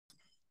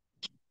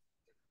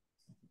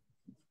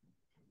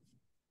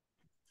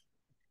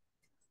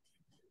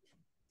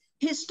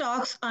His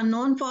talks are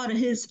known for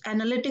his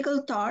analytical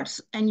thoughts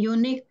and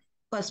unique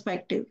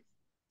perspective.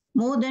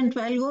 More than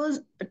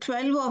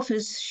 12 of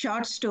his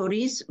short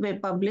stories were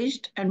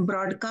published and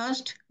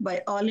broadcast by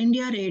All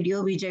India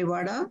Radio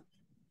Vijayawada,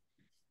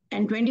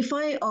 and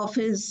 25 of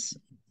his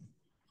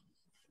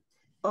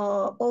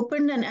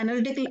open and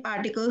analytical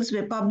articles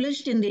were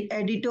published in the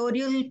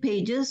editorial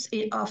pages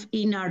of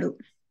Enadu,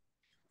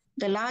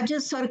 the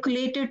largest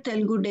circulated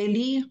Telugu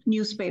daily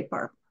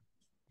newspaper.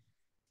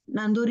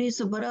 Nanduri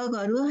Subbarao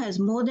Garu has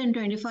more than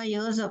 25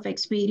 years of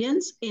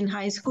experience in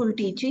high school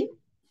teaching.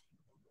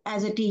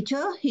 As a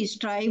teacher, he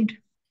strived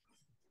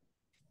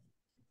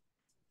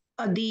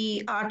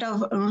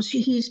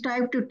he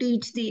strived to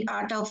teach the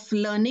art of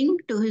learning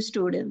to his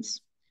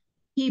students.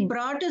 He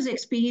brought his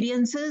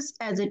experiences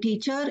as a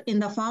teacher in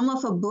the form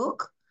of a book,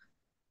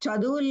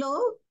 Chaduvulo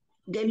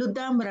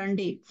Geludam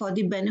Randi, for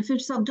the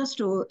benefits of the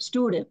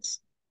students.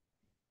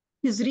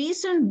 His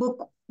recent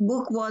book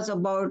was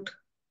about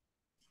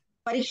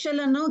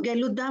Parikshalanu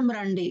Geludam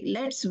Randi,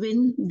 Let's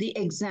Win the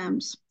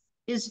Exams,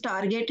 is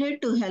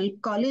targeted to help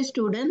college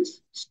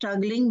students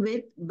struggling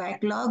with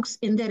backlogs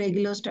in their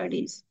regular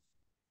studies.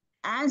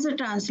 As a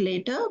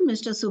translator,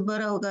 Mr.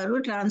 Subbarao Garu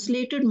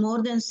translated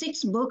more than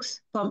 6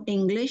 books from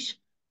English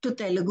to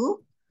Telugu.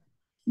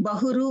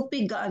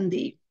 Bahurupi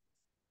Gandhi,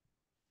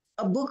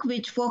 a book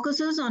which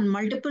focuses on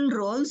multiple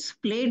roles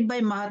played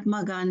by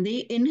Mahatma Gandhi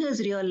in his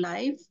real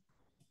life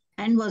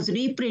and was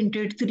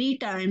reprinted 3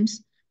 times,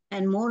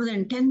 and more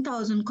than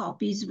 10,000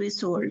 copies were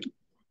sold.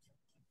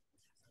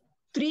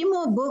 3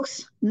 more books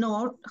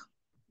were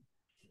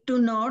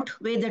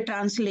the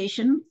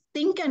translation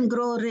Think and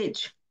Grow Rich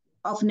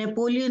of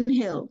Napoleon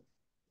Hill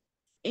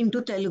into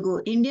Telugu,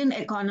 Indian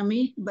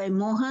Economy by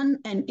Mohan,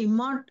 and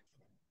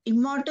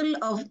Immortal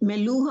of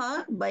Meluha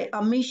by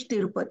Amish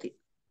Tirupati.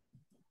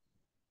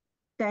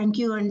 Thank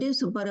you, Andi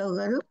Subbarao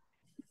Garu.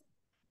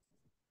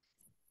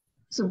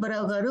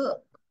 Subbarao Garu,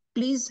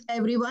 please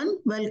everyone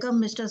welcome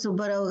Mr.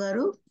 Subbarao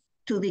Garu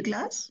to the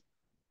class.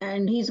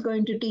 And he's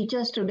going to teach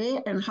us today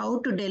on how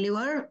to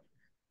deliver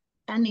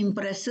an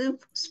impressive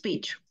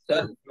speech.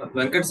 Sir,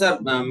 Venkat sir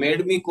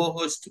make me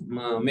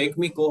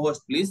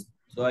co-host, please,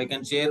 so I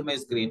can share my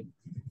screen.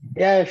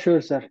 Yeah,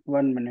 sure, sir.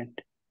 1 minute.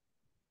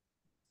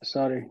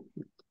 Sorry.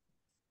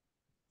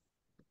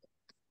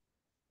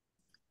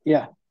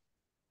 Yeah.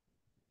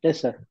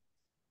 Yes, sir.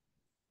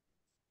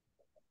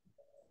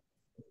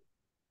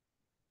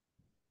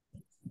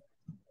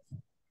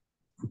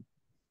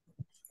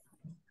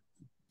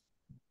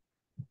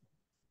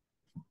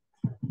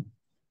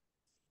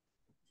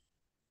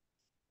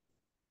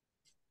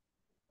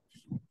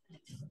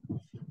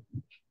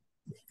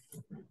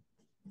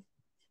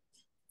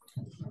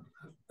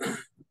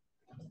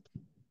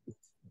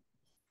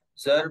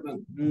 Sir,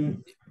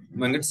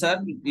 Venkat sir,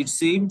 it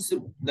seems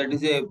that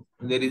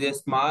there is a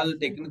small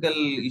technical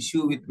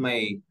issue with my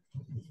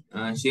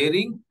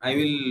sharing. I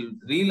will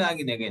re-log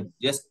in again.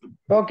 Just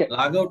Okay.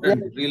 log out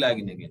and re-log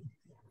in again.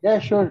 Yeah,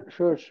 sure.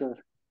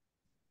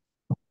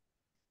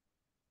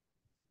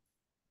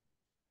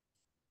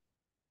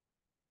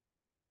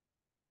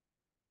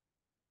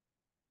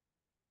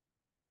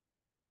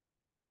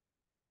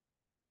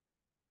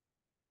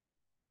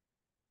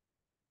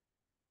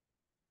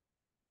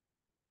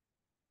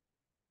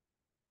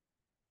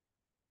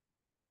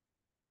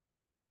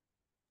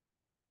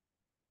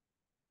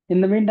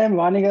 In the mean time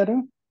వాణి గారు,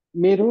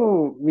 మీరు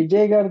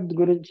విజయ్ గారి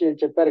గురించి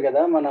చెప్పారు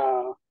కదా, మన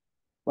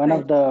one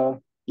of the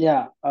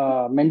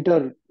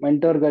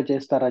mentor గా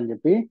చేస్తారని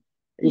చెప్పి.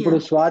 ఇప్పుడు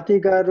స్వాతి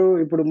గారు,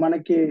 ఇప్పుడు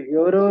మనకి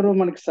ఎవరెవరు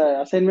మనకి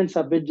అసైన్మెంట్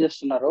సబ్మిట్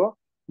చేస్తున్నారో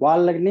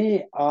వాళ్ళని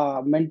ఆ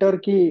మెంటోర్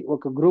కి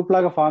ఒక గ్రూప్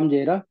లాగా ఫామ్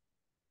చేయరా?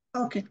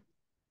 ఓకే,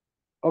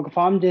 ఒక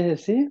ఫామ్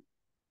చేసేసి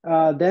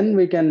దెన్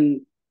వీ కెన్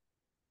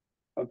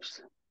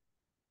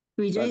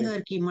విజయ్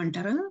గారికి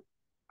ఇమ్మంటారా?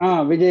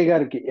 విజయ్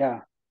గారికి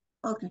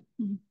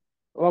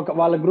ఓకే,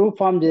 వాళ్ళ గ్రూప్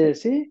ఫామ్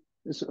చేసి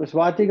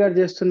స్వాతి గారు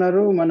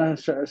చేస్తున్నారు, మన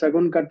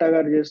సగున్ కట్టా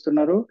గారు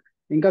చేస్తున్నారు,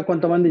 ఇంకా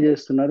కొంతమంది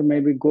చేస్తున్నారు,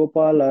 maybe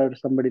Gopal are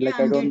somebody like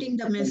I don't.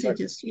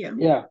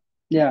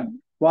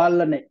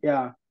 వాళ్ళని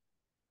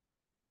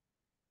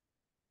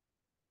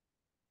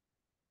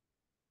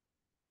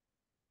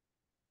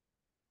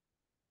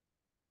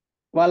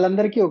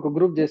వాళ్ళందరికీ ఒక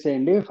గ్రూప్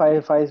చేసేయండి.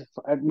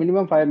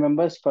 మినిమం 5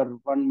 members ఫర్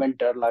 1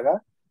 mentor లాగా.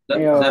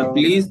 Sir,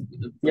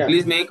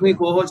 please make me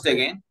co-host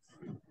again.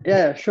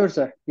 Yeah, sure,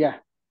 sir. Yeah,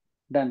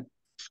 done.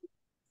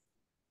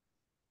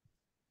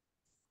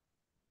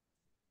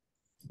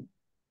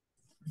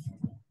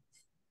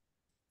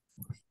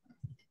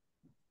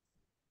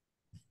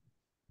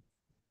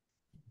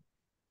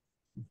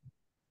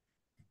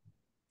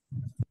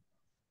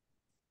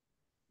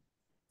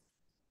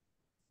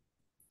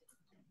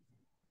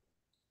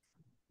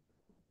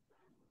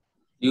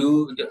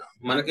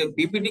 మనకి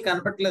పీపీటీ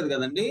కనపడలేదు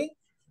కదండి?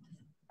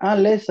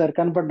 లేదు సార్,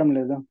 కనపడడం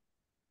లేదు.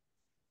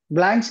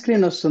 బ్లాంక్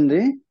స్క్రీన్ వస్తుంది.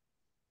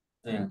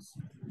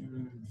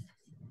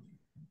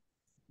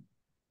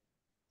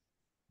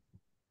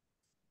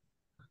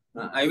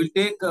 I will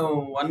take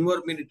 1 more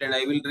minute and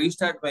I will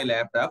restart my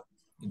laptop.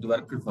 It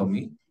worked for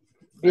me.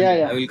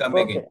 Yeah. I will come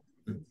again.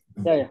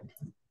 Yeah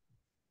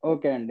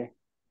okay అండి.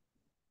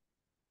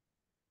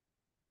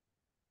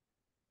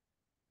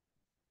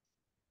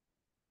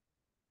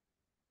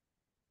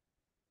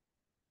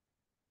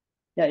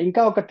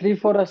 ఇంకా ఒక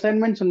 3-4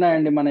 అసైన్మెంట్స్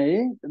ఉన్నాయండి మనవి.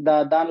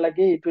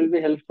 దానిలోకి it will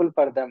be helpful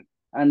for them.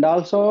 And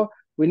also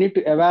we need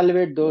to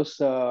evaluate those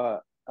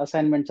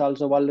assignments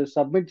also. వాళ్ళు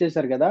submit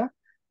చేశారు కదా,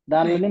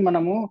 దానిని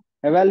మనము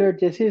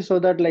ఎవాల్యుయేట్ చేసి so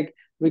that like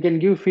we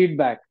can give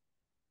feedback.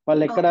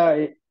 వాళ్ళు ఎక్కడ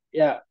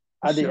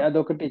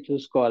అదొకటి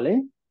చూసుకోవాలి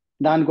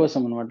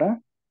దానికోసం అనమాట.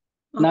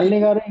 నళిని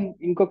గారు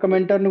ఇంకొక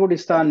మెంటర్ ని కూడా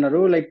ఇస్తా అన్నారు,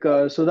 లైక్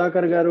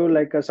సుధాకర్ గారు,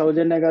 లైక్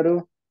సౌజన్య గారు,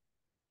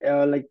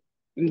 లైక్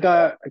ఇంకా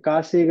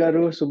కాశీ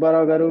గారు,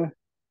 సుబ్బారావు గారు,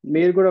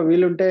 మీరు కూడా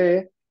వీలుంటే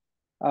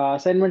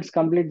అసైన్మెంట్స్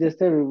కంప్లీట్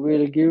చేస్తే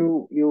will give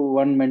you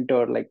one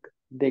mentor, like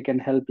they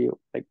can help you,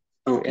 like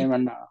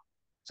ఏమన్నా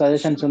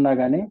సజెషన్స్ ఉన్నా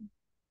కానీ.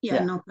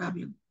 No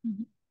problem.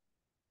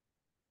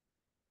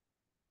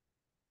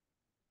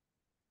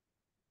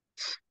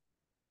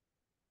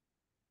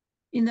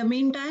 In the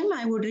meantime,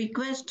 I would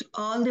request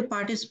all the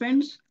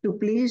participants to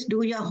please do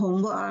your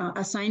homework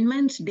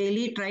assignments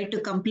daily. Try to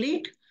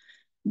complete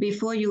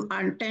before you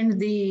attend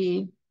the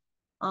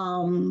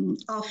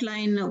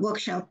offline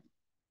workshop.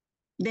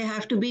 They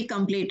have to be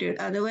completed.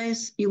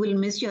 Otherwise, you will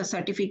miss your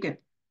certificate.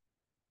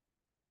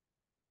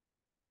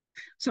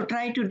 So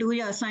try to do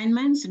your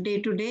assignments day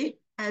to day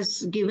as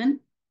given,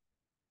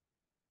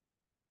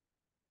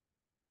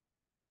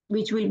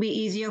 which will be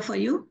easier for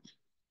you.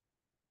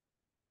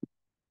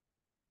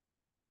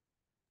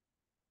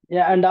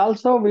 And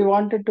also we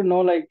wanted to know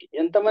like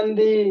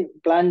ఎంతమంది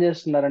plan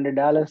చేస్తున్నారండి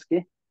Dallas కి.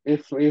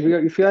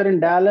 if you are in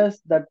Dallas,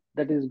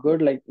 that is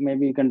good, like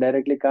maybe you can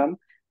directly come,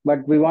 but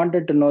we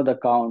wanted to know the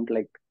count,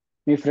 like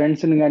me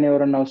friends ని కానీ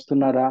ఎవరన్నా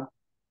వస్తున్నారా.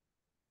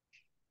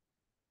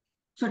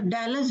 So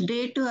Dallas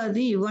date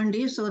అది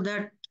ఇవ్వండి so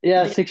that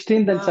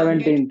 16th and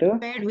 17th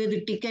paid with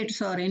tickets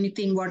or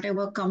anything,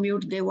 whatever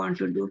commute they want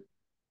to do.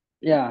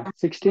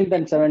 16th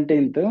and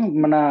 17th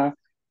మన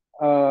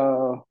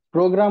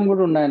programme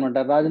కూడా ఉన్నాయన్నమాట.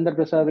 రాజేంద్ర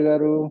ప్రసాద్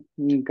గారు,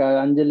 ఇంకా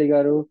అంజలి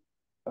గారు,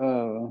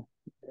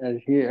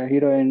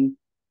 హీరోయిన్,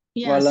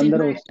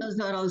 వాళ్ళందరూ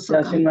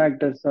cinema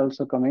actors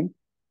also coming.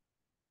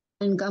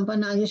 And Kampa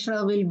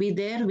Nageshwara will be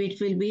there, which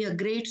will be a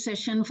great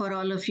session for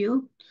all of you,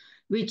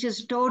 which is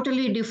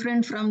totally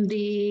different from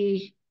the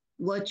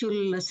virtual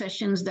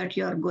sessions that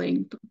you are going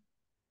to.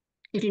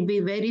 It will be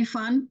very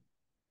fun,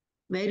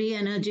 very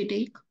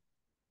energetic,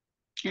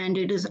 and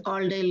it is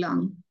all day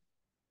long.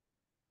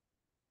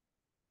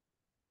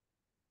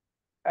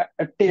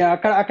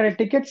 అక్కడ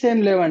tickets ఏం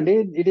లేవండి,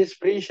 it is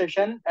free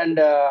session.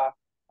 And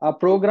ఆ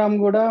programme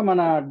కూడా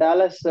మన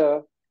Dallas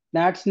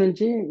NATS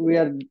నుంచి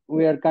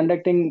we are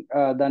conducting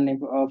దాన్ని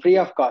free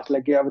of cost,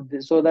 like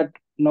so that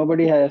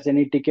nobody has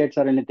any tickets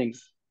or anything.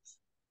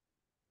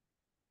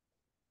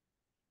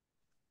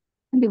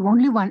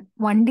 Only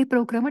one day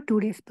programme,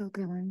 2 days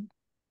programme అండి?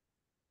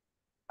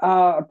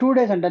 2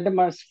 days అంటే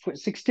మన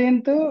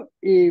 16th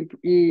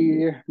ఈ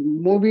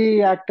movie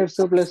actors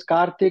plus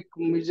Karthik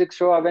music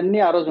show అవన్నీ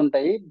ఆ రోజు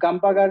ఉంటాయి.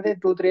 గంపా గారిది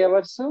 2-3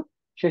 hours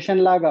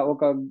సెషన్ లాగా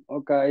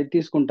ఒక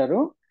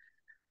తీసుకుంటారు.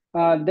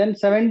 Then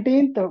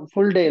 17th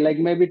full day, like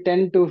maybe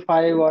 10 to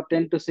 5 or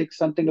 10 to 6,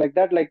 something like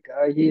that, like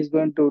he is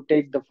going to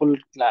take the full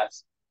class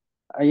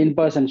in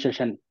person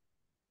session.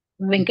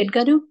 Venkat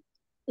గారు,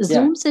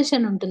 Zoom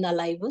session ఉంటుందా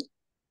లైవ్?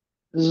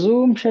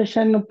 జూమ్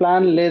సెషన్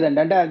ప్లాన్ లేదండి,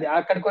 అంటే అది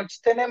అక్కడికి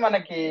వస్తేనే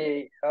మనకి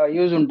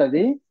యూజ్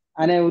ఉంటది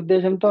అనే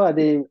ఉద్దేశంతో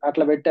అది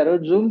అట్లా పెట్టారు.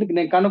 జూమ్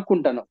నేను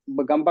కనుక్కుంటాను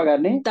గంప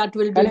గారిని. That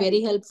will be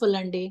very helpful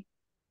అండి.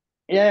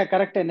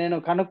 కరెక్టే, నేను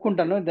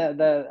కనుక్కుంటాను,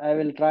 ఐ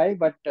విల్ ట్రై.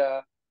 బట్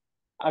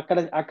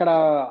అక్కడ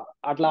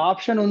అట్లా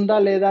ఆప్షన్ ఉందా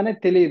లేదా అని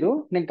తెలియదు,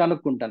 నేను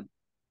కనుక్కుంటాను.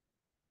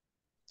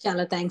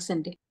 చాలా థ్యాంక్స్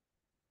అండి.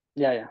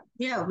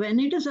 Yeah, when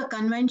it is a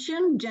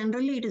convention,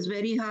 generally it is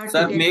very hard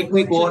Sir, to get. make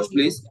me co-host,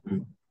 please.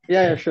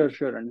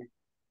 Sure అండి.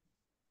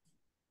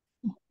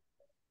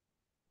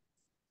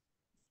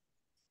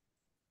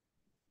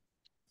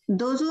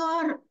 Those who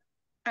are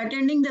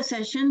attending the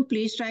session,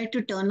 please try to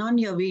turn on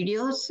your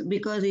videos,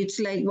 because it's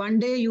like one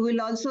day you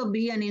will also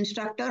be an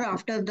instructor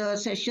after the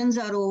sessions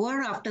are over,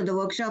 after the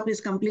workshop is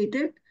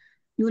completed.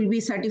 You will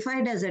be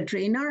certified as a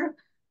trainer.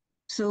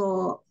 So,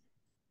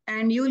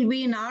 and you will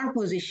be in our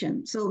position.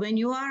 So when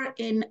you are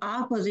in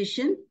our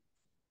position,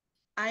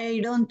 I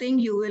don't think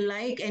you will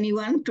like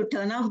anyone to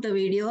turn off the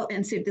video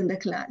and sit in the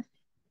class.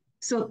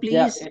 So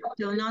please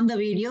turn on the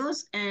videos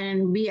and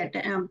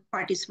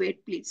participate,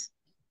 please.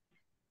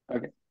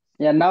 Okay.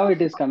 Now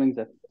it is coming,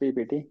 sir.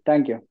 PPT.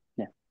 Thank you.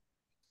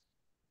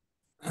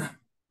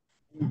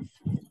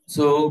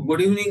 So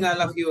good evening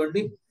all of you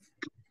only.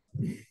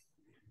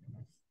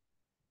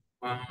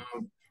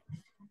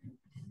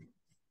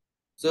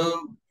 So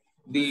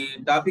the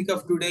topic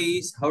of today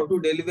is how to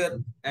deliver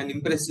an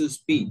impressive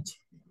speech.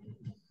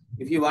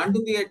 If you want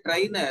to be a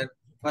trainer,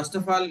 first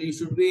of all, you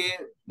should be a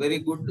very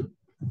good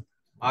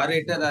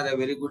orator or a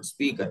very good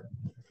speaker,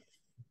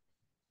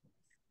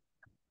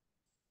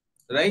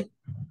 right?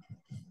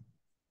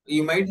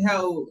 You might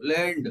have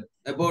learned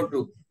about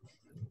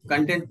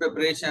content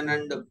preparation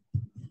and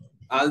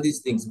all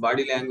these things,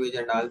 body language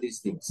and all these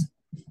things.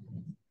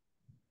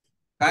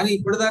 కానీ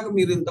ఇప్పటిదాకా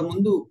మీరు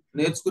ఇంతకుముందు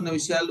నేర్చుకున్న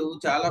విషయాలు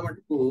చాలా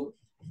మటుకు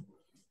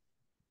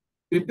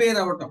prepare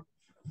అవ్వటం.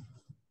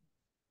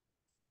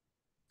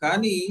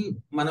 కానీ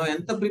మనం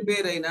ఎంత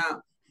ప్రిపేర్ అయినా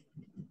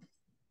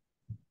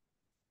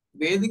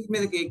వేదిక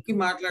మీదకి ఎక్కి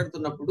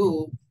మాట్లాడుతున్నప్పుడు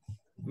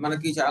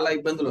మనకి చాలా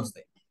ఇబ్బందులు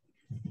వస్తాయి.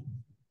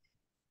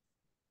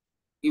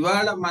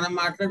 ఇవాళ మనం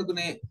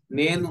మాట్లాడుకునే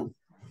నేను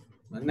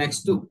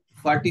నెక్స్ట్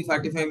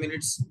 40-45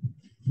 మినిట్స్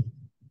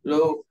లో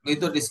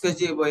మీతో డిస్కస్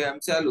చేయబోయే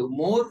అంశాలు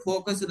more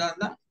focused on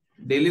the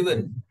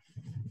delivery.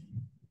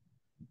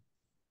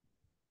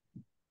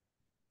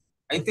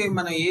 అయితే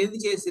మనం ఏది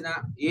చేసినా,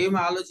 ఏమి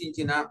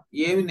ఆలోచించినా,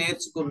 ఏమి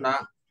నేర్చుకున్నా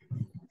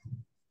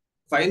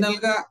ఫైనల్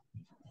గా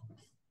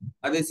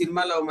అదే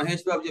సినిమాలో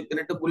మహేష్ బాబు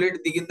చెప్పినట్టు బుల్లెట్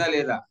దిగిందా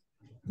లేదా.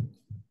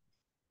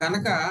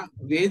 కనుక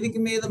వేదిక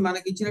మీద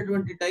మనకి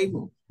ఇచ్చినటువంటి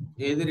time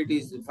either it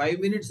is 5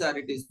 minutes or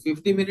it is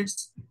 50 minutes,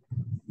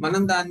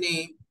 మనం దాన్ని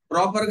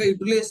ప్రాపర్ గా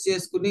యూటిలైజ్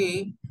చేసుకుని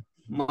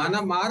మన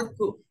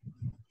మార్క్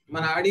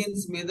మన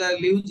ఆడియన్స్ మీద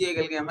లీవ్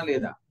చేయగలిగామా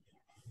లేదా,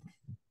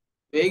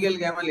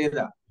 వేయగలిగామా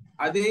లేదా,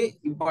 అదే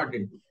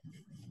ఇంపార్టెంట్.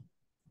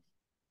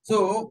 సో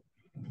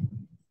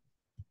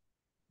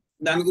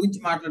దాని గురించి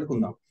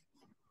మాట్లాడుకుందాం.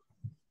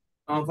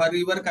 ఫర్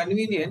యువర్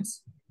కన్వీనియన్స్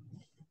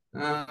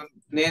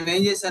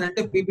నేనేం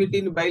చేశానంటే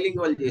పీపీటీని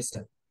బైలింగ్వల్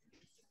చేశాను.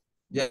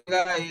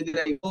 జనరల్గా ఇది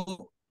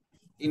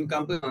in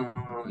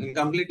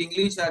complete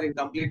English are in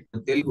complete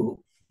Telugu.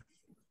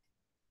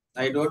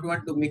 I don't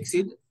want to mix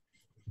it.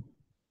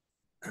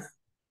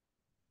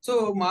 So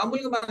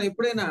మామూలుగా మనం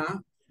ఎప్పుడైనా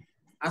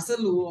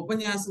అసలు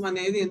ఉపన్యాసం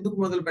అనేది ఎందుకు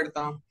మొదలు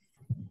పెడతాం,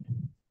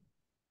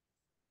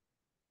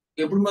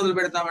 ఎప్పుడు మొదలు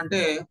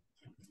పెడతామంటే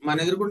మన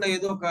ఎదురుకుండా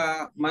ఏదో ఒక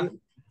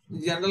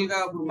జనరల్ గా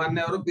ఇప్పుడు మన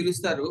ఎవరో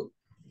పిలుస్తారు,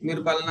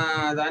 మీరు పలానా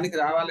దానికి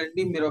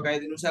రావాలండి, మీరు ఒక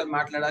 5 నిమిషాలు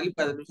మాట్లాడాలి,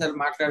 10 నిమిషాలు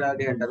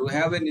మాట్లాడాలి అంటారు. We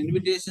have an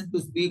invitation to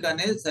speak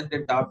అనే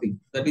certain topic,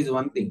 that is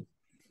one thing.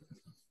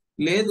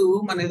 లేదు,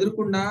 మన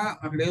ఎదురుకుండా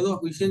అక్కడ ఏదో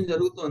ఒక విషయం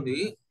జరుగుతోంది,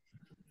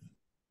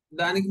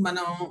 దానికి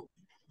మనం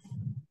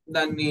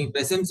దాన్ని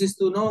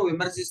ప్రశంసిస్తూనో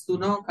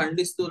విమర్శిస్తూనో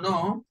ఖండిస్తూనో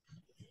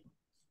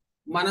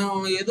మనం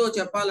ఏదో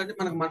చెప్పాలంటే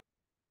మనకు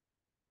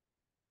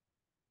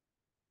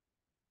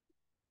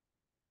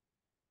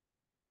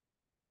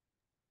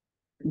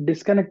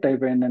డిస్కనెక్ట్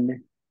అయిపోయిందండి.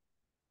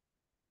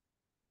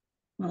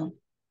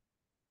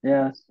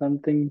 Yeah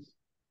something.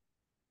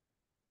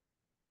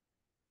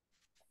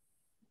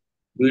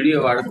 వీడియో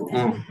వాడకు.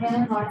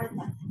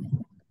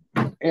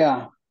 యా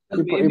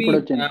ఇప్పుడు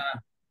వచ్చింది.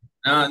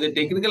 అదే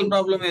టెక్నికల్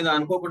ప్రాబ్లం ఏదో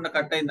అనుకోకుండా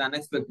కట్ అయింది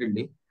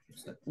అన్ఎక్స్పెక్టెడ్లీ.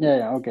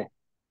 Yeah okay.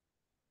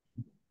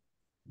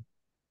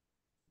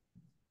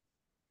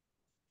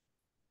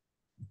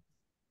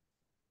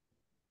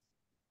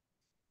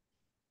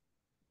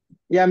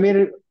 యా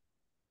మీరు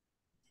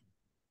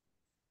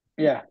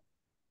యా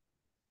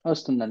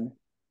వస్తుందండి.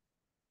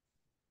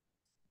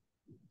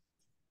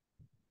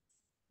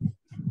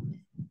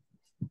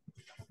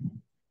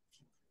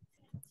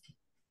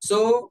 So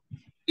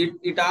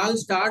it all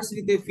starts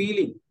with a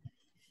feeling.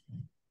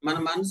 మన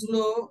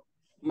మనసులో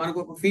మనకు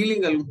ఒక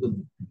ఫీలింగ్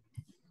కలుగుతుంది.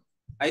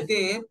 అయితే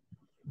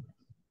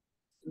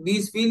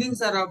these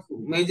feelings are of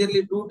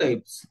majorly 2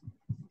 types.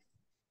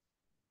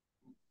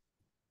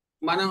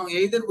 మనం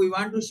either we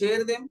want to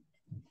share them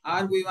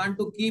are we want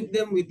to keep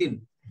them with in.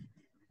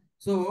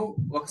 So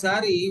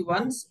ఒకసారి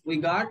once we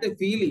got a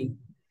feeling,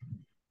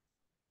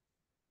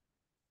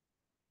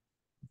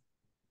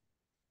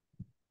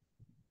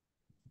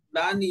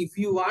 దాన్ని if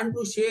you want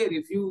to share,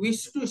 if you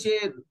wish to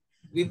share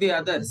with the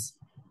others,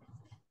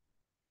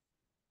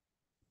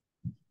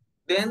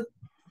 then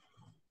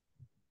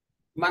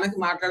మనకి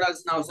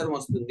మాట్లాడాల్సిన అవసరం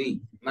వస్తుంది.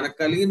 మనకు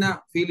కలిగిన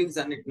feelings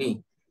అన్నిటినీ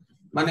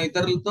మన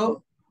ఇతరులతో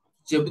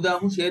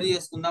చెబుదాము, షేర్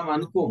చేసుకుందాం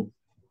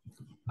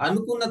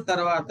అనుకున్న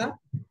తర్వాత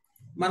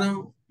మనం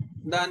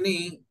దాన్ని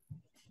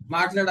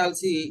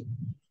మాట్లాడాల్సి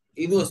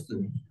ఇది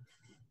వస్తుంది.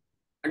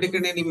 అంటే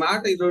ఇక్కడ నేను ఈ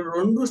మాట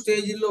 2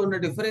 స్టేజీల్లో ఉన్న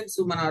డిఫరెన్స్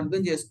మనం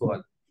అర్థం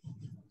చేసుకోవాలి.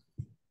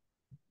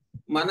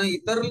 మన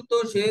ఇతరులతో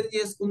షేర్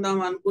చేసుకుందాం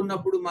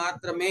అనుకున్నప్పుడు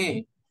మాత్రమే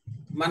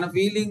మన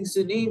ఫీలింగ్స్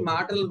ని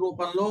మాటల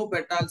రూపంలో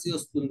పెట్టాల్సి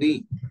వస్తుంది.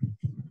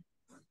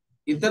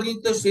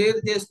 ఇతరులతో షేర్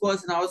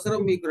చేసుకోవాల్సిన అవసరం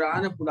మీకు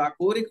రానప్పుడు, ఆ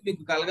కోరిక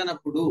మీకు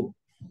కలగనప్పుడు,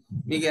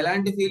 మీకు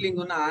ఎలాంటి ఫీలింగ్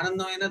ఉన్నా,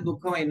 ఆనందమైనా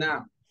దుఃఖమైనా,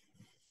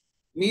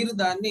 మీరు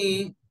దాన్ని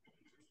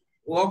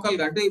వోకల్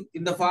గా అంటే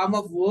in the form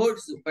of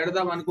words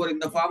పెడదాం అనుకోరు,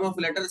 in the form of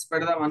letters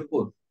పెడదాం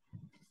అనుకోరు.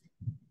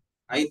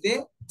 అయితే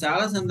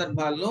చాలా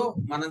సందర్భాల్లో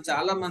మనం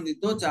చాలా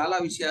మందితో చాలా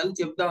విషయాలు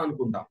చెప్దాం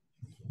అనుకుంటాం.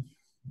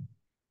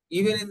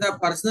 Even in the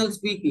personal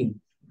speaking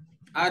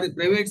or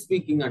private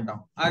speaking అంటాం,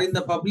 are in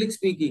the public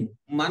speaking,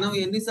 మనం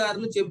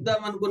ఎన్నిసార్లు చెప్దాం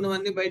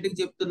అనుకున్నవన్నీ బయటకు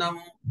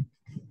చెప్తున్నాము,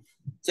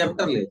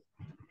 చెప్పటం లేదు.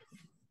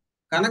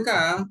 కనుక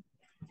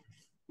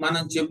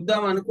మనం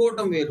చెప్దాం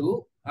అనుకోవటం వేరు,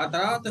 ఆ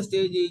తర్వాత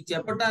స్టేజీ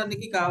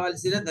చెప్పటానికి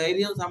కావాల్సిన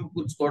ధైర్యం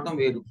సమకూర్చుకోవటం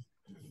వేరు.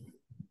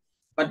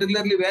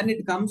 Particularly when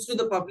it comes to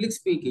the public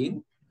speaking,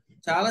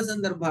 చాలా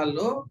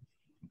సందర్భాల్లో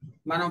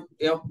మనం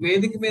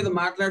వేదిక మీద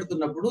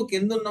మాట్లాడుతున్నప్పుడు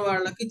కింద ఉన్న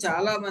వాళ్ళకి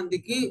చాలా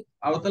మందికి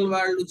అవతల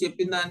వాళ్ళు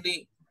చెప్పిన దాన్ని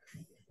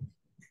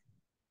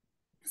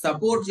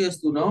సపోర్ట్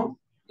చేస్తూనో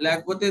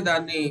లేకపోతే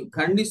దాన్ని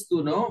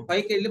ఖండిస్తూనో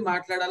పైకి వెళ్ళి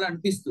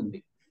మాట్లాడాలనిపిస్తుంది.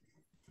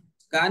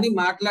 కానీ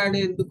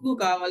మాట్లాడేందుకు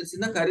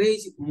కావాల్సిన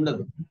కరేజ్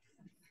ఉండదు.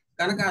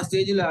 కనుక ఆ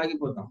స్టేజ్లో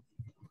ఆగిపోతాం.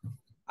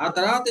 ఆ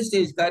తర్వాత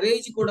స్టేజ్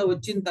కరేజ్ కూడా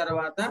వచ్చిన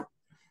తర్వాత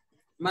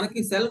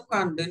మనకి సెల్ఫ్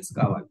కాన్ఫిడెన్స్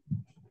కావాలి.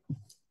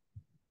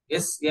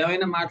 ఎస్,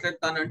 ఏమైనా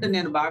మాట్లాడతానంటే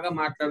నేను బాగా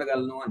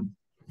మాట్లాడగలను అని.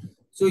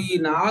 సో ఈ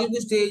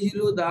 4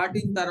 స్టేజీలు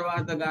దాటిన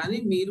తర్వాత కానీ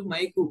మీరు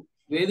మైకు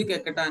వేదిక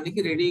ఎక్కడానికి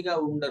రెడీగా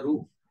ఉండరు.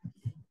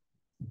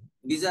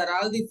 These are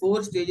all the 4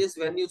 stages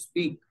when you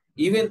speak.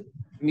 Even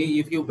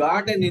if you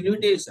got an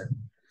invitation,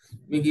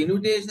 మీకు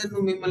ఇన్విటేషన్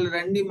మిమ్మల్ని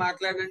రండి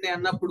మాట్లాడండి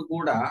అన్నప్పుడు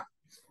కూడా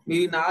మీ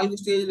 4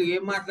 స్టేజ్లు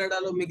ఏం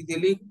మాట్లాడాలో మీకు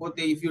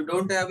తెలియకపోతే, if you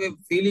don't have a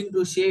feeling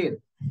to share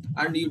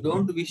and you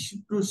don't wish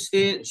to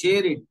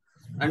share it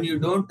and you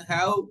don't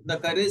have the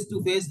courage to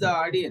face the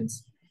audience,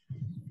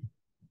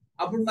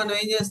 అప్పుడు మనం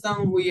ఏం చేస్తాం?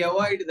 We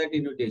avoid that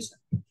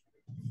invitation.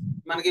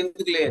 మనకి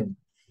ఎందుకు లేదు.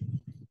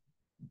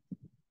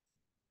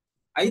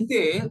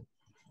 అయితే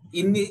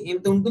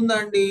ఇంత ఉంటుందా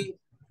అండి?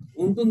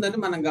 ఉంటుందని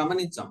మనం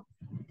గమనించాం.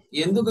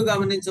 ఎందుకు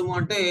గమనించము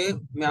అంటే,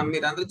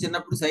 మీరందరూ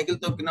చిన్నప్పుడు సైకిల్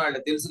తొక్కిన వాళ్ళే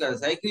తెలుసు కదా.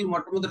 సైకిల్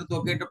మొట్టమొదటి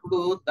తొక్కేటప్పుడు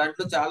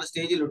దాంట్లో చాలా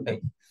స్టేజీలు ఉంటాయి.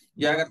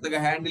 జాగ్రత్తగా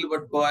హ్యాండిల్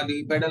పట్టుకోవాలి,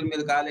 పెడల్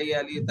మీద కాలు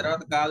వేయాలి,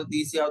 తర్వాత కాలు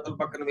తీసి అవతల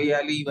పక్కన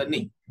వేయాలి,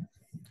 ఇవన్నీ.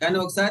 కానీ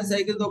ఒకసారి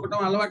సైకిల్ తొక్కడం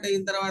అలవాటు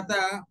అయిన తర్వాత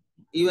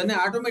ఇవన్నీ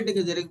ఆటోమేటిక్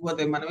గా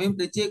జరిగిపోతాయి. మనం ఏం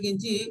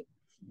ప్రత్యేకించి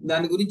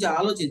దాని గురించి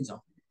ఆలోచించాం.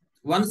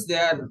 Once they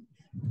are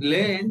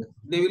learned,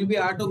 they will be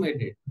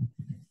automated.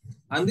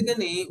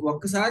 అందుకని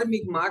ఒక్కసారి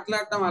మీకు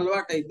మాట్లాడటం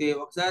అలవాటు అయితే,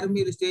 ఒకసారి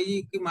మీరు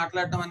స్టేజీకి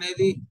మాట్లాడటం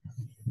అనేది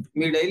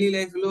మీ డైలీ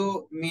లైఫ్ లో,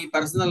 మీ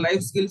పర్సనల్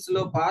లైఫ్ స్కిల్స్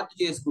లో పార్ట్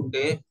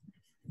చేసుకుంటే,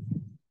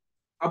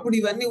 అప్పుడు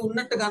ఇవన్నీ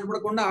ఉన్నట్టు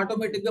కనపడకుండా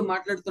ఆటోమేటిక్ గా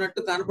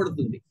మాట్లాడుతున్నట్టు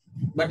కనపడుతుంది.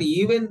 But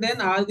even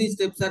then all the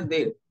steps are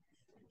there.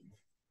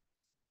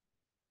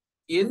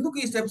 ఎందుకు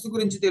ఈ స్టెప్స్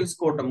గురించి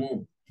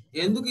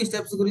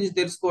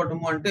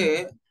తెలుసుకోవటము అంటే,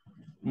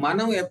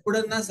 మనం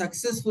ఎప్పుడన్నా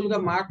సక్సెస్ఫుల్ గా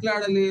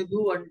మాట్లాడలేదు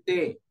అంటే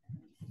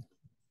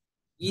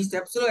ఈ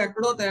స్టెప్స్ లో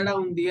ఎక్కడో తేడా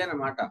ఉంది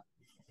అన్నమాట.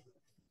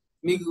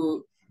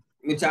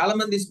 మీరు చాలా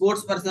మంది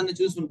స్పోర్ట్స్ పర్సన్ ని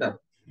చూసుంటారు.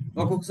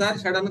 ఒక్కొక్కసారి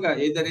సడన్ గా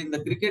either in the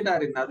cricket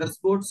or in other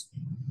sports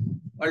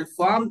వాళ్ళు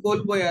ఫామ్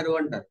కోల్పోయారు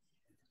అంటారు.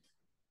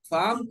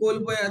 ఫామ్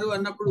కోల్పోయారు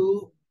అన్నప్పుడు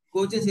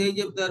కోచెస్ ఏం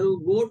చెప్తారు?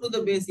 గో టు ద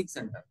బేసిక్స్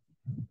అంటారు.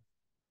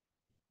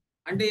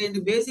 అంటే ఏంటి?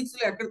 బేసిక్స్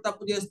లో ఎక్కడ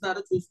తప్పు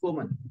చేస్తున్నారో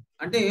చూసుకోమని.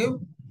 అంటే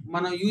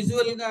మనం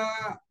యూజువల్ గా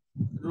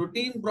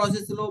రొటీన్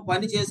ప్రాసెస్ లో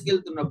పని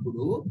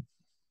చేసుకెళ్తున్నప్పుడు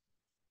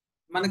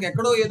మనకి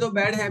ఎక్కడో ఏదో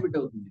బ్యాడ్ హ్యాబిట్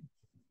అవుతుంది.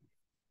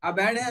 ఆ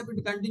బ్యాడ్ హ్యాబిట్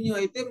కంటిన్యూ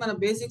అయితే మన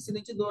బేసిక్స్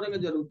నుంచి దూరంగా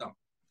జరుగుతాం.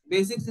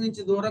 బేసిక్స్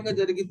నుంచి దూరంగా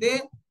జరిగితే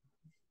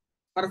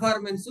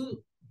పర్ఫార్మెన్స్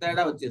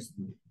తేడా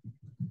వచ్చేస్తుంది.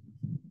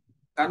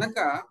 కనుక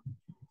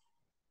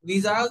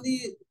these are the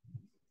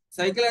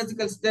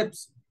psychological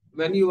steps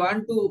when you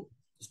want to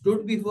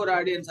stood before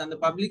audience on the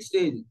public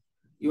stage,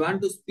 you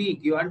want to speak,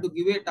 you want to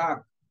give a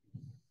talk.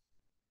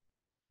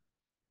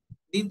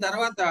 దీని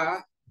తర్వాత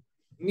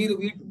మీరు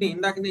వీటిని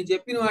ఇందాక నేను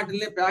చెప్పిన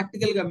వాటిని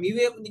ప్రాక్టికల్ గా మీ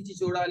వైపు నుంచి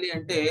చూడాలి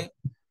అంటే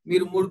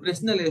మీరు 3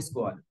 ప్రశ్నలు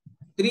వేసుకోవాలి.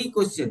 3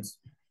 questions.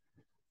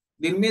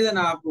 దీని మీద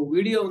నాకు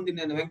వీడియో ఉంది,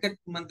 నేను వెంకట్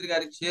మంత్రి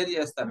గారికి షేర్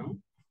చేస్తాను.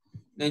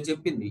 నేను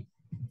చెప్పింది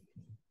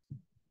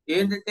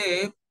ఏంటంటే,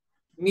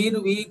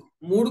 మీరు ఈ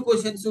 3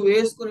 questions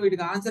వేసుకుని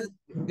వీటికి ఆన్సర్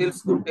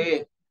తెలుసుకుంటే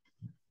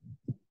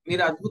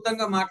మీరు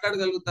అద్భుతంగా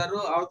మాట్లాడగలుగుతారు,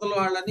 అవతల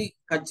వాళ్ళని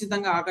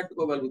ఖచ్చితంగా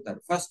ఆకట్టుకోగలుగుతారు.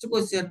 First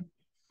question,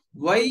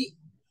 why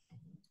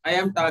I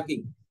am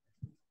talking.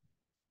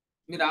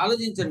 మీరు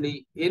ఆలోచించండి,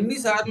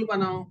 ఎన్నిసార్లు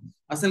మనం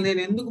అసలు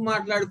నేను ఎందుకు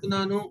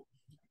మాట్లాడుతున్నాను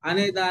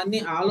అనే దాన్ని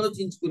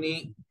ఆలోచించుకుని,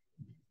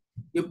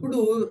 ఎప్పుడు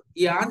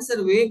ఈ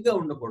ఆన్సర్ వేగ్ గా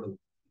ఉండకూడదు.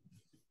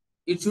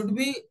 It should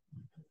be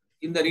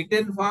in the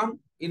return form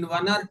in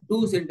 1 or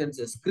 2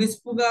 sentences.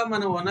 Crisp గా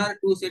మనం 1 or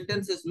 2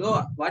 sentences లో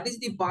what is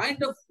the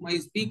point of my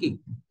speaking,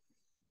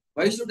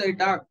 why should I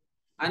talk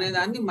అనే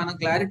దాన్ని మనం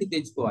క్లారిటీ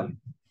తెచ్చుకోవాలి.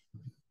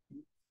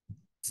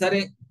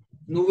 సరే,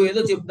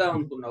 నువ్వేదో చెప్దాం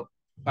అనుకున్నావు,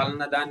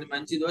 పలానా దాన్ని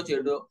మంచిదో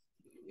చెడో,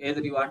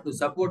 either you want to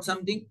support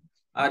something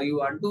or you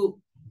want to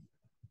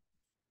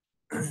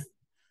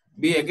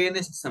be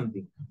against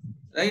something,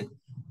 right?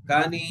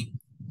 కానీ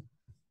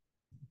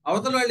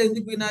అవతల వాళ్ళు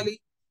ఎందుకు వినాలి?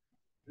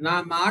 నా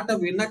మాట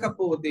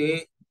వినకపోతే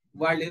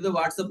వాళ్ళు ఏదో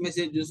వాట్సాప్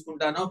మెసేజ్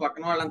చూసుకుంటానో,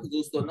 పక్కన వాళ్ళంతా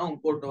చూస్తానో,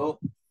 ఇంకోటో,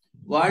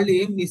 వాళ్ళు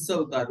ఏం మిస్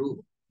అవుతారు?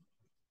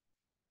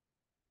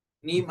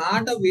 నీ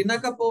మాట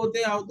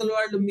వినకపోతే అవతల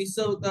వాళ్ళు మిస్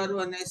అవుతారు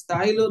అనే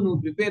స్థాయిలో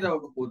నువ్వు ప్రిపేర్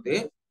అవ్వకపోతే,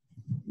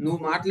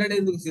 నువ్వు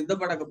మాట్లాడేందుకు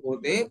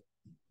సిద్ధపడకపోతే,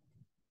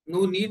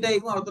 నువ్వు నీ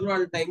టైము అవతల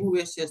వాళ్ళ టైము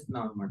వేస్ట్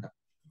చేస్తున్నావు అనమాట.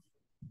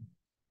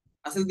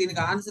 అసలు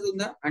దీనికి ఆన్సర్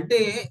ఉందా అంటే,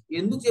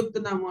 ఎందుకు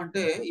చెప్తున్నాము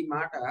అంటే ఈ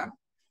మాట,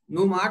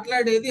 నువ్వు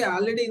మాట్లాడేది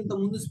ఆల్రెడీ ఇంత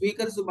ముందు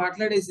స్పీకర్స్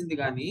మాట్లాడేసింది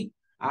కానీ,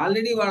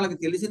 ఆల్రెడీ వాళ్ళకి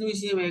తెలిసిన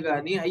విషయమే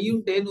కానీ అయి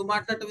ఉంటే నువ్వు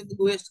మాట్లాడటం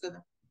ఎందుకు? వేస్ట్ కదా.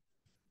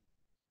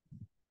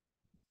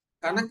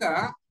 కనుక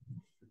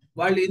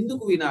వాళ్ళు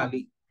ఎందుకు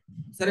వినాలి?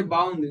 సరే,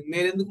 బాగుంది,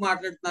 మీరు ఎందుకు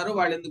మాట్లాడుతున్నారో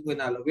వాళ్ళు ఎందుకు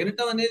వినాలో.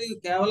 వినటం అనేది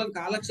కేవలం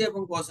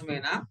కాలక్షేపం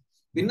కోసమేనా?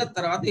 విన్న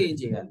తర్వాత ఏం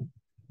చేయాలి?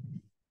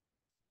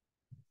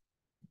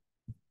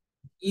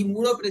 ఈ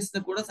 3వ ప్రశ్న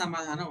కూడా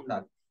సమాధానం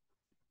ఉండాలి.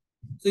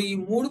 సో ఈ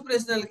 3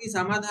 ప్రశ్నలకి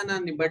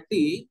సమాధానాన్ని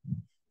బట్టి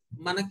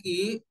మనకి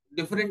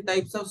డిఫరెంట్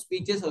టైప్స్ ఆఫ్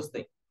స్పీచెస్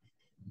వస్తాయి.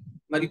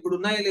 మరి ఇప్పుడు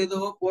ఉన్నాయో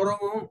లేదో,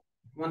 పూర్వం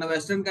మన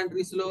వెస్ట్రన్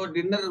కంట్రీస్ లో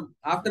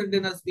after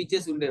dinner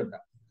speeches ఉండేవిట.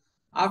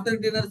 After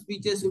dinner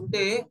speeches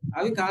ఉంటే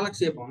అవి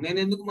కాలక్షేపం. నేను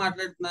ఎందుకు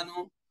మాట్లాడుతున్నాను,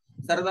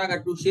 సరదాగా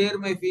to share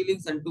my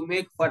feelings and to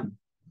make fun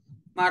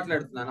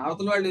మాట్లాడుతున్నాను.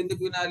 అవతల వాళ్ళు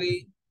ఎందుకు వినాలి,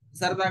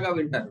 సరదాగా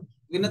వింటారు.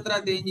 విన్న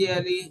తర్వాత ఏం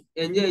చేయాలి,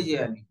 ఎంజాయ్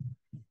చేయాలి,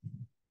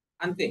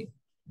 అంతే.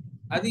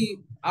 అది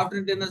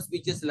ఆఫ్టర్ డిన్నర్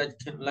స్పీచెస్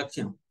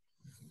లక్ష్యం.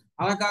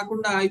 అలా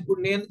కాకుండా ఇప్పుడు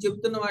నేను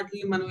చెప్తున్న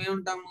వాటిని మనం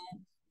ఏమంటాము,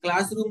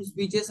 class room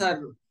speeches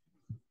are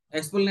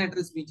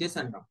explanatory speeches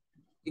అంటాం.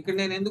 ఇక్కడ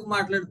నేను ఎందుకు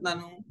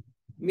మాట్లాడుతున్నాను,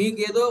 మీకు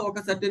ఏదో ఒక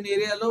సర్టెన్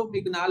ఏరియాలో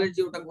మీకు నాలెడ్జ్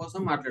ఇవ్వడం కోసం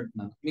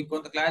మాట్లాడుతున్నాను, మీకు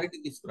కొంత క్లారిటీ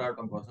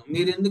తీసుకురావడం కోసం.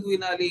 మీరు ఎందుకు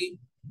వినాలి,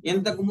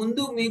 ఇంతకు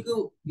ముందు మీకు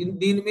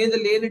దీని మీద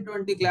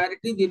లేనటువంటి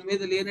క్లారిటీ, దీని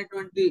మీద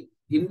లేనటువంటి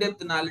ఇన్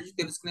డెప్త్ నాలెడ్జ్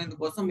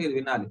తెలుసుకునేందుకు కోసం మీరు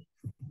వినాలి.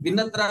 విన్న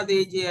తర్వాత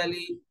ఏం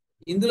చేయాలి,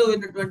 ఇందులో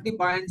విన్నటువంటి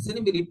పాయింట్స్ ని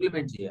మీరు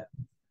ఇంప్లిమెంట్ చేయాలి.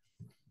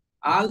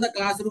 All the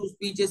class room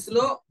speeches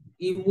లో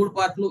ఈ 3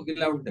 పార్ట్లు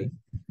ఇలా ఉంటాయి.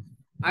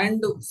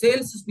 అండ్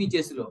సేల్స్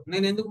స్పీచెస్ లో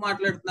నేను ఎందుకు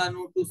మాట్లాడుతున్నాను,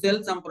 to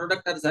cell some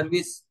product or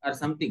service or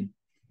something.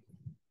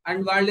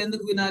 And వాళ్ళు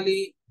ఎందుకు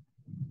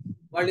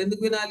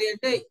వినాలి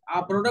అంటే ఆ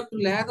ప్రొడక్ట్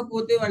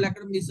లేకపోతే వాళ్ళు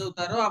ఎక్కడ మిస్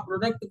అవుతారో, ఆ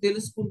ప్రొడక్ట్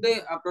తెలుసుకుంటే,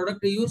 ఆ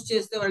ప్రొడక్ట్ యూజ్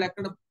చేస్తే వాళ్ళు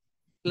ఎక్కడ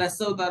ప్లస్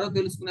అవుతారో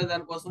తెలుసుకునే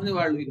దానికోసమని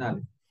వాళ్ళు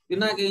వినాలి.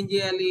 విన్నాక ఏం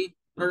చేయాలి,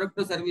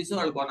 ప్రొడక్ట్ సర్వీస్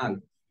వాళ్ళు కొనాలి.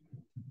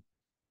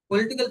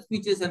 పొలిటికల్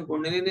స్పీచెస్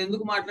అనుకోండి, నేను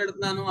ఎందుకు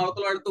మాట్లాడుతున్నాను,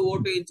 అవతల వాళ్ళతో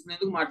ఓటు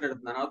వేయించుకునేందుకు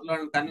మాట్లాడుతున్నాను, అవతల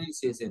వాళ్ళని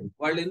కన్విన్స్ చేసేది.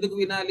 వాళ్ళు ఎందుకు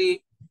వినాలి,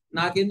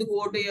 నాకెందుకు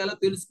ఓటు వేయాలో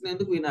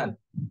తెలుసుకునేందుకు వినాలి.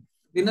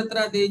 విన్న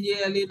తర్వాత ఏం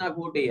చేయాలి, నాకు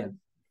ఓటు వేయాలి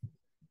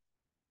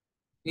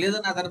లేదా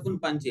నా తరఫున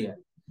పని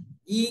చేయాలి.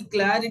 ఈ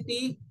క్లారిటీ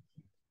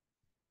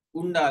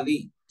ఉండాలి.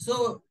 సో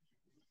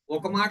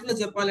ఒక మాటలో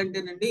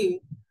చెప్పాలంటేనండి,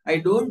 I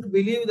don't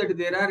believe that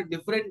there are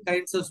different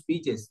kinds of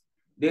speeches.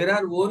 There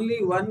are only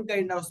one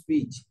kind of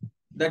speech,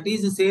 that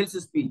is sales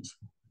speech.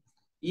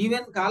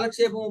 Even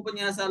కాలక్షేపం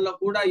ఉపన్యాసాల్లో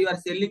కూడా you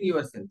are selling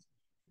your self,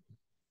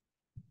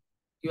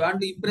 you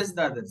want to impress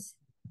the others.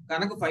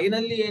 కనుక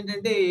finally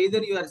ఏంటంటే,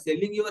 either you are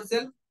selling your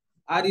self,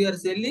 are you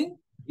are selling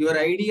your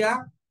idea,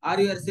 are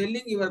you are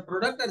selling your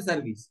product or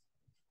service.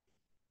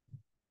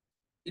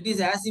 It is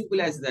as simple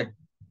as that.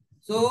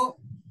 So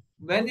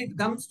when it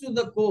comes to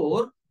the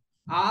core,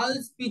 all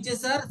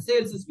speeches are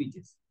sales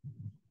speeches.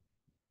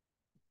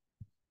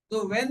 So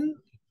when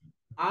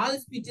all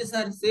speeches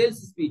are sales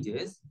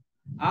speeches,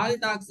 all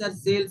talks are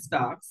sales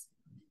talks,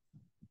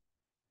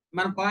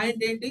 మన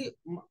point ఏంటి,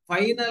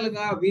 final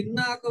గా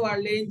విన్నాక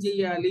వాళ్ళు ఏం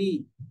చెయ్యాలి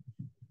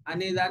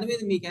అనే దాని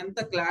మీద మీకు ఎంత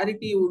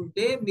క్లారిటీ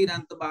ఉంటే మీరు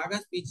అంత బాగా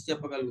స్పీచ్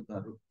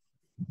చెప్పగలుగుతారు.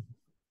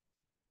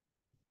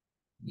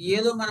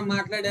 ఏదో మనం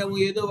మాట్లాడాము,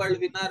 ఏదో వాళ్ళు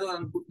విన్నారు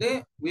అనుకుంటే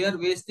we are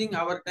wasting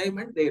hour time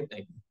and their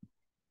time.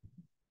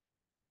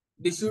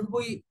 This should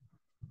be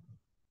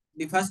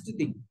the first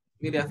thing.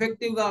 మీరు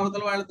ఎఫెక్టివ్ గా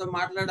అవతల వాళ్ళతో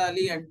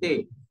మాట్లాడాలి అంటే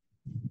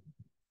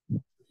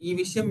ఈ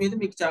విషయం మీద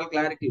మీకు చాలా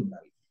క్లారిటీ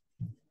ఉండాలి.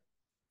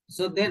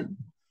 సో దెన్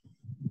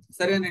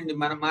సరేనండి,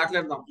 మనం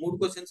మాట్లాడదాం. 3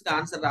 క్వశ్చన్స్ కి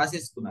ఆన్సర్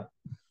రాసేసుకున్నారు.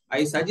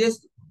 ఐ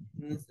సజెస్ట్,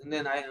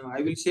 నేను I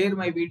will share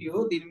my video.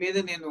 దీని మీద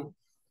నేను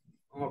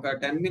ఒక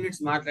 10 minutes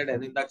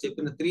మాట్లాడాను. ఇందాక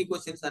చెప్పిన 3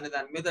 క్వశ్చన్స్ అనే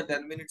దాని మీద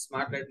 10 minutes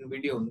మాట్లాడిన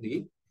వీడియో ఉంది.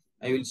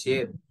 I will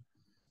share.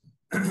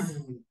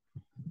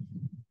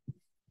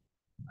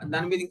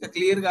 దాని మీద ఇంకా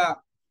క్లియర్ గా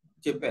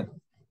చెప్పాను.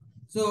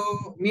 సో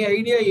మీ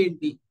ఐడియా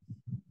ఏంటి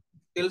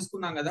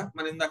తెలుసుకున్నాం కదా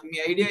మనం ఇందాక. మీ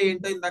ఐడియా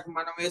ఏంటో ఇందాక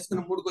మనం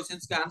వేసుకున్న 3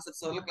 క్వశ్చన్స్ కి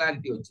ఆన్సర్స్ వల్ల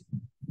క్లారిటీ వచ్చింది.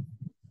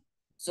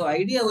 సో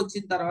ఐడియా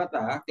వచ్చిన తర్వాత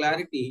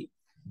clarity,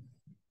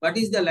 what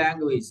is the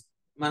language,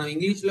 మనం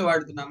ఇంగ్లీష్ లో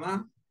వాడుతున్నామా,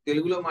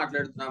 తెలుగులో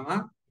మాట్లాడుతున్నామా,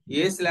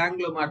 ఏ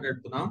స్లాంగ్ లో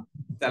మాట్లాడుతున్నాం,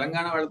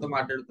 తెలంగాణ వాళ్ళతో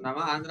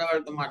మాట్లాడుతున్నామా, ఆంధ్ర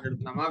వాళ్ళతో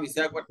మాట్లాడుతున్నామా,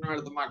 విశాఖపట్నం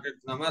వాళ్ళతో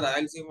మాట్లాడుతున్నామా,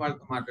 రాయలసీమ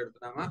వాళ్ళతో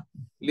మాట్లాడుతున్నామా,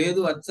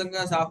 లేదు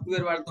అచ్చంగా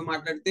సాఫ్ట్వేర్ వాళ్ళతో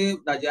మాట్లాడితే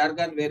ఆ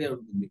జార్గాన్ వేరే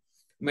ఉంటుంది,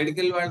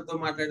 మెడికల్ వాళ్ళతో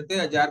మాట్లాడితే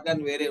ఆ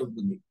జార్గాన్ వేరే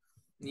ఉంటుంది,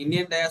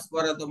 ఇండియన్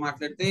డయాస్పోరాతో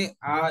మాట్లాడితే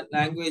ఆ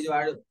లాంగ్వేజ్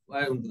వాడు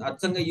ఉంటుంది,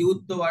 అచ్చంగా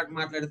యూత్ తో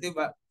మాట్లాడితే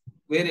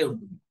వేరే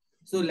ఉంటుంది.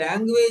 సో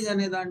లాంగ్వేజ్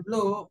అనే దాంట్లో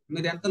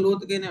మీరు ఎంత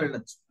లోతుకైనా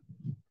వెళ్ళచ్చు.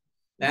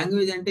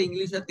 లాంగ్వేజ్ అంటే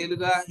ఇంగ్లీషా,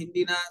 తెలుగా,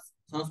 హిందీనా,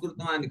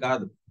 సంస్కృతం అని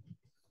కాదు.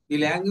 The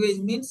language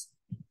means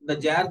the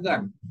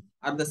jargon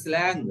or the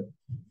slang,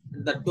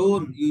 the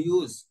tone you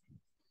use.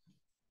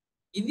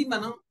 ఇది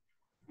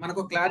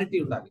మనకు క్లారిటీ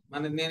ఉండాలి.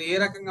 నేను ఏ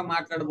రకంగా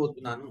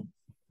మాట్లాడబోతున్నాను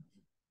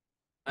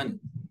అని.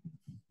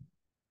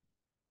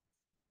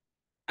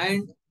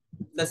 అండ్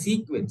ద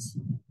సీక్వెన్స్,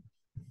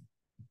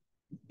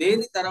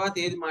 దేని తర్వాత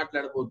ఏది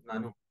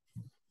మాట్లాడబోతున్నాను,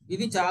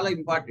 ఇది చాలా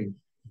ఇంపార్టెంట్.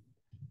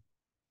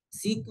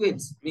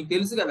 సీక్వెన్స్ మీకు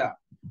తెలుసు కదా,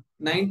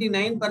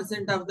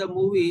 99% ఆఫ్ ద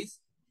మూవీస్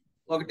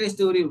ఒకటే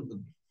స్టోరీ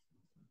ఉంటుంది.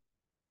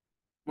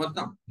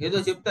 మొత్తం ఏదో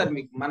చెప్తారు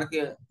మీకు. మనకి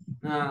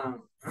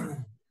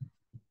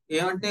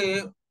ఏమంటే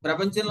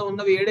ప్రపంచంలో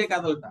ఉన్నవి 7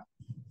 కథలట,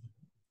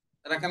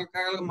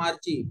 రకరకాలుగా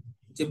మార్చి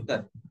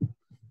చెప్తారు.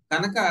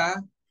 కనుక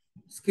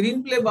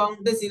స్క్రీన్ ప్లే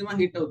బాగుంటే సినిమా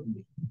హిట్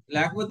అవుతుంది,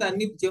 లేకపోతే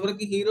అన్ని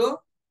చివరికి హీరో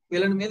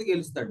విలన్ మీద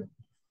గెలుస్తాడు.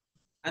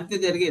 అంతే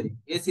జరిగేది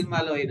ఏ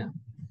సినిమాలో అయినా.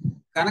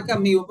 కనుక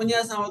మీ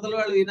ఉపన్యాసం అవతల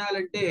వాళ్ళు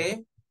వినాలంటే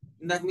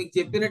ఇందాక మీకు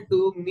చెప్పినట్టు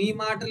మీ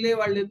మాటలే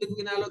వాళ్ళు ఎందుకు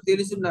వినాలో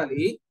తెలిసి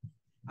ఉండాలి.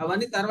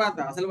 అవన్నీ తర్వాత,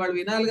 అసలు వాళ్ళు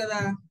వినాలి కదా.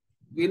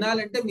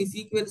 వినాలంటే మీ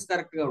సీక్వెన్స్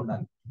కరెక్ట్ గా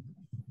ఉండాలి.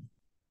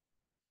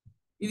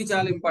 ఇది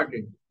చాలా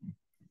important.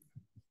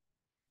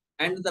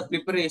 And the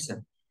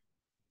preparation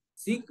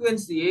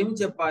sequence ఏమి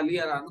చెప్పాలి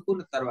అని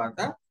అనుకున్న తర్వాత,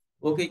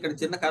 ఓకే ఇక్కడ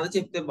చిన్న కథ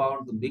చెప్తే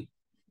బాగుంటుంది,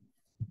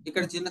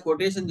 ఇక్కడ చిన్న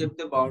కొటేషన్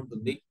చెప్తే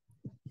బాగుంటుంది,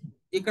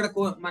 ఇక్కడ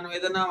మనం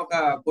ఏదైనా ఒక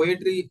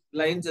పోయిటరీ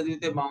లైన్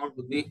చదివితే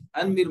బాగుంటుంది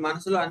అని మీరు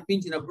మనసులో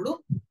అనిపించినప్పుడు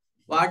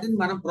వాటిని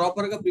మనం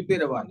ప్రాపర్ గా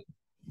ప్రిపేర్ అవ్వాలి.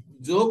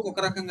 జోక్ ఒక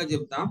రకంగా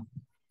చెప్తాం,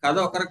 కథ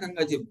ఒక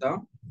రకంగా చెప్తాం,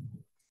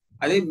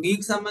 అదే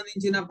మీకు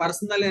సంబంధించిన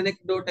పర్సనల్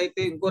ఎనెక్డోట్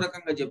అయితే ఇంకో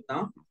రకంగా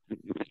చెప్తాం.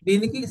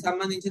 దీనికి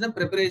సంబంధించిన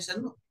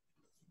ప్రిపరేషన్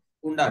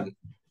ఉండాలి.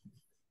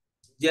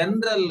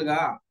 జనరల్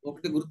గా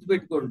ఒకటి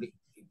గుర్తుపెట్టుకోండి,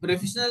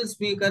 ప్రొఫెషనల్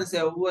స్పీకర్స్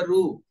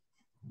ఎవ్వరు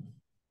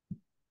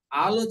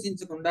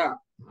ఆలోచించకుండా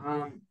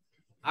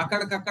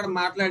అక్కడికక్కడ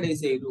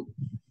మాట్లాడేసేయరు,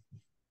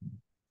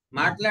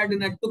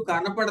 మాట్లాడినట్టు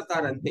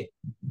కనపడతారు అంతే.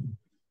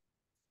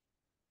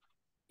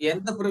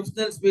 ఎంత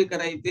ప్రొఫెషనల్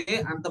స్పీకర్ అయితే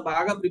అంత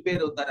బాగా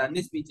ప్రిపేర్ అవుతారు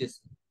అన్ని స్పీచెస్.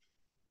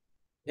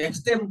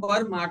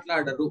 ఎక్స్టెంపర్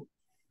మాట్లాడరు.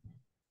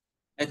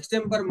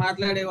 ఎక్స్టెంపర్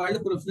మాట్లాడే వాళ్ళు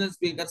ప్రొఫెషనల్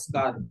స్పీకర్స్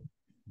కాదు.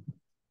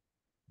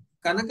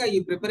 కనుక ఈ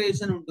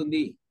ప్రిపరేషన్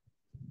ఉంటుంది.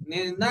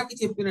 నేను ఇందాక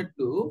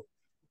చెప్పినట్టు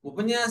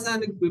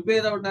ఉపన్యాసానికి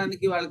ప్రిపేర్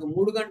అవడానికి వాళ్ళకి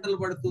 3 గంటలు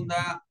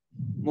పడుతుందా,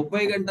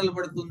 30 గంటలు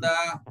పడుతుందా,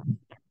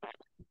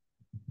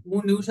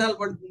 3 నిమిషాలు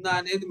పడుతుందా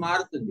అనేది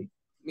మారుతుంది.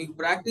 మీకు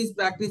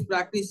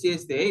ప్రాక్టీస్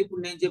చేస్తే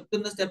ఇప్పుడు నేను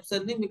చెప్తున్న స్టెప్స్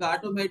అన్ని మీకు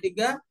ఆటోమేటిక్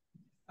గా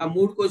ఆ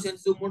 3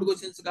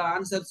 క్వశ్చన్స్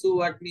ఆన్సర్స్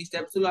వాటిని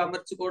స్టెప్స్ లో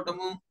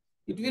అమర్చుకోవటము,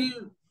 it will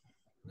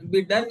be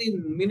done in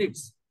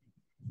minutes,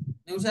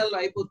 నిమిషాల్లో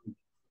అయిపోతుంది.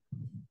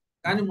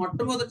 కానీ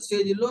మొట్టమొదటి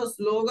స్టేజ్లో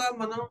స్లోగా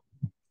మనం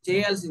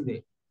చేయాల్సిందే,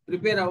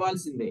 ప్రిపేర్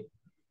అవ్వాల్సిందే.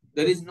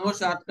 There is no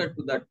short cut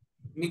to that.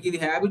 మీకు ఇది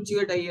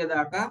హ్యాబిచ్యుయేట్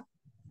అయ్యేదాకా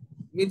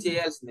మీరు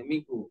చేయాల్సిందే.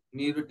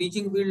 మీరు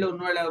టీచింగ్ ఫీల్డ్ లో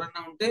ఉన్న వాళ్ళు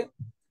ఎవరన్నా ఉంటే,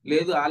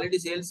 లేదు ఆల్రెడీ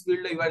సేల్స్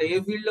ఫీల్డ్ లో, ఇవాళ ఏ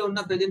ఫీల్డ్ లో ఉన్న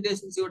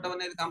ప్రెజెంటేషన్స్ ఇవ్వటం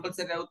అనేది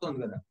కంపల్సరీ అవుతుంది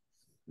కదా.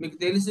 మీకు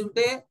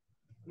తెలుసుంటే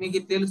మీకు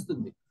ఇది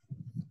తెలుస్తుంది.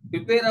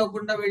 ప్రిపేర్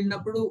అవ్వకుండా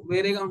వెళ్ళినప్పుడు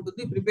వేరేగా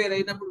ఉంటుంది, ప్రిపేర్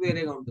అయినప్పుడు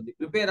వేరేగా ఉంటుంది.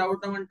 ప్రిపేర్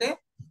అవ్వటం అంటే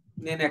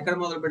నేను ఎక్కడ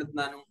మొదలు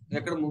పెడుతున్నాను,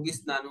 ఎక్కడ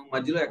ముగిస్తున్నాను,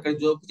 మధ్యలో ఎక్కడ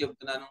జోక్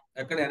చెప్తున్నాను,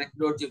 ఎక్కడ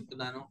ఎనెక్డోట్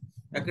చెప్తున్నాను,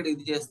 ఎక్కడ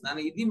ఇది చేస్తున్నాను,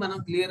 ఇది మనం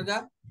క్లియర్ గా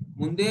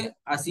ముందే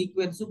ఆ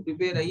సీక్వెన్స్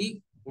ప్రిపేర్ అయ్యి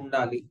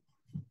ఉండాలి.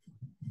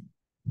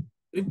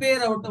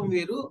 ప్రిపేర్ అవటం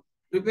వేరు,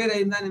 ప్రిపేర్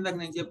అయిందని ఇందాక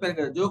నేను చెప్పాను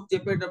కదా, జోక్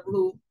చెప్పేటప్పుడు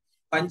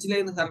పంచ్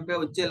లైన్ కరెక్ట్గా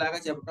వచ్చేలాగా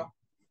చెప్పడం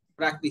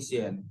ప్రాక్టీస్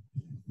చేయాలి.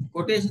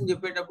 కొటేషన్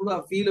చెప్పేటప్పుడు ఆ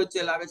ఫీల్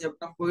వచ్చేలాగా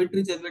చెప్పడం,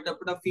 పోయిటరీ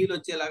చదివేటప్పుడు ఆ ఫీల్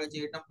వచ్చేలాగా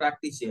చేయడం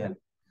ప్రాక్టీస్ చేయాలి.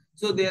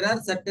 So there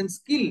are certain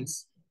skills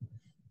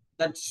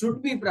that should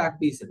be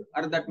practiced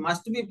or that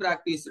must be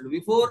practiced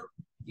before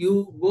you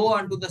go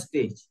onto the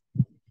stage,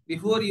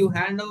 before you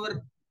hand over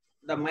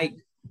the mic.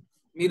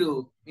 మీరు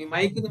మీ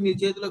మైక్ ని మీ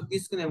చేతిలోకి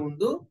తీసుకునే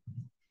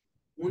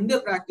ముందే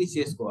ప్రాక్టీస్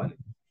చేసుకోవాలి.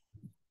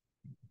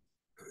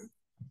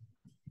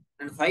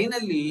 అండ్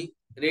ఫైనల్లీ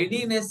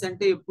రెడీనెస్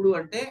అంటే ఎప్పుడు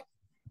అంటే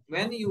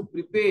when you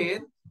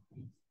prepare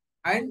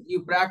and you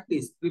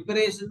practice.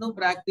 Preparation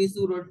practice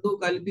రెండు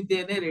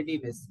కలిపితేనే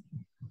రెడీనెస్,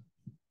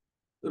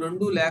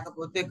 రెండు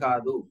లేకపోతే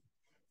కాదు.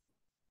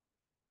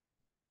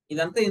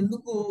 ఇదంతా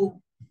ఎందుకు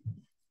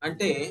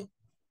అంటే,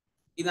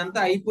 ఇదంతా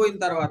అయిపోయిన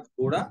తర్వాత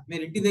కూడా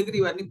మీరు ఇంటి దగ్గర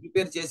ఇవన్నీ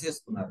ప్రిపేర్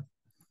చేసేసుకున్నారు.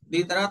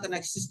 దీని తర్వాత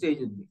నెక్స్ట్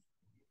స్టేజ్ ఉంది.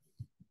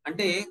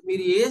 అంటే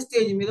మీరు ఏ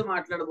స్టేజ్ మీద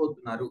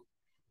మాట్లాడబోతున్నారు.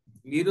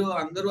 మీరు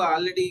అందరూ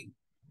ఆల్రెడీ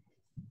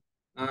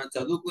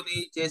చదువుకుని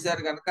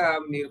చేశారు కనుక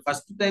మీరు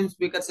ఫస్ట్ టైం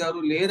స్పీకర్స్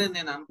ఎవరు లేరని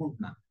నేను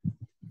అనుకుంటున్నాను.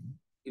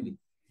 ఇది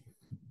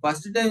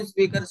ఫస్ట్ టైం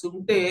స్పీకర్స్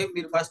ఉంటే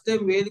మీరు ఫస్ట్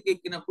టైం వేదిక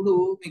ఎక్కినప్పుడు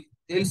మీకు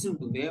తెలిసి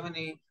ఉంటుంది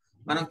ఏమని,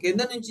 మనం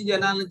కింద నుంచి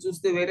జనాలను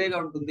చూస్తే వేరేగా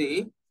ఉంటుంది,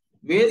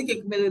 వేదిక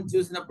ఎక్కి మీద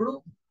చూసినప్పుడు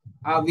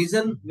ఆ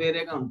విజన్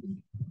వేరేగా ఉంటుంది.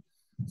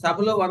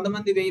 సభలో 100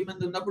 మంది 1000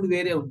 మంది ఉన్నప్పుడు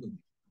వేరే ఉంటుంది.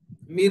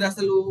 మీరు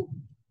అసలు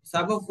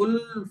సభ ఫుల్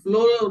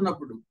ఫ్లోలో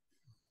ఉన్నప్పుడు,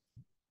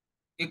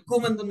 ఎక్కువ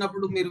మంది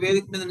ఉన్నప్పుడు మీరు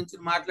వేదిక మీద నుంచి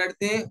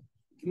మాట్లాడితే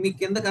మీ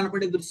కింద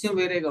కనపడే దృశ్యం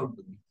వేరేగా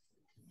ఉంటుంది.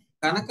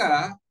 కనుక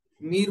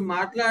మీరు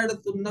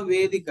మాట్లాడుతున్న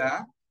వేదిక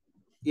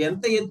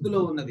ఎంత ఎత్తులో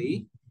ఉన్నది,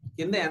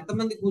 కింద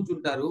ఎంతమంది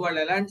కూర్చుంటారు, వాళ్ళు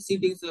ఎలాంటి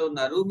సీటింగ్స్ లో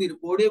ఉన్నారు, మీరు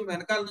పోడియం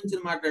వెనకాల నుంచి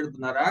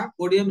మాట్లాడుతున్నారా,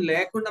 పోడియం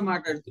లేకుండా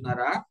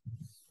మాట్లాడుతున్నారా,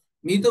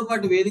 మీతో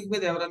పాటు వేదిక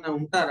మీద ఎవరైనా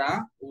ఉంటారా,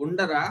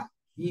 ఉండరా,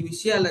 ఈ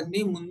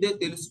విషయాలన్నీ ముందే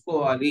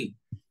తెలుసుకోవాలి.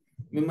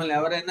 మిమ్మల్ని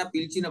ఎవరైనా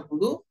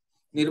పిలిచినప్పుడు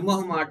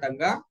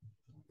నిర్మోహమాటంగా,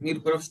 మీరు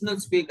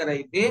ప్రొఫెషనల్ స్పీకర్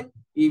అయితే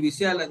ఈ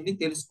విషయాలన్నీ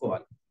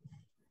తెలుసుకోవాలి.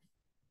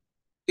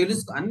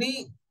 అన్ని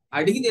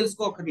అడిగి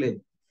తెలుసుకోకర్లేదు,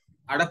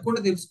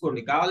 అడగకుండా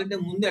తెలుసుకోండి. కావాలంటే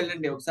ముందు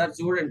వెళ్ళండి, ఒకసారి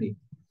చూడండి,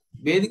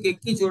 వేదిక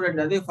ఎక్కి చూడండి.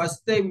 అదే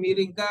ఫస్ట్ టైం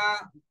మీరు ఇంకా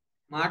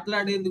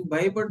మాట్లాడేందుకు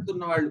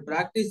భయపడుతున్న వాళ్ళు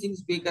ప్రాక్టీసింగ్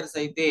స్పీకర్స్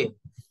అయితే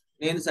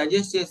నేను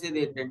సజెస్ట్ చేసేది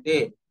ఏంటంటే,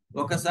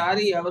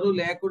 ఒకసారి ఎవరు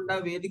లేకుండా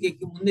వేదిక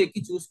ఎక్కి ముందు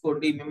ఎక్కి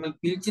చూసుకోండి. మిమ్మల్ని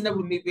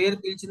పిలిచినప్పుడు, మీ పేరు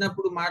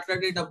పిలిచినప్పుడు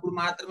మాట్లాడేటప్పుడు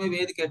మాత్రమే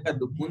వేదిక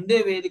ఎక్కద్దు, ముందే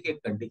వేదిక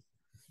ఎక్కండి.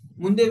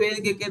 ముందే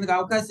వేదిక ఎక్కేందుకు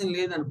అవకాశం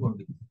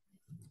లేదనుకోండి,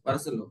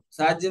 వరుసలో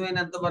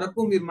సాధ్యమైనంత వరకు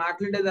మీరు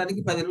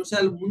మాట్లాడేదానికి 10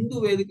 నిమిషాలు ముందు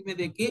వేదిక మీద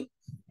ఎక్కి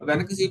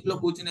వెనక సీట్ లో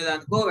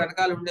కూర్చునేదానికో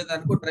వెనకాల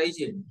ఉండేదానికో ట్రై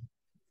చేయండి.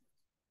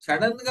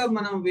 సడన్ గా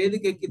మనం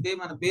వేదిక ఎక్కితే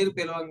మన పేరు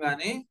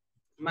పిలవంగానే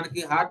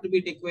మనకి హార్ట్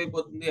బీట్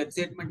ఎక్కువైపోతుంది,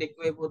 ఎక్సైట్మెంట్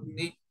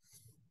ఎక్కువైపోతుంది.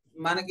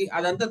 మనకి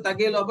అదంతా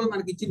తగ్గే లోపల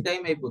మనకి ఇచ్చిన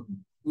టైం అయిపోతుంది.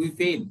 వి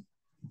ఫెయిల్.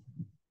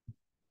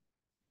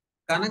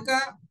 కనుక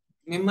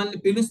మిమ్మల్ని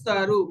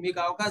పిలుస్తారు, మీకు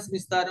అవకాశం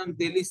ఇస్తారు అని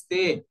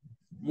తెలిస్తే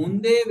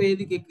ముందే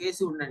వేదిక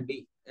ఎక్కేసి ఉండండి,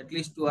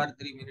 అట్లీస్ట్ 2 or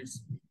 3 minutes.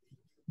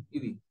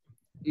 ఇది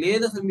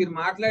లేదు అసలు మీరు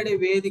మాట్లాడే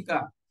వేదిక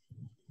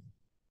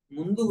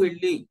ముందు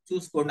వెళ్ళి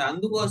చూసుకోండి.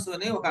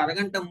 అందుకోసమనే ఒక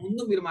అరగంట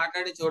ముందు మీరు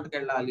మాట్లాడే చోటుకి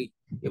వెళ్ళాలి.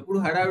 ఎప్పుడు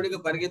హడావిడిగా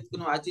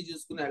పరిగెత్తుకుని ఆచి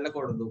చూసుకుని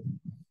వెళ్ళకూడదు.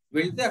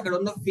 వెళ్తే అక్కడ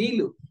ఉన్న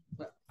ఫీల్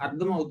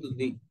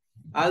అర్థమవుతుంది.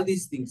 All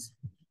these things.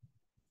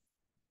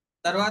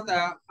 తర్వాత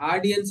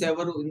ఆడియన్స్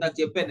ఎవరు, ఇందాక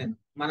చెప్పాను నేను,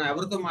 మనం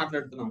ఎవరితో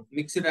మాట్లాడుతున్నాం,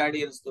 మిక్స్డ్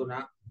ఆడియన్స్ తోనా,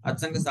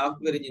 అచ్చంగా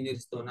సాఫ్ట్వేర్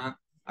ఇంజనీర్స్ తోనా,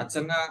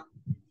 అచ్చంగా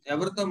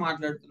ఎవరితో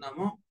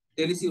మాట్లాడుతున్నామో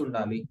తెలిసి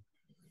ఉండాలి.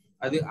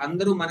 అది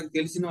అందరూ మనకు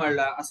తెలిసిన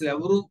వాళ్ళ, అసలు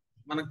ఎవరు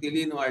మనకు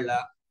తెలియని వాళ్ళ,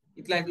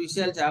 ఇట్లాంటి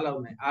విషయాలు చాలా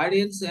ఉన్నాయి.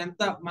 ఆడియన్స్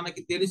ఎంత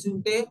మనకి తెలిసి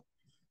ఉంటే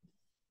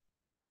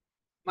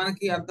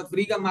మనకి అంత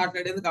ఫ్రీగా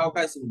మాట్లాడేందుకు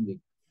అవకాశం ఉంది.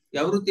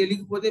 ఎవరు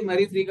తెలియకపోతే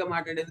మరీ ఫ్రీగా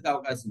మాట్లాడేందుకు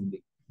అవకాశం ఉంది.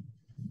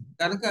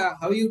 కనుక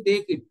how you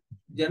take it.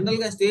 General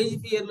గా స్టేజ్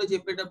ఫియర్ లో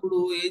చెప్పేటప్పుడు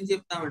ఏం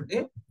చెప్తామంటే,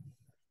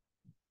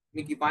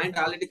 మీకు ఈ పాయింట్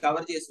ఆల్రెడీ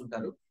కవర్ చేసి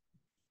ఉంటారు.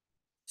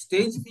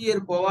 స్టేజ్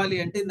ఫియర్ పోవాలి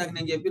అంటే నాకు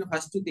నేను చెప్పిన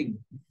ఫస్ట్ థింగ్,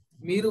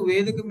 మీరు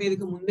వేదిక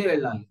మీదకి ముందే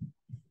వెళ్ళాలి,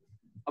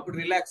 అప్పుడు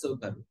రిలాక్స్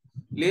అవుతారు.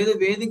 లేదు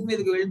వేదిక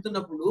మీదకి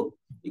వెళ్తున్నప్పుడు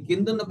ఈ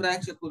కిందున్న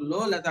ప్రేక్షకుల్లో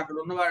లేదా అక్కడ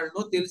ఉన్న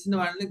వాళ్ళలో తెలిసిన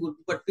వాళ్ళని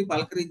గుర్తుపట్టి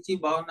పలకరించి,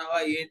 బాగున్నావా,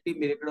 ఏంటి,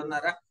 మీరు ఎక్కడ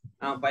ఉన్నారా,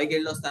 పైకి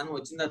వెళ్ళొస్తాను,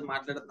 వచ్చింది అది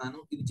మాట్లాడుతున్నాను,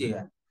 ఇది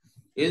చేయాలి.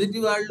 ఎదుటి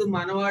వాళ్ళు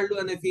మనవాళ్ళు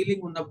అనే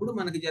ఫీలింగ్ ఉన్నప్పుడు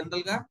మనకి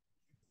జనరల్ గా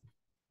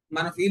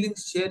మన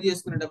ఫీలింగ్స్ షేర్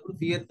చేసుకునేటప్పుడు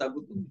ఫియర్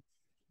తగ్గుతుంది.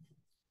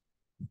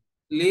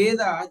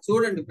 లేదా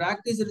చూడండి,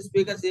 ప్రాక్టీస్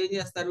స్పీకర్స్ ఏం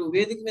చేస్తారు,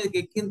 వేదిక మీదకి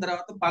ఎక్కిన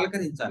తర్వాత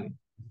పలకరించాలి.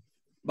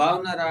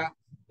 బాగున్నారా,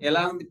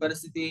 ఎలా ఉంది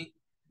పరిస్థితి,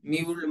 మీ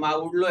ఊళ్ళో, మా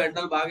ఊళ్ళో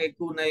ఎండలు బాగా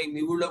ఎక్కువ ఉన్నాయి,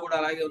 మీ ఊళ్ళో కూడా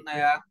అలాగే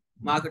ఉన్నాయా,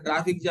 మాకు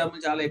ట్రాఫిక్ జామ్లు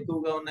చాలా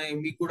ఎక్కువగా ఉన్నాయి,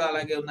 మీకు కూడా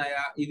అలాగే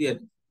ఉన్నాయా, ఇది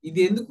అని. ఇది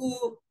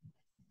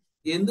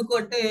ఎందుకు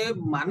అంటే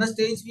మన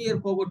స్టేజ్ ఫియర్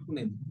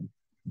పోగొట్టుకునేది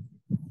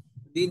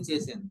దీన్ని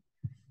చేసేది.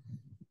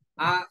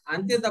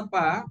 అంతే తప్ప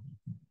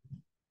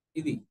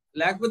ఇది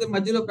లేకపోతే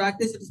మధ్యలో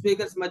ప్రాక్టీస్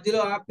స్పీకర్స్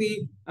మధ్యలో ఆపి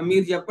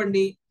మీరు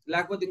చెప్పండి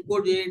లేకపోతే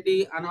ఇంకోటి చేయండి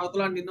అని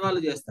అవతలాన్ని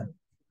ఇన్వాల్వ్ చేస్తారు.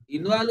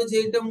 ఇన్వాల్వ్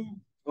చేయటం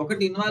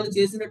ఒకటి, ఇన్వాల్వ్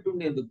చేసినట్టు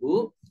ఉండేందుకు.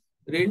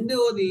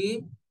 రెండవది,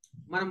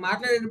 మనం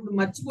మాట్లాడేటప్పుడు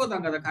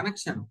మర్చిపోతాం కదా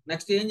కనెక్షన్,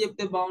 నెక్స్ట్ ఏం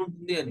చెప్తే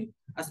బాగుంటుంది అని.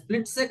 ఆ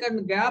స్ప్లిట్ సెకండ్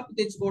గ్యాప్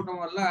తీసుకోవటం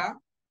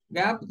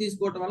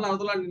వల్ల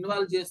అవతలాన్ని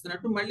ఇన్వాల్వ్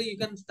చేస్తున్నట్టు మళ్ళీ యూ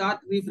కెన్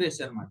స్టార్ట్ రీఫ్రెష్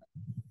అనమాట.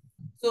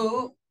 సో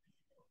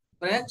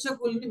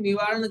ప్రేక్షకుల్ని మీ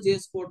వాళ్ళని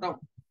చేసుకోవటం,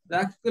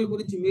 ప్రేక్షకుల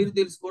గురించి మీరు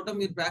తెలుసుకోవటం,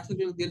 మీరు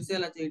ప్రేక్షకులకు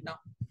తెలిసేలా చేయటం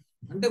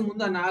అంటే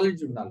ముందు ఆ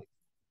నాలెడ్జ్ ఉండాలి.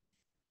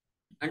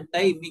 అండ్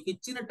టైం, మీకు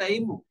ఇచ్చిన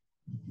టైము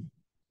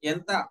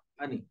ఎంత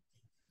అని.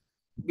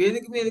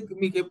 వేదిక మీద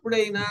మీకు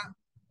ఎప్పుడైనా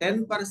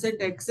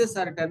 10% excess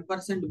are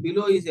 10%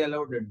 below is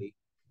allowed అండి,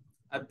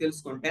 అది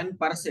తెలుసుకోండి.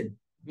 10%,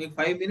 మీకు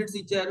 5 minutes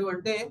ఇచ్చారు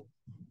అంటే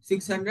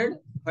 600,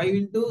 5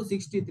 into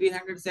 60,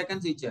 300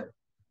 seconds ఇచ్చారు.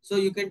 So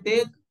you can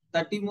take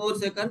 30 more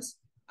seconds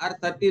are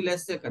 30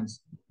 less seconds,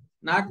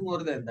 not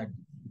more than that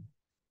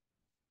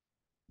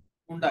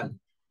ఉండాలి.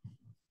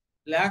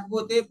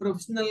 లేకపోతే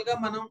ప్రొఫెషనల్ గా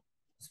మనం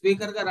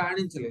స్పీకర్ గా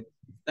రాణించలేదు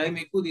టైం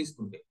ఎక్కువ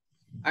తీసుకుంటే.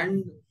 And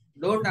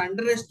don't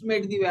under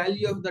estimate the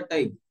value of the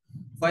time.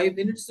 5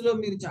 minutes లో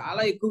మీరు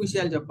చాలా ఎక్కువ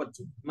విషయాలు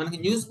చెప్పొచ్చు. మనకి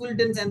న్యూస్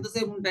బులెటిన్స్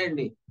ఎంతసేపు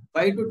ఉంటాయండి,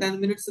 5 to 10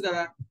 minutes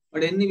కదా.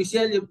 వాడు ఎన్ని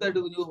విషయాలు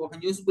చెప్తాడు ఒక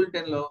న్యూస్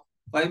బులెటిన్ లో,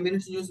 5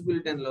 minutes న్యూస్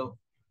బులెటిన్ లో.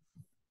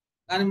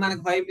 కానీ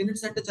మనకి 5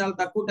 minutes అంటే చాలా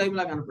తక్కువ టైం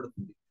లా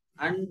కనపడుతుంది.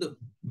 అండ్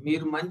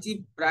మీరు మంచి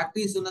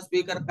ప్రాక్టీస్ ఉన్న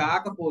స్పీకర్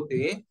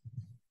కాకపోతే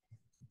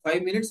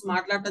 5 minutes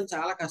మాట్లాడటం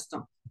చాలా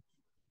కష్టం,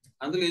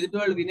 అందులో ఎదుటి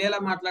వాళ్ళు వినేలా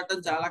మాట్లాడటం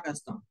చాలా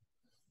కష్టం.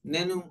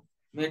 మేము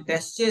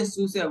టెస్ట్ చేసి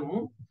చూసాము,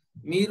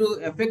 మీరు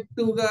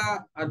ఎఫెక్టివ్ గా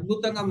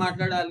అద్భుతంగా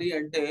మాట్లాడాలి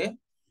అంటే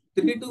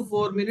 3 to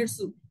 4 minutes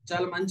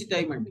చాలా మంచి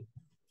టైం అండి.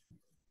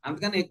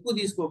 అందుకని ఎక్కువ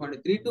తీసుకోకండి.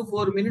 3 to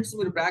 4 minutes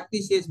మీరు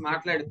ప్రాక్టీస్ చేసి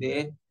మాట్లాడితే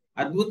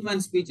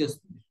అద్భుతమైన స్పీచ్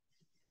వస్తుంది.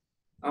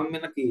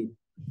 మనకి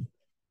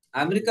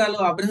అమెరికాలో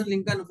అబ్రహం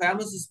లింకన్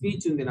ఫేమస్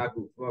స్పీచ్ ఉంది, నాకు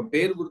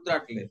పేరు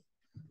గుర్తురావట్లేదు,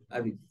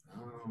 అది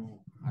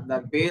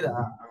దాని పేరు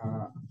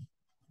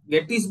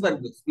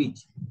గెటిస్బర్గ్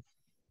స్పీచ్.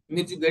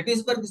 మీరు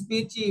గెటిస్బర్గ్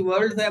స్పీచ్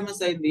వరల్డ్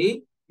ఫేమస్ అయింది,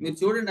 మీరు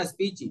చూడండి ఆ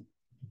స్పీచ్.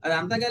 అది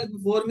అంతా కలిపి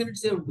 4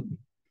 minutes ఉంటుంది,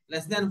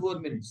 less than 4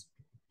 minutes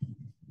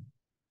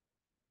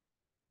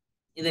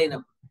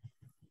ఇదైనప్పుడు.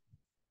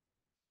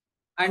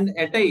 And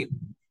attire,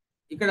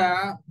 ఇక్కడ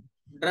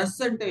డ్రెస్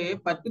అంటే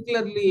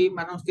పర్టికులర్లీ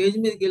మనం స్టేజ్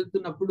మీదకి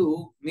వెళ్తున్నప్పుడు,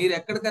 మీరు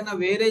ఎక్కడికన్నా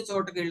వేరే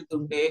చోటకి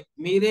వెళ్తుంటే,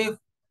 మీరే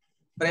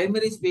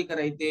ప్రైమరీ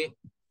స్పీకర్ అయితే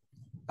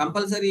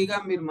కంపల్సరీగా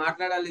మీరు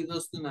మాట్లాడాలి ఇది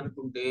వస్తుంది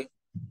అనుకుంటే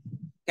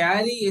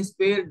క్యారీ ఏ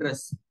స్పేర్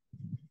డ్రెస్.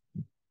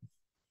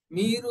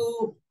 మీరు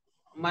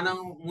మనం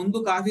ముందు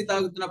కాఫీ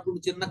తాగుతున్నప్పుడు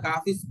చిన్న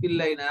కాఫీ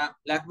స్పిల్ అయినా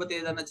లేకపోతే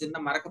ఏదైనా చిన్న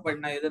మరక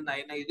పడినా ఏదైనా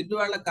అయినా ఎదుటి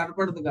వాళ్ళకి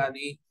కనపడదు,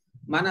 కానీ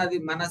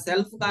మన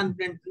సెల్ఫ్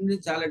కాన్ఫిడెంట్ ని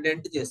చాలా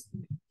డెంట్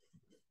చేస్తుంది.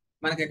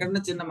 మనకి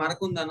ఎక్కడన్నా చిన్న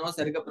మరక ఉందనో,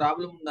 సరిగ్గా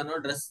ప్రాబ్లం ఉందనో,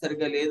 డ్రెస్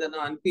సరిగ్గా లేదనో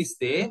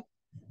అనిపిస్తే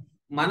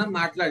మనం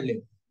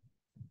మాట్లాడలేము.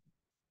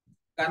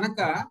 కనుక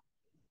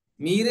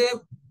మీరే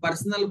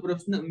పర్సనల్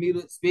ప్రొఫెషనల్, మీరు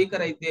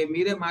స్పీకర్ అయితే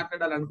మీరే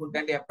మాట్లాడాలనుకుంటే,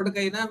 అంటే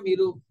ఎప్పటికైనా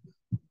మీరు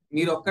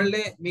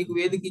ఒక్కళ్ళే మీకు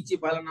వేదిక ఇచ్చి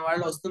పలానా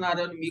వాళ్ళు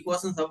వస్తున్నారు అని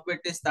మీకోసం సభ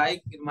పెట్టే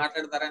స్థాయికి మీరు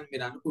మాట్లాడతారని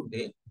మీరు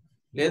అనుకుంటే,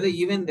 లేదా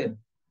ఈవెన్ దెన్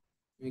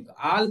మీకు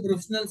ఆల్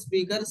ప్రొఫెషనల్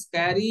స్పీకర్స్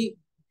క్యారీ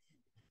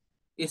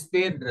ఏ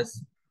స్పేర్ డ్రెస్.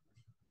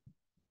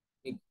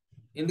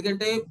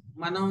 ఎందుకంటే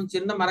మనం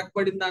చిన్న మరక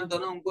పడిన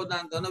దాంతోనో ఇంకో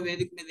దాంతోనో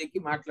వేదిక మీద ఎక్కి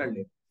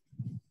మాట్లాడలేము.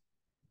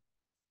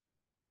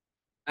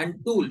 అండ్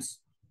టూల్స్,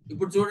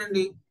 ఇప్పుడు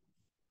చూడండి,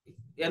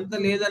 ఎంత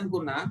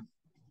లేదనుకున్నా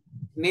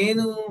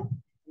నేను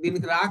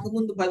దీనికి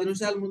రాకముందు 10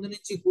 నిమిషాల ముందు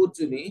నుంచి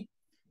కూర్చుని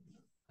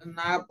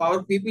నా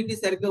పవర్ పీపీటీ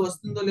సరిగ్గా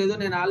వస్తుందో లేదో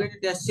నేను ఆల్రెడీ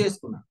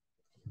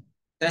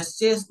టెస్ట్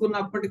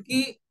చేసుకున్నప్పటికీ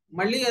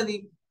మళ్ళీ అది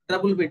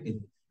ట్రబుల్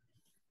పెట్టింది.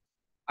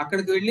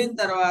 అక్కడికి వెళ్ళిన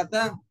తర్వాత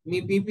మీ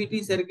పీపీటీ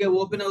సరిగ్గా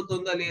ఓపెన్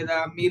అవుతుందా లేదా,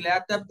 మీ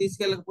ల్యాప్టాప్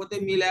తీసుకెళ్ళకపోతే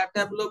మీ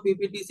ల్యాప్టాప్ లో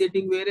పీపీటీ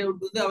సెట్టింగ్ వేరే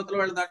ఉంటుంది, అవతల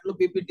వాళ్ళ దాంట్లో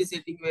పీపీటీ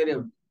సెట్టింగ్ వేరే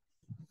ఉంటుంది.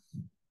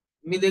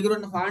 మీ దగ్గర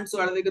ఉన్న ఫాంట్స్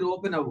వాళ్ళ దగ్గర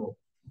ఓపెన్ అవ్వవు,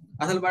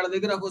 అసలు వాళ్ళ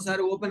దగ్గర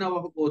ఒక్కోసారి ఓపెన్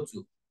అవ్వకపోవచ్చు,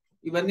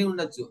 ఇవన్నీ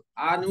ఉండొచ్చు.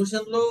 ఆ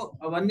నిమిషంలో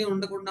అవన్నీ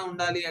ఉండకుండా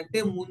ఉండాలి అంటే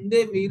ముందే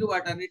మీరు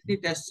వాటన్నిటిని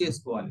టెస్ట్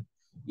చేసుకోవాలి.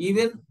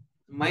 ఈవెన్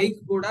మైక్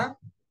కూడా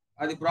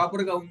అది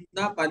ప్రాపర్ గా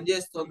ఉందా,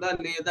 పనిచేస్తుందా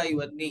లేదా,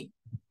 ఇవన్నీ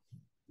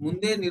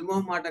ముందే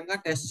నిర్మోహమాటంగా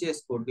టెస్ట్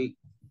చేసుకోండి.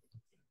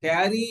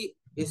 Carry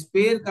A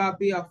spare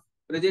copy of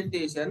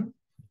presentation.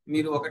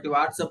 మీరు ఒకటి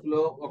వాట్సాప్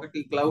లో, ఒకటి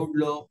క్లౌడ్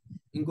లో,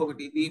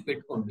 ఇంకొకటి ఇది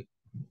పెట్టుకోండి.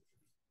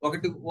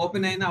 ఒకటి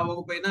ఓపెన్ అయినా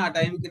అవ్వకపోయినా ఆ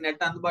టైంకి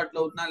నెట్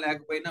అందుబాటులో ఉన్నా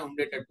లేకపోయినా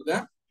ఉండేటట్టుగా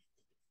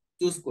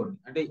చూసుకోండి.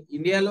 అంటే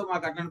ఇండియాలో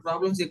మాకు అట్లాంటి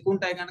ప్రాబ్లమ్స్ ఎక్కువ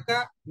ఉంటాయి కనుక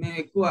మేము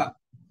ఎక్కువ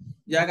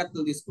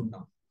జాగ్రత్తలు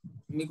తీసుకుంటాం.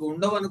 మీకు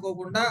ఉండవు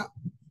అనుకోకుండా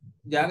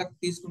జాగ్రత్త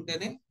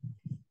తీసుకుంటేనే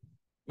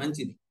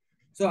మంచిది.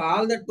 So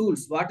all the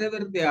tools what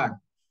ever they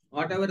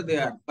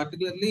are,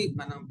 particularly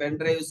మనం పెన్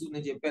డ్రైవ్స్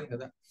నేను చెప్పాను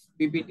కదా,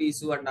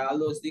 PPTs and all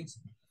those things,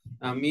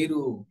 మీరు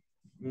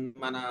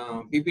మన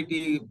పీపీటీ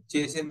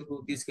చేసేందుకు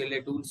తీసుకెళ్లే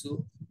టూల్స్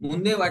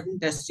ముందే వాటిని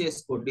టెస్ట్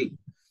చేసుకోండి.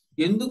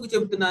 ఎందుకు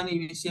చెప్తున్నాను ఈ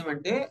విషయం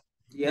అంటే,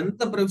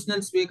 ఎంత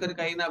ప్రొఫెషనల్ స్పీకర్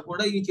కి అయినా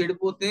కూడా ఇది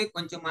చెడిపోతే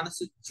కొంచెం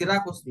మనసు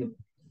చిరాకు వస్తుంది,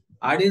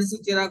 ఆడియన్స్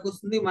చిరాకు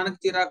వస్తుంది, మనకు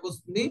చిరాకు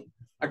వస్తుంది.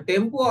 ఆ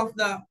టెంపో ఆఫ్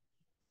ద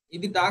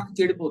ఇది టాక్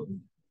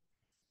చెడిపోతుంది.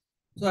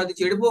 సో అది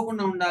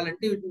చెడిపోకుండా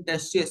ఉండాలంటే వీటిని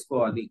టెస్ట్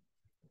చేసుకోవాలి.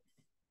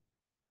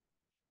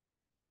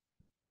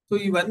 సో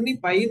ఇవన్నీ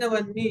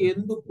పైనవన్నీ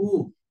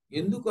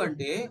ఎందుకు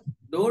అంటే,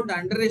 don't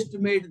under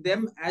estimate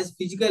them as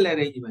physical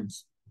arrangements.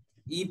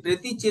 ఈ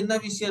ప్రతి చిన్న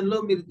విషయంలో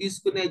మీరు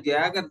తీసుకునే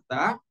జాగ్రత్త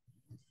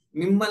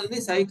మిమ్మల్ని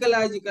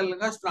సైకలాజికల్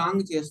గా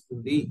స్ట్రాంగ్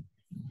చేస్తుంది,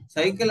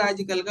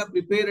 సైకలాజికల్ గా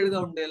ప్రిపేర్డ్ గా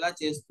ఉండేలా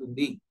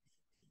చేస్తుంది.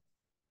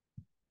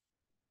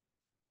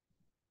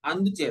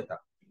 అందుచేత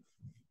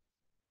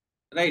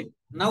right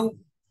now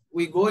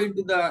we go in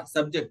to the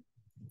subject.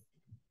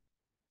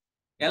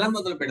 ఎలా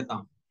మొదలు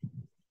పెడతాం?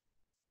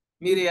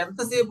 మీరు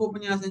ఎంతసేపు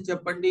ఉపన్యాసం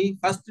చెప్పండి,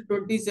 first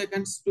 20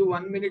 seconds to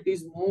 1 minute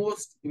is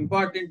most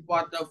important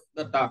part of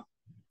the talk.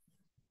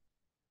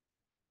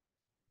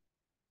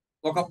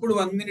 ఒకప్పుడు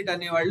 1 minute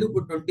అనేవాళ్ళు,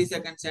 ఇప్పుడు 20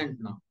 seconds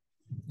అంటున్నాం.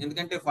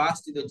 ఎందుకంటే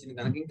ఫాస్ట్ ఇది వచ్చింది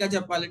కనుక. ఇంకా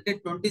చెప్పాలంటే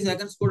 20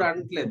 seconds కూడా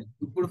అనట్లేదు.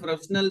 ఇప్పుడు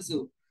professionals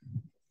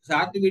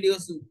short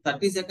videos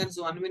 30 seconds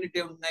 1 minute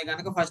ఉంటున్నాయి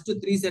కనుక ఫస్ట్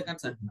 3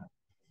 seconds అంటున్నారు.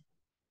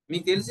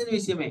 మీకు తెలిసిన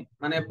విషయమే,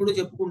 మనం ఎప్పుడు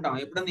చెప్పుకుంటాం.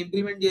 ఎప్పుడన్నా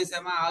ఇంప్లిమెంట్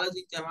చేసామా,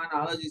 ఆలోచించామా అని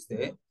ఆలోచిస్తే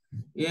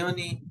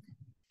ఏమని,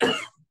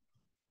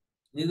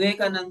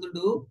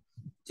 వివేకానందుడు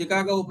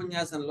చికాగో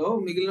ఉపన్యాసంలో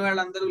మిగిలిన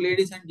వాళ్ళందరూ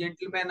లేడీస్ అండ్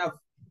జెంటిల్మెన్ ఆఫ్,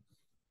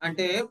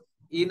 అంటే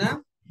ఈయన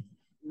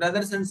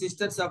brothers and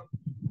sisters of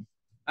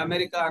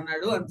America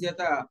అన్నాడు,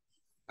 అందుచేత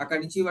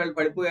అక్కడి నుంచి వాళ్ళు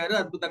పడిపోయారు,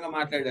 అద్భుతంగా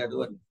మాట్లాడారు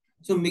అని.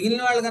 సో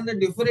మిగిలిన వాళ్ళకన్నా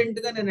డిఫరెంట్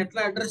గా నేను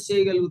ఎట్లా అడ్రస్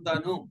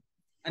చేయగలుగుతాను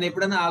అని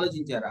ఎప్పుడైనా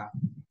ఆలోచించారా?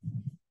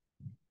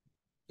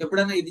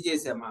 ఎప్పుడైనా ఇది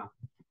చేసామా?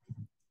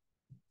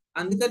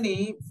 అందుకని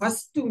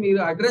ఫస్ట్ మీరు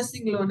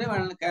అడ్రస్సింగ్ లోనే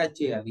వాళ్ళని క్యాచ్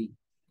చేయాలి.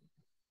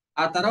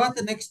 ఆ తర్వాత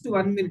నెక్స్ట్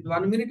 1 minute.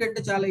 1 minute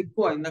అంటే చాలా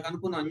ఎక్కువ. ఇందాక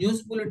అనుకున్నాం,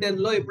 న్యూస్ బులెటిన్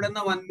లో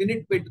ఎప్పుడన్నా 1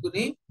 minute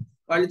పెట్టుకుని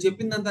వాళ్ళు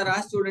చెప్పిందంతా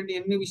రాసి చూడండి,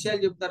 ఎన్ని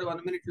విషయాలు చెప్తారు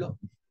 1 minute లో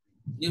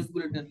న్యూస్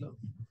బులెటిన్ లో.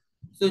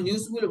 సో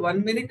 1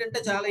 minute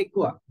అంటే చాలా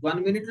ఎక్కువ.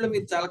 1 minute లో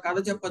మీరు చాలా కథ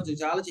చెప్పచ్చు,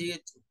 చాలా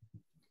చేయొచ్చు.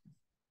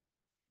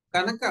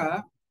 కనుక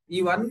ఈ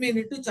 1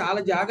 minute చాలా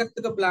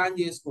జాగ్రత్తగా ప్లాన్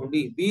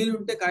చేసుకోండి.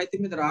 వీలుంటే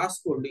కాగితం మీద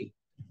రాసుకోండి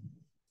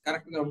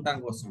కరెక్ట్ గా ఉండటం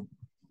కోసం.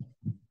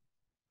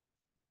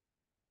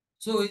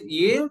 సో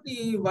ఏమిటి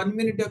 1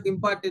 minute యొక్క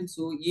ఇంపార్టెన్స్?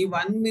 ఈ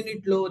 1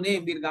 minute లోనే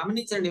మీరు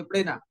గమనించండి,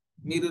 ఎప్పుడైనా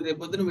మీరు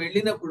రేపొద్దున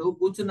వెళ్ళినప్పుడు,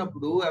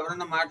 కూర్చున్నప్పుడు,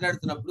 ఎవరన్నా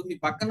మాట్లాడుతున్నప్పుడు మీ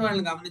పక్కన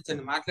వాళ్ళని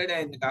గమనించండి, మాట్లాడే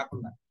ఆయన్ని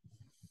కాకుండా.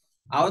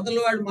 అవతల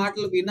వాళ్ళ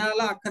మాటలు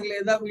వినాలా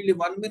అక్కర్లేదా వీళ్ళు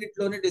 1 minute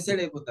లోనే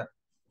డిసైడ్ అయిపోతారు.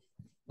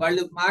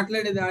 వాళ్ళు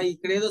మాట్లాడేది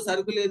ఇక్కడ ఏదో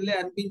సరుకు లేదులే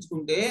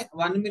అనిపించుకుంటే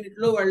 1 minute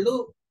లో వాళ్ళు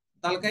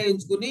తలకాయ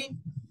ఎంచుకుని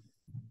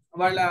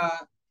వాళ్ళ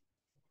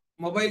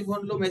మొబైల్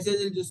ఫోన్ లో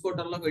మెసేజ్లు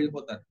చూసుకోవటంలో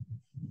వెళ్ళిపోతారు.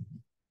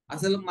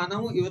 అసలు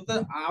మనం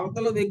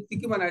అవతల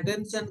వ్యక్తికి మన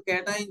అటెన్షన్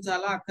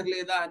కేటాయించాలా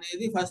అక్కర్లేదా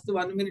అనేది ఫస్ట్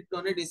 1 minute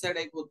లోనే డిసైడ్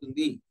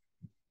అయిపోతుంది.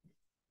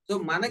 సో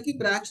మనకి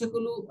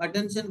ప్రేక్షకులు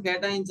అటెన్షన్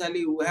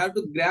కేటాయించాలి. We have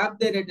to grab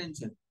there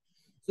attention.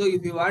 So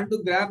if you want to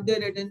grab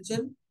there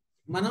attention,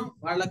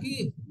 వాళ్ళకి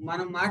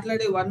మనం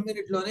మాట్లాడే 1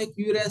 minute లోనే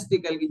క్యూరియాసిటీ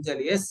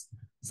కలిగించాలి. ఎస్,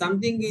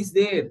 సంథింగ్ ఈస్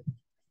దేర్,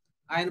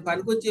 ఆయన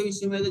పనికొచ్చే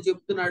విషయం ఏదో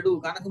చెప్తున్నాడు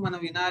కనుక మనం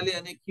వినాలి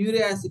అనే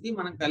క్యూరియాసిటీ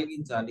మనం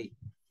కలిగించాలి.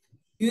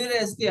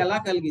 క్యూరియాసిటీ ఎలా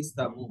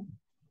కలిగిస్తాము?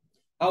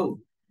 How?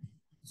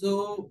 So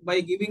by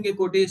giving a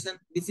quotation.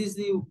 This is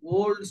the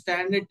old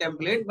standard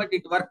template, but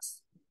it works.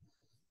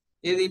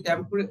 ఏది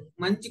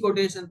మంచి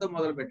కొటేషన్ తో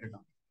మొదలు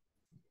పెట్టడం.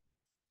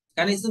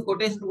 కనీసం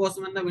కొటేషన్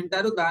కోసమన్నా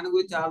వింటారు, దాని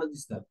గురించి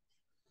ఆలోచిస్తారు.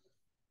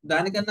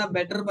 దానికన్నా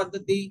బెటర్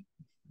పద్ధతి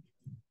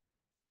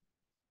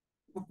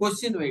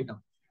క్వశ్చన్ వేయటం.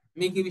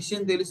 మీకు ఈ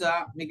విషయం తెలుసా?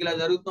 మీకు ఇలా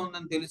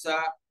జరుగుతుందని తెలుసా?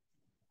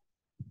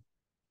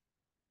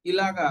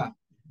 ఇలాగా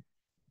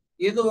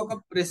ఏదో ఒక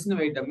ప్రశ్న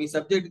వేయటం, మీ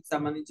సబ్జెక్ట్ కి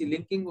సంబంధించి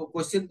లింకింగ్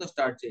క్వశ్చన్ తో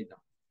స్టార్ట్ చేయటం.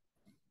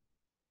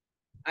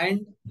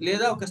 అండ్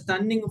లేదా ఒక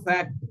స్టన్నింగ్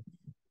ఫ్యాక్ట్,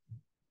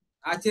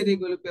 ఆశ్చర్య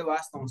గొలిపే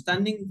వాస్తవం,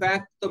 స్టన్నింగ్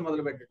ఫ్యాక్ట్ తో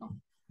మొదలు పెట్టడం.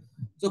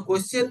 సో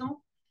క్వశ్చన్,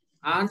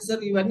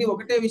 ఆన్సర్ ఇవన్నీ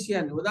ఒకటే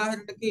విషయాన్ని.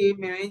 ఉదాహరణకి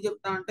మేము ఏం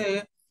చెప్తామంటే,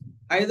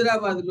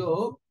 హైదరాబాద్ లో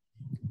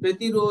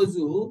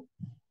ప్రతిరోజు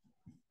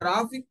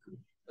ట్రాఫిక్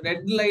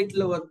రెడ్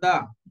లైట్ల వద్ద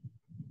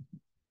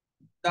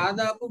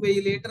దాదాపు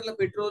 1000 లీటర్ల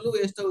పెట్రోల్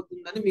వేస్ట్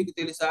అవుతుందని మీకు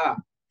తెలుసా?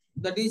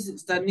 That is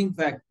stunning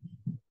fact.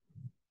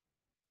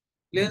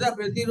 లేదా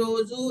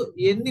ప్రతిరోజు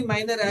ఎన్ని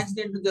మైనర్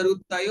యాక్సిడెంట్లు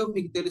జరుగుతాయో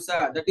మీకు తెలుసా?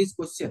 That is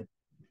question.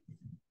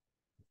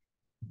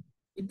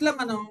 ఇట్లా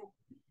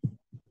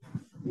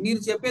మీరు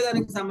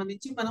చెప్పేదానికి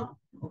సంబంధించి మనం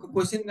ఒక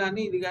క్వశ్చన్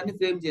కానీ ఇది కానీ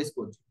ఫ్రేమ్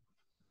చేసుకోవచ్చు.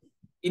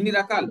 ఇన్ని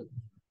రకాలు,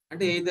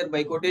 అంటే either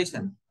by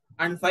quotation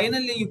and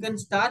finally you can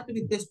start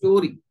with a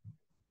story.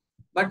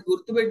 But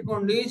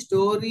గుర్తుపెట్టుకోండి,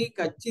 స్టోరీ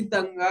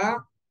ఖచ్చితంగా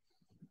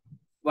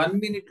 1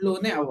 minute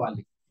లోనే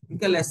అవ్వాలి.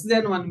 ఇంకా లెస్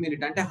దాన్ 1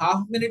 minute, అంటే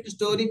 1/2 minute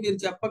స్టోరీ మీరు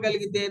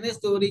చెప్పగలిగితేనే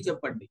స్టోరీ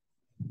చెప్పండి.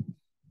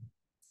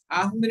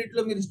 1/2 minute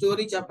లో మీరు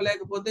స్టోరీ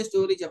చెప్పలేకపోతే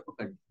స్టోరీ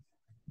చెప్పకండి.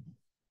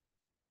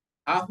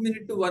 1/2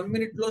 minute to 1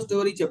 minute లో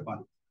స్టోరీ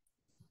చెప్పాలి.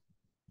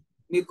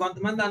 మీరు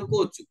కొంతమంది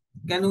అనుకోవచ్చు,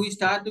 can we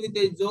start with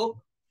a joke?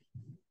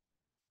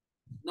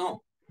 No,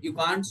 you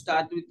can't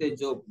start with a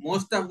joke.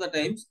 Most of the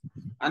times,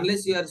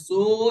 unless you are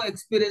so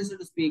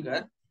experienced speaker,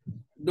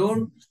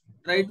 don't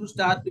try to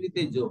start with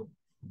a joke.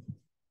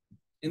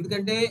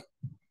 ఎందుకంటే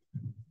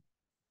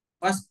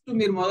first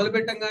మీరు మొదలు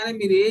పెట్టంగానే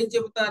మీరు ఏం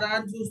చెబుతారా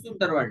అని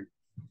చూస్తుంటారు వాళ్ళు.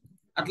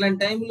 అట్లాంటి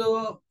టైంలో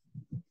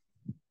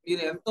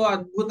మీరు ఎంతో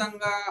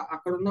అద్భుతంగా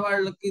అక్కడ ఉన్న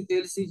వాళ్ళకి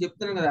తెలిసి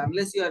చెప్తున్నాను కదా,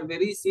 unless you are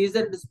very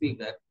seasoned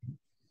speaker,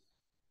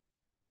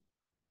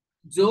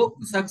 joke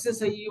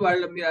success అయ్యి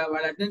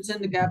వాళ్ళ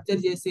అటెన్షన్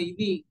క్యాప్చర్ చేసే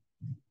ఇది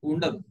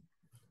ఉండదు.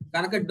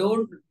 కనుక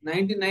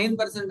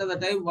 99% of the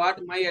time what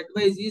my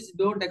advise is,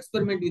 don't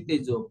experiment with a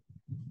joke.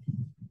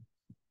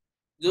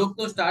 Joke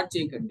తో స్టార్ట్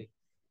చేయకండి.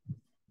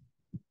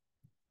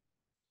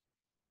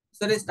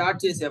 సరే, స్టార్ట్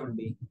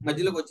చేసామండి,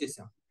 మధ్యలోకి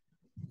వచ్చేసాం.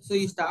 సో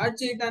ఈ స్టార్ట్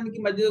చేయడానికి,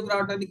 మధ్యలోకి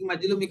రావడానికి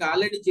మధ్యలో మీకు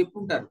ఆల్రెడీ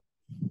చెప్పుంటారు,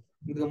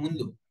 ఇంతకు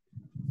ముందు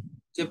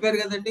చెప్పారు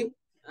కదండి.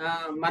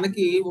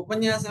 మనకి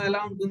ఉపన్యాసం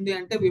ఎలా ఉంటుంది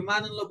అంటే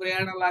విమానంలో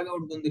ప్రయాణం లాగా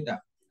ఉంటుందిట.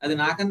 అది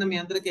నాకన్నా మీ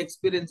అందరికి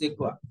ఎక్స్పీరియన్స్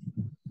ఎక్కువ.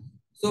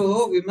 సో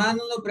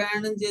విమానంలో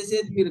ప్రయాణం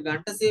చేసేది మీరు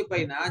గంట సేపు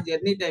అయినా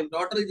journey time,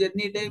 total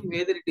journey time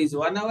whether it is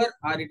 1 hour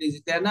are it is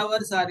 10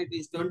 hours are it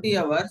is 20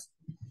 hours,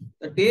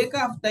 take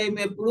off time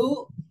ఎప్పుడు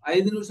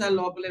 5 నిమిషాల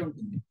లోపలే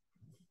ఉంటుంది.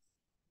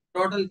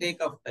 Total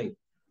take off time.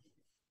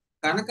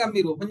 కనుక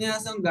మీరు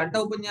ఉపన్యాసం గంట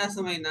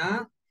ఉపన్యాసం అయినా,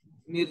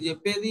 మీరు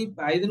చెప్పేది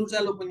 5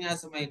 నిమిషాల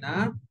ఉపన్యాసం అయినా,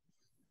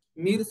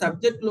 మీరు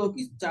సబ్జెక్ట్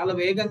లోకి చాలా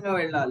వేగంగా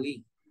వెళ్ళాలి.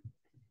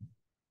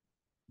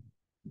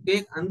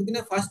 అందుకనే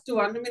ఫస్ట్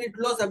 1 minute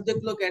లో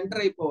సబ్జెక్ట్ లోకి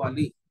ఎంటర్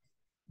అయిపోవాలి.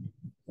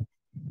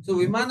 సో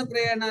విమాన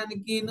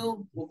ప్రయాణానికి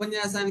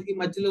ఉపన్యాసానికి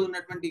మధ్యలో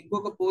ఉన్నటువంటి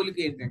ఇంకొక పోలిక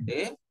ఏంటంటే,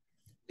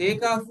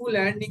 టేక్ ఆఫ్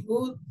ల్యాండింగ్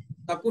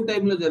తక్కువ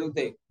టైంలో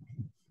జరుగుతాయి.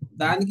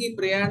 దానికి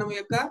ప్రయాణం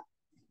యొక్క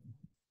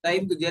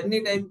టైంకి, జర్నీ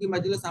టైంకి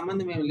మధ్యలో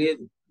సంబంధం ఏమి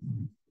లేదు.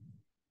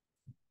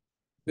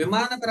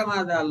 విమాన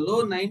ప్రమాదాల్లో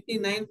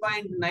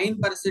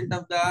 99.9%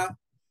 of the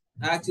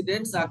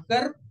accidents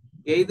అక్కర్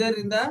either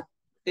in the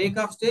take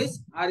off stage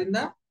are in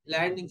the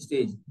landing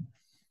stage.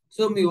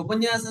 So మీ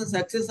ఉపన్యాసం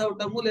సక్సెస్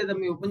అవటము లేదా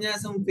మీ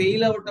ఉపన్యాసం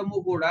ఫెయిల్ అవటము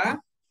కూడా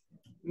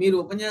మీరు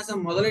ఉపన్యాసం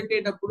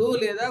మొదలెట్టేటప్పుడు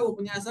లేదా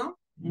ఉపన్యాసం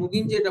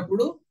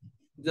ముగించేటప్పుడు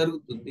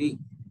జరుగుతుంది.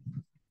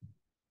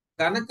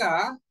 కనుక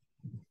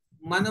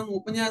మనం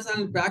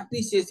ఉపన్యాసాలను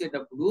ప్రాక్టీస్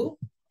చేసేటప్పుడు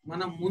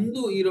మనం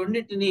ముందు ఈ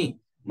రెండింటిని,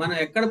 మనం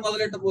ఎక్కడ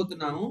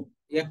మొదలెట్టబోతున్నాము,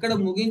 ఎక్కడ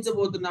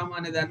ముగించబోతున్నాము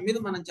అనే దాని మీద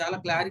మనం చాలా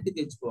క్లారిటీ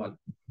తెచ్చుకోవాలి.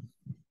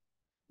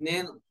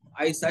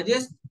 I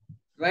suggest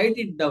right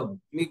it down.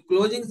 Me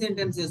closing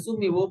sentences,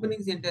 me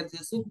opening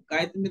sentences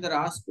కాగితం మీద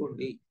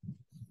రాసుకోండి,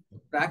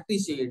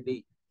 ప్రాక్టీస్ చేయండి.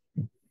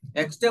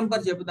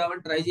 ఎక్స్టెంపర్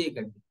చెబుతామని ట్రై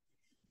చేయకండి.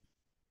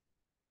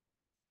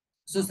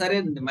 సో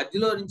సరేనండి,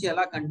 మధ్యలో నుంచి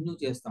ఎలా కంటిన్యూ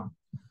చేస్తాం?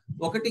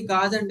 ఒకటి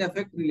cause and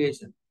effect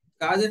relation.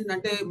 Cause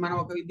అంటే మనం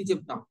ఒక ఇది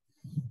చెప్తాం,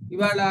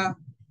 ఇవాళ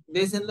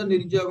దేశంలో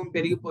నిరుద్యోగం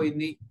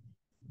పెరిగిపోయింది,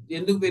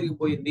 ఎందుకు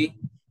పెరిగిపోయింది,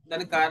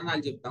 దానికి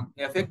కారణాలు చెప్తాం.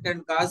 Effect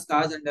and cause,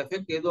 cause and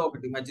effect, ఏదో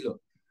ఒకటి మధ్యలో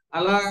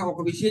అలా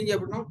ఒక విషయం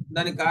చెప్పడం,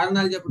 దానికి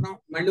కారణాలు చెప్పడం,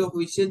 మళ్ళీ ఒక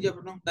విషయం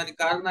చెప్పడం, దానికి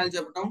కారణాలు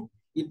చెప్పడం,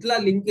 ఇట్లా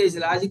లింకేజ్,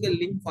 లాజికల్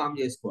లింక్ ఫామ్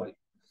చేసుకోవాలి.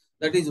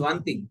 That is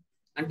one thing.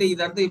 అంటే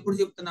ఇదంతా ఎప్పుడు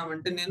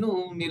చెప్తున్నామంటే, నేను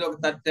మీరు ఒక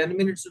 10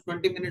 minutes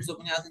 20 minutes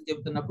ఉపన్యాసం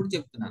చెప్తున్నప్పుడు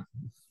చెప్తున్నాను.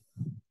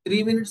 3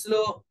 minutes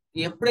లో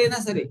ఎప్పుడైనా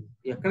సరే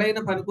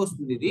ఎక్కడైనా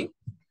పనికొస్తుంది ఇది.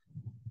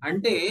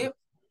 అంటే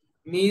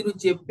మీరు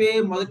చెప్పే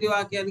మొదటి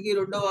వాక్యానికి,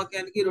 రెండో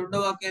వాక్యానికి, రెండో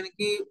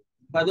వాక్యానికి,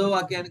 10వ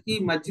వాక్యానికి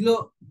మధ్యలో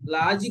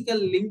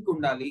లాజికల్ లింక్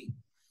ఉండాలి.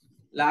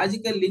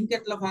 లాజికల్ లింక్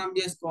ఎట్లా ఫామ్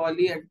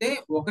చేసుకోవాలి అంటే,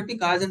 ఒకటి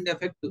కాజ్ అండ్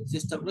ఎఫెక్ట్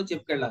సిస్టమ్ లో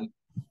చెప్పుకెళ్ళాలి.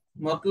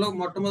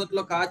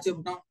 మొట్టమొదటిలో కాజ్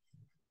చెప్పడం,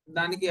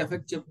 దానికి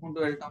ఎఫెక్ట్ చెప్పుకుంటూ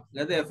వెళ్ళటం,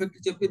 లేదా ఎఫెక్ట్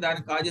చెప్పి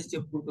దానికి కాజెస్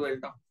చెప్పుకుంటూ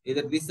వెళ్ళటం,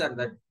 ఇదర్ దిస్ ఆర్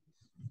దట్.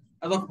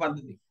 అదొక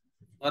పద్ధతి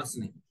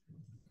వరుసని.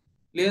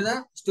 లేదా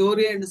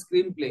స్టోరీ అండ్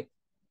స్క్రీన్ ప్లే,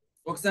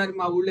 ఒకసారి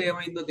మా ఊళ్ళో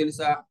ఏమైందో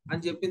తెలుసా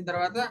అని చెప్పిన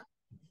తర్వాత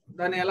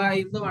దాన్ని ఎలా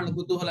అయిందో వాళ్ళని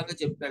కుతూహలంగా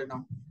చెప్పెళ్ళటం.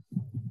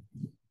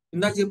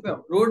 ఇందాక చెప్పాం,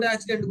 రోడ్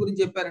యాక్సిడెంట్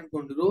గురించి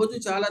చెప్పారనుకోండి, రోజు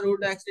చాలా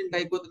రోడ్ యాక్సిడెంట్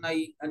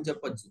అయిపోతున్నాయి అని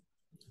చెప్పొచ్చు.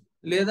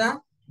 లేదా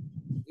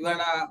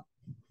ఇవాళ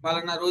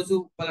పలానా రోజు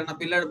పలానా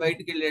పిల్లాడు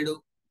బయటికి వెళ్ళాడు,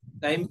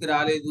 టైంకి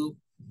రాలేదు,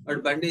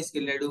 వాడు బండి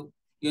వేసుకెళ్ళాడు,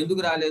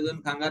 ఎందుకు రాలేదు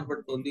అని కంగారు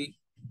పడుతుంది.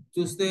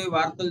 చూస్తే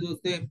వార్తలు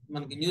చూస్తే,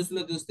 మనకి న్యూస్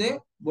లో చూస్తే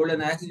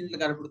బోల్డెన్ యాక్సిడెంట్లు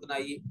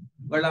కనపడుతున్నాయి,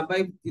 వాళ్ళ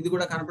అబ్బాయి ఇది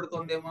కూడా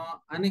కనపడుతోందేమో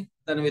అని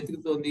తను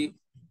వెతుకుతోంది.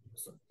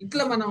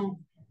 ఇట్లా మనం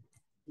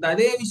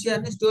అదే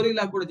విషయాన్ని స్టోరీ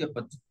లాగా కూడా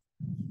చెప్పచ్చు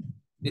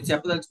మీరు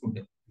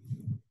చెప్పదలుచుకుంటే.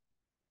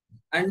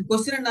 And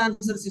question and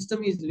answer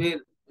system is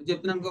where.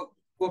 చెప్తున్నాను,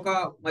 ఒక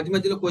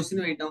మధ్యలో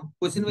క్వశ్చన్ వేయటం,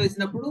 క్వశ్చన్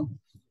వేసినప్పుడు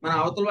మన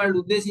అవతల వాళ్ళు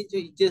ఉద్దేశించి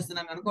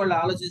ఇచ్చేస్తున్నాం కనుక వాళ్ళు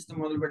ఆలోచిస్తూ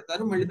మొదలు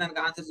పెడతారు. మళ్ళీ దానికి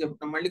ఆన్సర్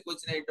చెప్పడం, మళ్ళీ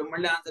క్వశ్చన్ వేయటం,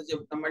 మళ్ళీ ఆన్సర్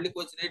చెప్పడం, మళ్ళీ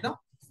క్వశ్చన్ వేయటం,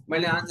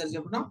 మళ్ళీ ఆన్సర్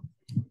చెప్పడం,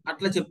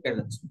 అట్లా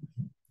చెప్పుకెళ్ళచ్చు.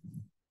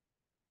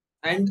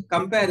 And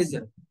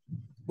comparison,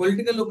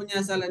 political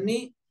ఉపన్యాసాలన్నీ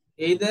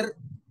either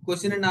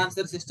question and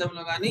answer system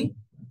లో కానీ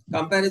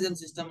కంపారిజన్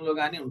సిస్టమ్ లో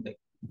కానీ ఉంటాయి.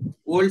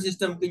 ఓల్డ్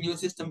సిస్టమ్ కి న్యూ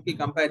సిస్టమ్ కి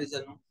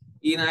కంపారిజన్,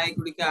 ఈ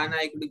నాయకుడికి ఆ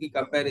నాయకుడికి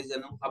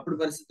కంపారిజన్, అప్పుడు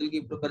పరిస్థితులకి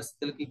ఇప్పుడు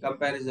పరిస్థితులకి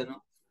కంపారిజన్,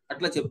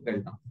 అట్లా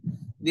చెప్పుకెళ్తాం.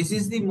 This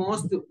is the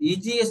most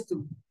easiest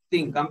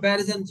thing.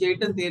 Comparison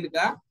చేయటం తేలిక,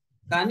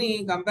 కానీ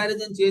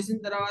కంపారిజన్ చేసిన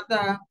తర్వాత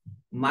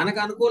మనకు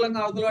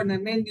అనుకూలంగా అవతల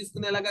నిర్ణయం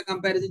తీసుకునేలాగా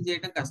కంపారిజన్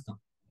చేయటం కష్టం.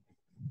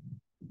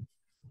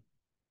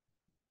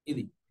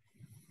 ఇది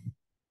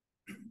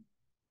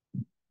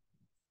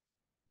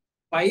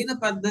పైన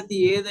పద్ధతి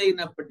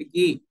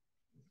ఏదైనప్పటికీ,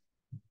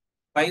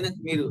 పైన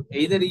మీరు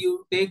either you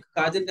take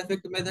cause and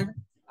effect method,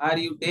 are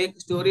you take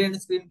story and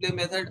screen play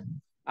method,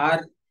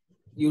 are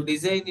you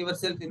design your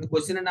self in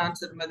question and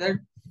answer method,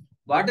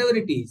 what ever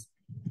it is,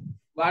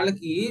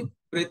 వాళ్ళకి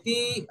ప్రతి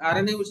అర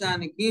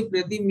నిమిషానికి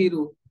ప్రతి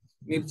మీరు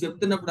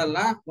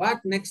చెప్తున్నప్పుడల్లా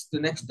వాట్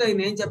నెక్స్ట్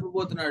ఆయన ఏం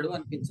చెప్పబోతున్నాడు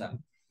అనిపించాలి.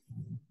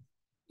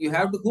 You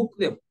have to hook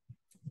them.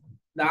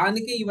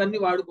 దానికి ఇవన్నీ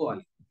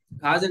వాడుకోవాలి.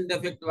 కాజ్ అండ్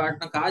ఎఫెక్ట్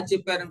వాడటం, కాజ్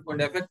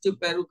చెప్పారనుకోండి, ఎఫెక్ట్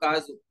చెప్పారు,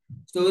 కాజు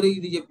స్టోరీ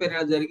ఇది చెప్పారు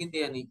ఇలా జరిగింది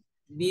అని,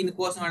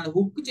 దీనికోసం వాళ్ళని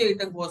హుక్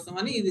చేయటం కోసం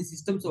అని ఇది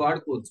సిస్టమ్స్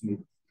వాడుకోవచ్చు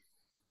మీరు.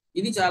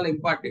 ఇది చాలా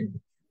ఇంపార్టెంట్.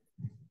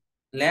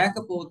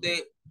 లేకపోతే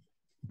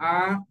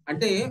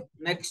అంటే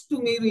నెక్స్ట్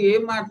మీరు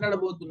ఏం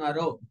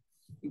మాట్లాడబోతున్నారో,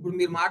 ఇప్పుడు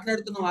మీరు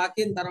మాట్లాడుతున్న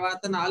వాక్యం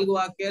తర్వాత 4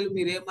 వాక్యాలు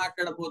మీరు ఏం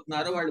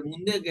మాట్లాడబోతున్నారో వాళ్ళు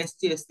ముందే గెస్ట్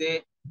చేస్తే,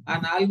 ఆ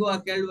 4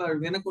 వాక్యాలు వాళ్ళు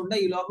వినకుండా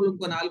ఈ లోపల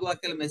ఇంకో 4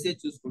 వాక్యాల మెసేజ్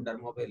చూసుకుంటారు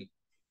మొబైల్.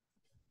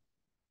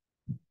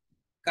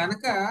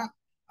 కనుక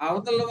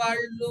అవతల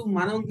వాళ్ళు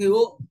మనం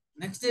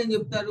నెక్స్ట్ ఏం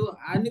చెప్తారు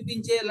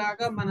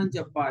అనిపించేలాగా మనం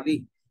చెప్పాలి.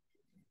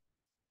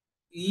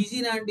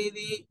 ఈజీనా అండి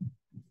ఇది?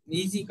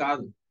 ఈజీ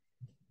కాదు.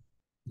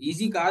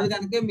 ఈజీ కాదు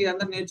కనుకే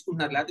మీరందరూ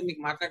నేర్చుకుంటున్నారు, లేకపోతే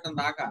మీకు మాట్లాడటం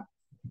రాక.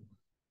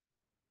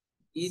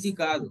 ఈజీ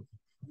కాదు,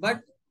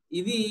 బట్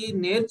ఇది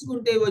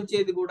నేర్చుకుంటే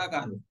వచ్చేది కూడా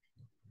కాదు,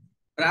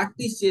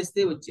 ప్రాక్టీస్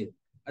చేస్తే వచ్చేది.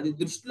 అది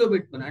దృష్టిలో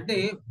పెట్టుకుని, అంటే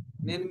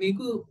నేను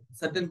మీకు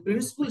సర్టన్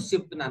ప్రిన్సిపల్స్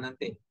చెప్తున్నాను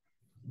అంతే.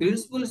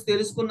 ప్రిన్సిపల్స్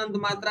తెలుసుకున్నంత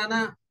మాత్రాన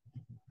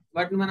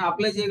వాటిని మనం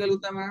అప్లై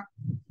చేయగలుగుతామా?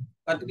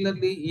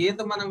 పర్టికులర్లీ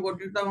ఈత మనం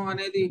కొట్టడం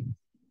అనేది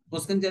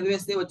పుస్తకం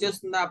చదివేస్తే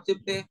వచ్చేస్తుందా? అప్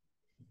చెప్తే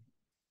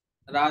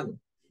రాదు.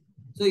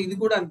 సో ఇది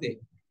కూడా అంతే.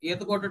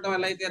 ఈత కొట్టడం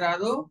ఎలా అయితే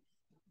రాదో,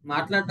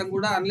 మాట్లాడటం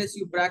కూడా అన్లెస్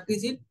యూ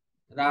ప్రాక్టీస్ ఇట్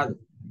రాదు.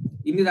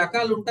 ఇన్ని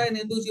రకాలు ఉంటాయని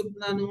ఎందుకు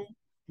చెప్తున్నాను?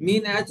 మీ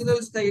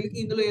న్యాచురల్ స్టైల్కి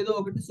ఇందులో ఏదో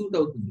ఒకటి సూట్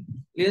అవుతుంది.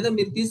 లేదా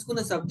మీరు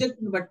తీసుకున్న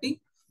సబ్జెక్ట్ని బట్టి,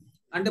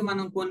 అంటే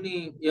మనం కొన్ని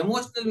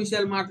ఎమోషనల్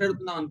విషయాలు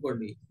మాట్లాడుతున్నాం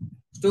అనుకోండి,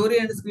 స్టోరీ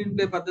అండ్ స్క్రీన్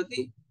ప్లే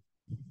పద్ధతి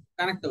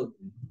కనెక్ట్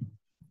అవుతుంది.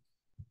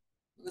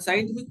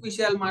 సైంటిఫిక్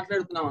విషయాలు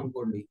మాట్లాడుతున్నాం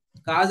అనుకోండి,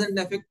 కాజ్ అండ్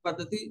ఎఫెక్ట్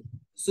పద్ధతి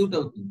సూట్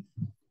అవుతుంది.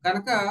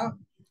 కనుక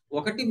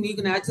ఒకటి,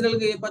 మీకు న్యాచురల్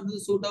గా ఏ పద్ధతి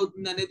సూట్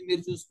అవుతుంది అనేది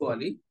మీరు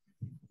చూసుకోవాలి.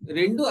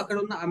 2, అక్కడ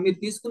ఉన్న మీరు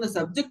తీసుకున్న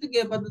సబ్జెక్ట్ కి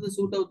ఏ పద్ధతి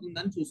సూట్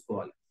అవుతుందని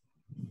చూసుకోవాలి.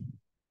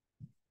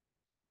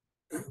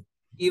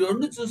 ఈ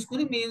 2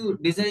 చూసుకుని మీరు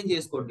డిజైన్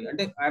చేసుకోండి.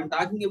 అంటే I'm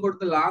talking about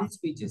the long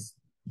speeches.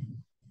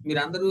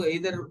 మీరందరూ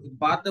either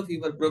part of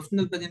your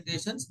professional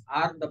presentations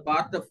are the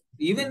part of,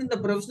 even in the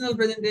professional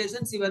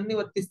presentations ఇవన్నీ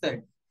వర్తిస్తాయి,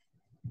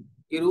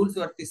 ఈ రూల్స్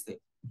వర్తిస్తాయి.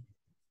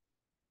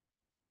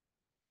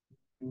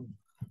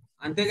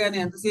 అంతేగాని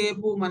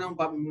ఎంతసేపు మనం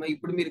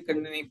ఇప్పుడు మీరు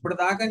ఇక్కడ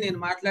ఇప్పటిదాకా నేను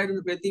మాట్లాడిన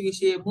ప్రతి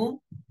విషయము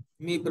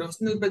మీ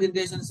ప్రొఫెషనల్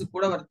ప్రెజెంటేషన్స్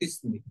కూడా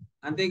వర్తిస్తుంది.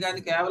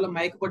 అంతేగాని కేవలం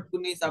మైక్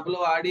పట్టుకుని సభలో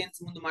ఆడియన్స్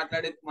ముందు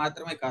మాట్లాడేది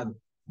మాత్రమే కాదు.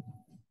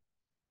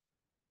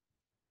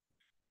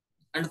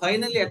 అండ్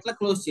ఫైనల్లీ ఎట్లా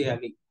క్లోజ్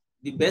చేయాలి?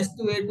 The best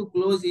way to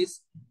close is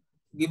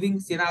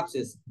giving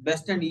synopsis,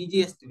 best and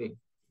easiest way.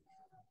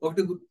 ఒక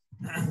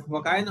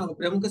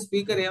ప్రముఖ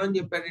స్పీకర్ ఏమని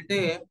చెప్పాడంటే,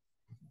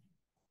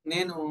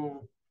 నేను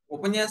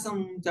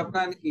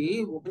ఉపన్యాసానికి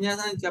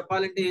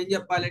చెప్పాలంటే ఏం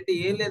చెప్పాలంటే,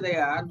 ఏం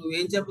లేదయ్యా,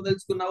 నువ్వేం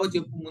చెప్పదలుచుకున్నావో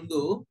చెప్పు ముందు,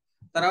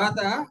 తర్వాత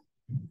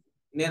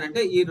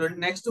నేనంటే ఈ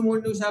నెక్స్ట్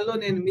 3 నిమిషాల్లో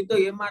నేను మీతో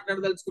ఏం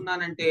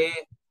మాట్లాడదలుచుకున్నానంటే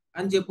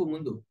అని చెప్పు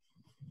ముందు,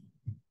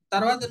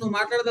 తర్వాత నువ్వు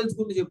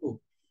మాట్లాడదలుచుకుంటూ చెప్పు,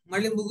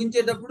 మళ్ళీ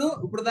ముగించేటప్పుడు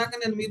ఇప్పుడు దాకా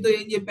నేను మీతో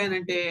ఏం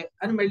చెప్పానంటే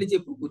అని మళ్ళీ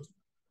చెప్పు కూర్చో.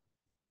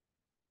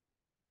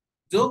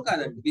 జోక్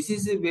కాదండి, this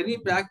is a very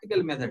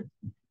practical method.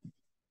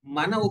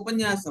 మన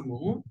ఉపన్యాసము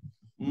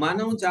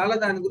మనం చాలా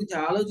దాని గురించి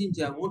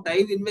ఆలోచించాము,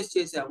 టైం ఇన్వెస్ట్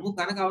చేశాము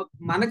కనుక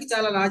మనకి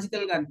చాలా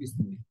లాజికల్ గా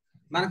అనిపిస్తుంది,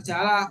 మనకు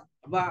చాలా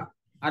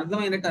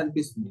అర్థమైనట్టు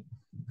అనిపిస్తుంది.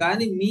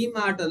 కానీ మీ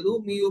మాటలు,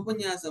 మీ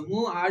ఉపన్యాసము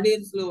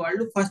ఆడియన్స్ లో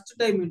వాళ్ళు ఫస్ట్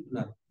టైం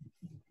వింటున్నారు.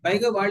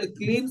 పైగా వాళ్ళు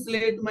క్లీన్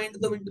స్లేట్ మైండ్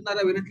తో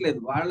వింటున్నారా, వినట్లేదు.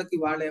 వాళ్ళకి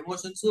వాళ్ళ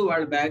ఎమోషన్స్,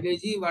 వాళ్ళ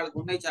బ్యాగేజీ వాళ్ళకి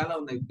ఉన్నాయి, చాలా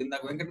ఉన్నాయి.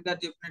 ఇందాక వెంకట్ గారు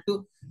చెప్పినట్టు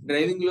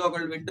డ్రైవింగ్ లో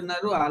ఒకళ్ళు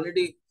వింటున్నారు,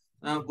 ఆల్రెడీ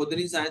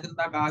పొద్దున సాయంత్రం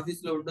దాకా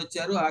ఆఫీస్ లో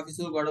ఉండొచ్చారు,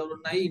 ఆఫీసులో గొడవలు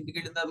ఉన్నాయి, ఇంటికి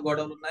వెళ్ళిన తర్వాత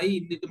గొడవలు ఉన్నాయి.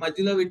 ఇన్నిటి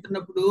మధ్యలో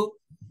వింటున్నప్పుడు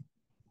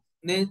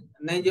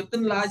నేను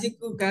చెప్తున్న లాజిక్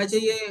క్యాచ్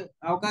అయ్యే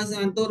అవకాశం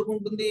ఎంతవరకు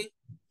ఉంటుంది?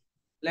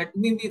 Let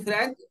me be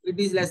frank, it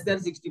is less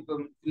than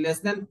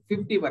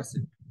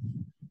 50%.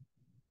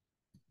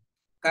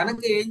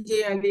 కనుక ఏం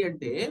చేయాలి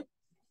అంటే,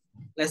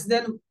 లెస్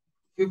దాన్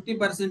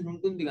 50%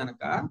 ఉంటుంది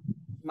కనుక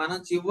మనం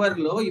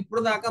చివరిలో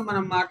ఇప్పుడు దాకా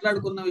మనం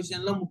మాట్లాడుకున్న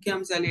విషయంలో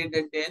ముఖ్యాంశాలు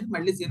ఏంటంటే అని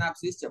మళ్ళీ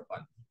సినాప్సిస్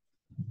చెప్పాలి.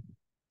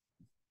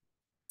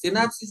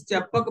 సినాప్సిస్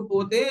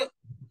చెప్పకపోతే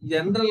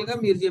జనరల్ గా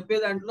మీరు చెప్పే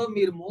దాంట్లో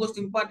మీరు మోస్ట్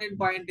ఇంపార్టెంట్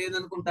పాయింట్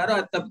ఏదనుకుంటారో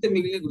అది తప్పితే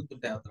మిగిలిన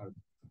గుర్తుంటాయి అవతల.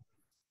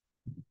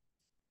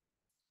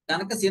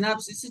 కనుక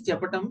సినాప్సిస్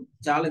చెప్పటం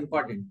చాలా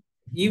ఇంపార్టెంట్.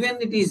 ఈవెన్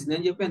ఇట్ ఈస్,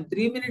 నేను చెప్పాను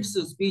 3 minutes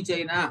స్పీచ్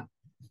అయినా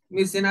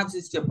మీరు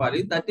సినాప్సిస్ చెప్పాలి.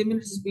 30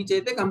 minutes స్పీచ్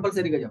అయితే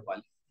కంపల్సరీగా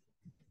చెప్పాలి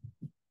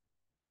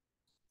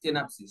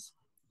సినాప్సిస్.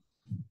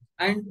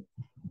 అండ్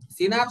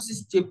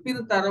సినాప్సిస్ చెప్పిన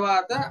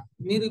తర్వాత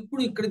మీరు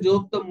ఇప్పుడు ఇక్కడ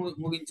జోక్ తో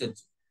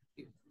ముగించవచ్చు.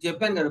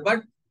 చెప్పాను కదా,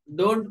 but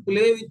don't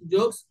play with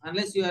jokes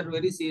unless you are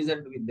very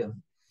seasoned with them.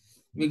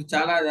 మీకు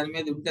చాలా దాని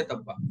మీద ఉంటే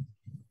తప్ప.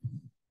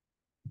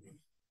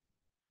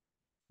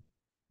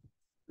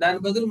 దాని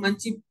బదులు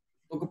మంచి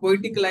ఒక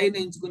పొయిటిక్ లైన్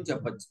ఎంచుకుని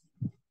చెప్పచ్చు.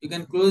 You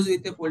can close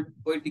with a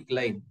poetic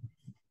line.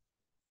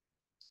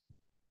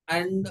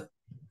 And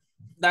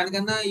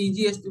దానికన్నా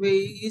easiest way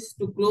is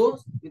to close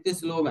with a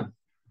slogan.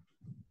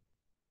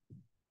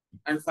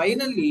 And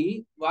finally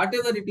what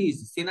ever it is,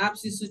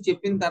 synopsis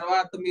చెప్పిన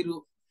తర్వాత మీరు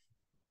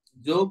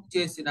జోక్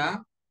చేసినా,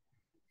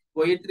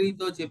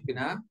 పోయిటరీతో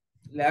చెప్పినా,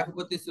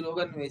 లేకపోతే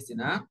స్లోగన్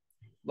వేసినా,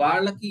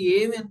 వాళ్ళకి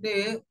ఏమంటే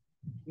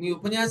మీ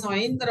ఉపన్యాసం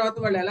అయిన తర్వాత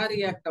వాళ్ళు ఎలా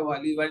రియాక్ట్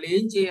అవ్వాలి, వాళ్ళు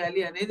ఏం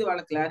చేయాలి అనేది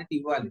వాళ్ళ క్లారిటీ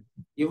ఇవ్వాలి.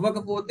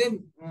 ఇవ్వకపోతే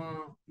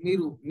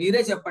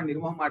మీరే చెప్పండి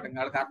నిర్మోహమాటంగా,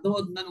 వాళ్ళకి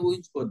అర్థమవుతుందని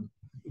ఊహించుకోవద్దు.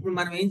 ఇప్పుడు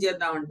మనం ఏం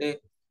చేద్దామంటే,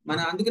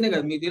 అందుకనే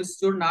కదా మీకు తెలుసు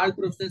చూడండి, all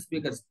professional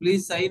speakers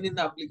please sign in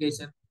the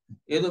application.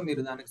 ఏదో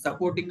మీరు దానికి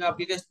సపోర్టింగ్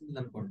అప్లికేషన్ ఉంది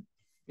అనుకోండి,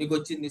 మీకు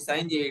వచ్చింది,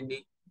 సైన్ చేయండి,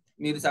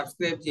 మీరు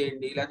సబ్స్క్రైబ్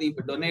చేయండి, లేకపోతే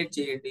ఇప్పుడు డొనేట్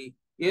చేయండి,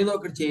 ఏదో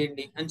ఒకటి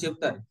చేయండి అని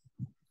చెప్తారు.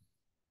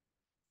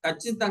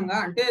 ఖచ్చితంగా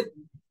అంటే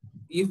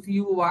if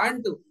you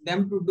want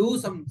them to do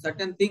some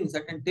certain thing,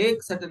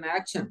 certain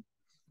action,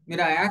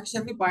 మీరు ఆ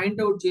యాక్షన్ ని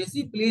పాయింట్అవుట్ చేసి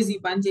ప్లీజ్ ఈ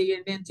పని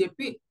చేయండి అని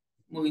చెప్పి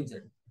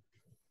ముగించండి.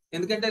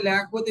 ఎందుకంటే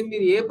లేకపోతే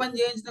మీరు ఏ పని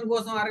చేయించడం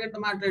కోసం అరగంట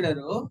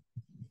మాట్లాడారో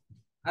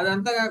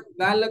అదంతా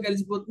గాల్లో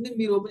కలిసిపోతుంది.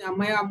 మీరు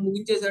అమ్మాయి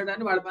ముగించేశాడు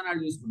అని వాళ్ళ పని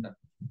వాళ్ళు చూసుకుంటారు.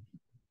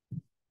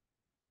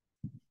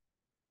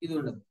 ఇది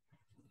ఉండదు.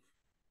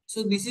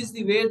 So this is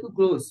the way to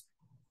close.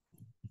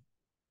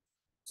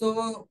 So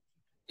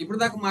ఇప్పుడు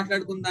దాకా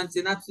మాట్లాడుకున్న దాని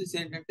సినాప్సిస్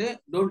ఏంటంటే,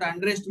 don't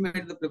under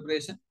estimate the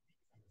preparation.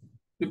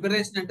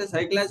 Preparation అంటే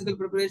psychological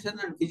preparation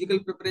and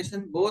physical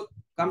preparation both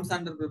comes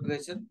under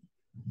preparation.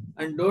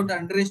 And don't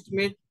under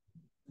estimate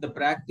the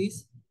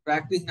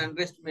practice ని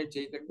అండర్ ఎస్టిమేట్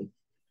చేయకండి.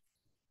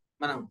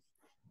 మనం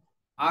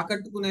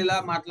ఆకట్టుకునేలా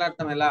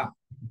మాట్లాడటం ఎలా,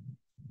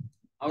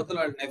 అవతల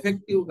వాళ్ళని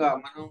ఎఫెక్టివ్ గా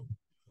మనం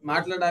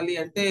మాట్లాడాలి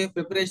అంటే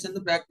ప్రిపరేషన్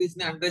ప్రాక్టీస్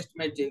ని అండర్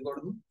ఎస్టిమేట్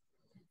చేయకూడదు.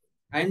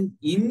 అండ్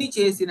ఇన్ని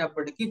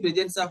చేసినప్పటికీ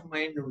ప్రెజెన్స్ ఆఫ్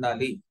మైండ్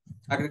ఉండాలి.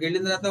 అక్కడికి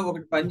వెళ్ళిన తర్వాత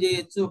ఒకటి పని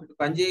చేయొచ్చు, ఒకటి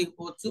పని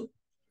చేయకపోవచ్చు.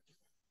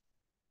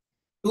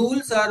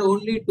 Tools or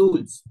only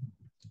tools.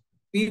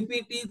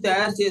 PPT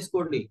తయారు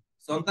చేసుకోండి,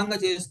 సొంతంగా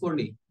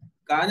చేసుకోండి,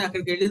 కానీ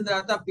అక్కడికి వెళ్ళిన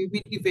తర్వాత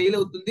పీపీటీ ఫెయిల్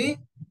అవుతుంది.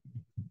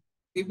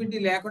 పీపీటీ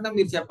లేకుండా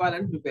మీరు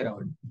చెప్పాలని ప్రిపేర్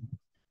అవ్వండి.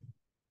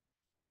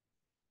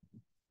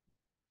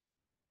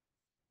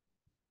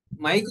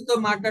 మైక్ తో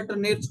మాట్లాడటం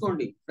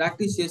నేర్చుకోండి,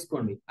 ప్రాక్టీస్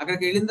చేసుకోండి.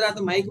 అక్కడికి వెళ్ళిన తర్వాత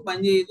మైక్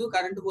పని చేయదు,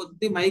 కరెంట్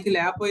పోతుంది, మైక్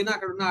లేకపోయినా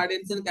అక్కడ ఉన్న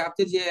ఆడియన్స్ ని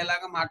క్యాప్చర్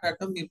చేయేలాగా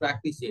మాట్లాడటం మీరు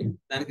ప్రాక్టీస్ చేయండి,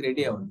 దానికి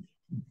రెడీ అవ్వండి.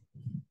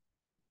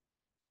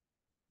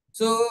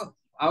 సో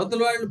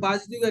అవతల వాళ్ళు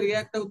పాజిటివ్ గా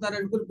రియాక్ట్ అవుతారు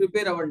అనుకుని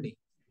ప్రిపేర్ అవ్వండి.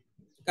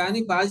 కానీ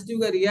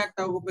పాజిటివ్ గా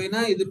రియాక్ట్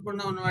అవ్వకపోయినా,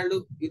 ఎదుర్కొన్న ఉన్న వాళ్ళు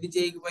ఇది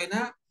చేయకపోయినా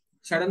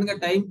సడన్ గా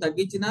టైం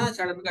తగ్గించినా,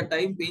 సడన్ గా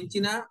టైం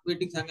పెంచినా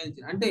వీటికి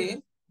సంబంధించిన అంటే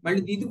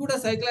మళ్ళీ ఇది కూడా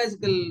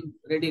సైకలాజికల్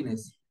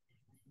రెడీనెస్.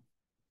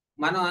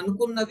 మనం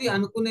అనుకున్నది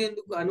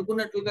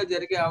అనుకున్నట్లుగా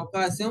జరిగే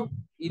అవకాశం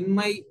in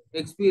my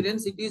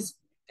experience it is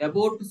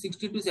about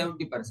 60 to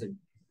 70%.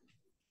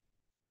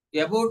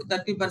 About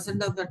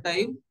 30% of the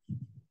time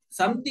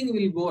something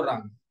will go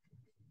wrong.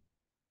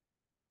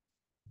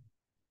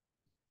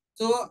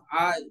 So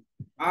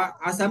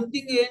ఆ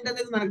సంథింగ్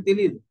ఏంటనేది మనకు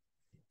తెలియదు.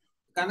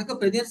 కనుక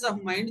ప్రెజెన్స్ ఆఫ్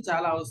మైండ్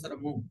చాలా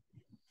అవసరము.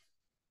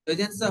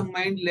 ప్రెజెన్స్ ఆఫ్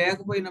మైండ్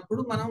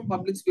లేకపోయినప్పుడు మనం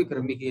పబ్లిక్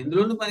స్పీకర్, మీకు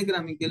ఎందులోనూ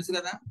పనికిరాం, మీకు తెలుసు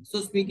కదా. సో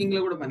స్పీకింగ్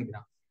లో కూడా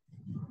పనికిరాం.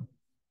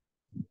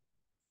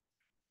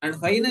 అండ్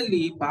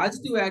ఫైనల్లీ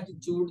పాజిటివ్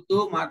యాటిట్యూడ్ తో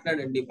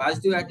మాట్లాడండి.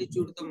 పాజిటివ్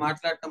యాటిట్యూడ్ తో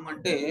మాట్లాడటం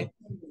అంటే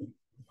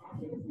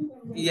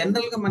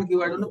జనరల్ గా మనకి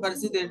వాడు ఉన్న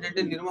పరిస్థితి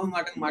ఏంటంటే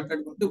నిర్మోహమాటంగా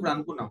మాట్లాడుకుంటూ ఇప్పుడు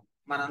అనుకున్నాం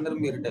మనందరం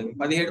మీరు టైం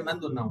 17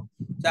 మంది ఉన్నాం.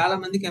 చాలా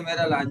మంది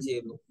కెమెరా లాంచ్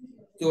చేయరు,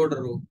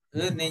 చూడరు.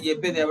 నేను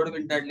చెప్పేది ఎవడు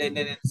వింటాడులే,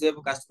 నేను ఎంతసేపు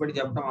కష్టపడి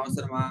చెప్పడం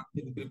అవసరమా,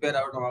 ఇది ప్రిపేర్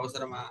అవ్వడం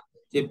అవసరమా,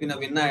 చెప్పిన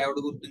విన్నా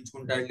ఎవడు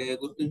గుర్తుంచుకుంటాడులే,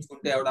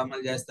 గుర్తుంచుకుంటే ఎవడు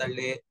అమలు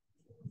చేస్తాడులే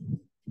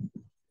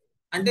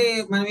అంటే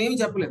మనం ఏమి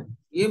చెప్పలేము,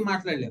 ఏం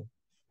మాట్లాడలేము.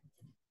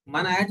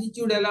 మన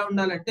యాటిట్యూడ్ ఎలా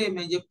ఉండాలంటే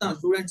మేము చెప్తాం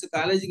స్టూడెంట్స్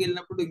కాలేజీకి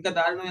వెళ్ళినప్పుడు ఇంకా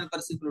దారుణమైన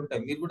పరిస్థితులు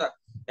ఉంటాయి. మీరు కూడా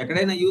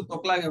ఎక్కడైనా యూత్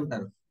ఒకలాగే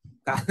ఉంటారు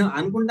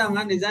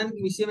అనుకుంటామా. నిజానికి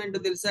విషయం ఏంటో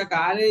తెలుసా,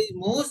 కాలేజ్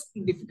మోస్ట్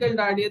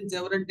డిఫికల్ట్ ఆడియన్స్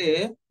ఎవరంటే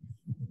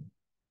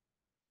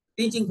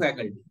టీచింగ్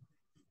ఫ్యాకల్టీ.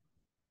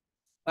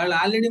 వాళ్ళు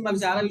ఆల్రెడీ మాకు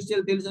చాలా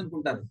విషయాలు తెలుసు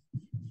అనుకుంటారు,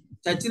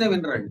 చచ్చిన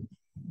వినరాళ్ళు.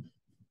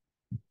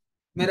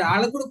 మీరు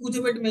వాళ్ళకు కూడా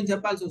కూర్చోబెట్టి మేము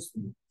చెప్పాల్సి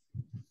వస్తుంది.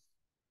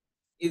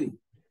 ఇది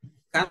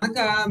కనుక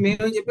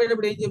మేము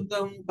చెప్పేటప్పుడు ఏం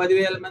చెప్తాం,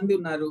 10,000 మంది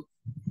ఉన్నారు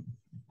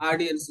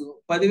ఆడియన్స్,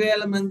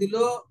 10,000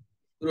 మందిలో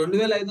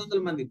 2,500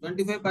 మంది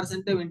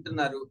 25%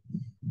 వింటున్నారు.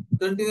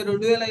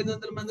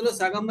 2,500 మందిలో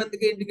సగం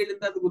మందికి ఇంటికి వెళ్ళిన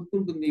తర్వాత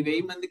గుర్తుంటుంది,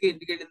 1000 మందికి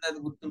ఇంటికి వెళ్ళిన తర్వాత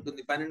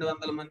గుర్తుంటుంది,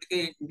 1,200 మందికి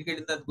ఇంటికి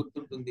వెళ్ళిన తర్వాత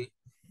గుర్తుంటుంది.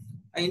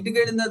 ఆ ఇంటికి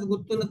వెళ్ళిన తర్వాత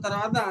గుర్తున్న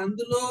తర్వాత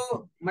అందులో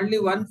మళ్ళీ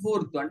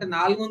 1/4 అంటే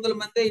 400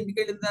 మంది ఇంటికి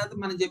వెళ్ళిన తర్వాత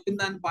మనం చెప్పిన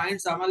దాని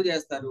పాయింట్స్ అమలు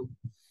చేస్తారు.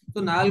 సో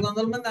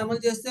 400 మంది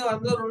అమలు చేస్తే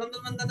అందులో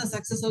 200 మంది అన్న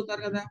సక్సెస్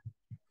అవుతారు కదా.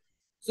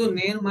 సో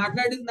నేను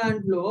మాట్లాడిన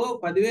దాంట్లో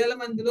 10,000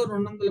 మందిలో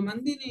 200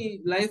 మందిని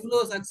లైఫ్ లో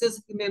సక్సెస్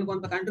కి నేను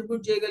కొంత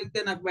కంట్రిబ్యూట్ చేయగలిగితే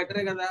నాకు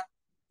బెటరే కదా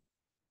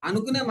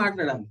అనుకునే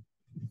మాట్లాడాలి.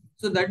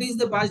 So that is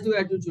the positive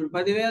attitude.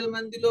 10,000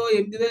 మందిలో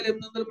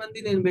 8,800 మంది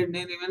నేను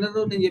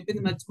వినరు, నేను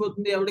చెప్పింది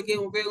మర్చిపోతుంది, ఎవరికి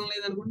ఉపయోగం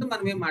లేదనుకుంటే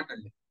మనం ఏం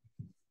మాట్లాడలేదు.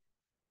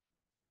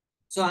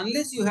 So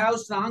unless you have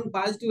strong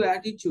positive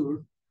attitude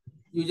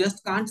you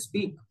just can't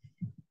speak.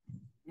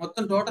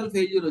 మొత్తం టోటల్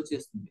ఫెయిల్యూర్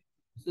వచ్చేస్తుంది.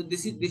 So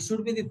this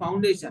should be the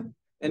foundation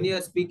when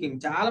you're speaking.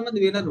 చాలా మంది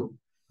వినరు,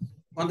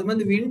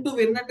 కొంతమంది వింటూ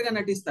విన్నట్టుగా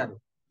నటిస్తారు,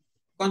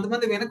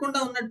 కొంతమంది వినకుండా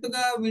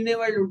ఉన్నట్టుగా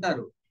వినేవాళ్ళు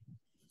ఉంటారు.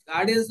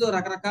 ఆడియన్స్ లో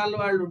రకరకాల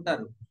వాళ్ళు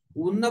ఉంటారు.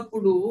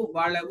 ఉన్నప్పుడు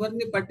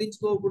వాళ్ళెవరిని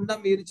పట్టించుకోకుండా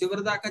మీరు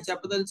చివరిదాకా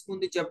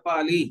చెప్పదలుచుకుంది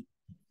చెప్పాలి.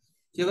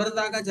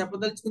 చివరిదాకా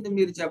చెప్పదలుచుకుంది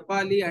మీరు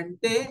చెప్పాలి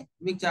అంటే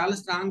మీకు చాలా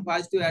స్ట్రాంగ్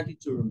పాజిటివ్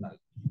యాటిట్యూడ్ ఉండాలి.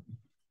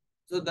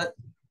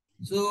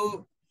 సో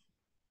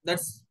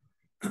దట్స్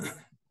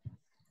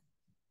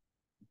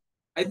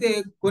అయితే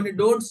కొన్ని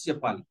డోంట్స్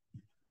చెప్పాలి.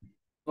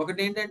 ఒకటి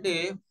ఏంటంటే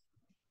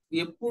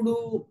ఎప్పుడు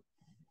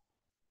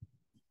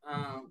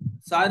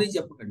సారీ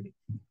చెప్పకండి.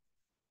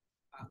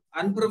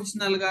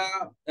 అన్ప్రొఫెషనల్ గా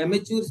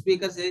అమెచ్యూర్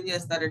స్పీకర్స్ ఏం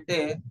చేస్తారంటే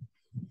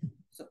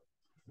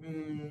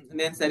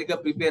నేను సరిగ్గా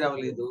ప్రిపేర్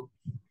అవ్వలేదు,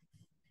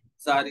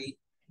 సారీ,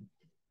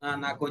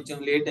 నాకు కొంచెం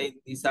లేట్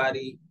అయింది,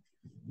 సారీ.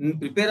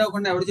 ప్రిపేర్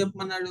అవ్వకుండా ఎవడు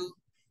చెప్పమన్నాడు?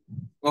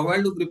 ఒకవేళ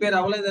నువ్వు ప్రిపేర్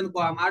అవ్వలేదు అనుకో,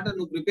 ఆ మాట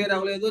నువ్వు ప్రిపేర్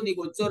అవ్వలేదు,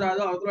 నీకు వచ్చో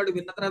రాదో అవతలవాడు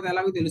విన్న తర్వాత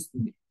ఎలాగో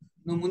తెలుస్తుంది,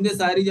 నువ్వు ముందే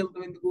సారీ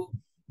చెప్పడం ఎందుకు?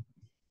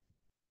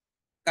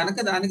 కనుక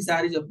దానికి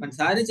సారీ చెప్పండి.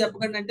 సారీ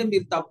చెప్పకండి అంటే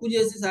మీరు తప్పు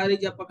చేసి సారీ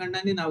చెప్పకండి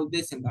అని నా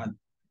ఉద్దేశం కాదు.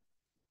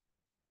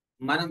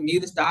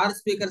 మీరు స్టార్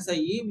స్పీకర్స్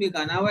అయ్యి మీకు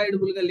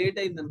అన్అవాయిడబుల్ గా లేట్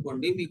అయింది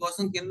అనుకోండి,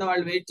 మీకోసం కింద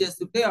వాళ్ళు వెయిట్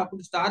చేస్తుంటే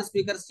అప్పుడు స్టార్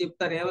స్పీకర్స్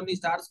చెప్తారు, ఎవరిని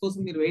స్టార్స్ కోసం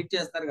మీరు వెయిట్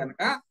చేస్తారు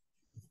కనుక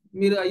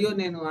మీరు అయ్యో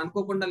నేను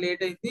అనుకోకుండా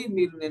లేట్ అయింది,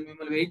 నేను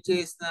మిమ్మల్ని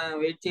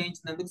వెయిట్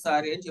చేయించినందుకు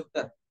సారీ అని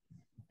చెప్తారు.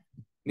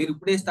 మీరు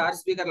ఇప్పుడే స్టార్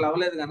స్పీకర్లు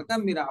అవ్వలేదు కనుక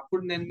మీరు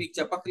అప్పుడు నేను మీకు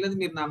చెప్పక్కర్లేదు,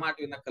 మీరు నా మాట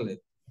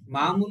వినక్కర్లేదు.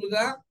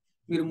 మామూలుగా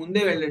మీరు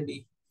ముందే వెళ్ళండి,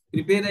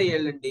 ప్రిపేర్ అయ్యి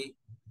వెళ్ళండి.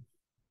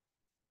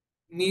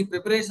 మీ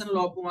ప్రిపరేషన్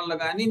లోపం వల్ల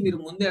కానీ, మీరు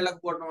ముందు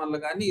వెళ్ళకపోవడం వల్ల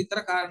కానీ, ఇతర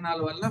కారణాల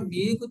వల్ల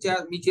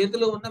మీ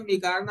చేతిలో ఉన్న మీ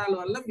కారణాల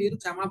వల్ల మీరు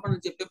క్షమాపణ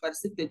చెప్పే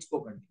పరిస్థితి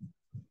తెచ్చుకోకండి.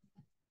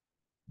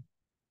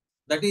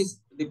 That is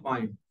the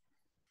point.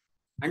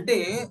 అంటే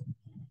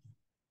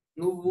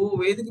నువ్వు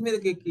వేదిక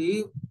మీదకి ఎక్కి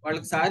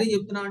వాళ్ళకి సారీ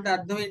చెప్తున్నావు అంటే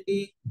అర్థం ఏంటి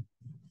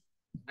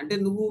అంటే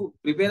నువ్వు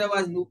ప్రిపేర్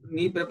అవ్వాలి,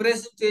 నీ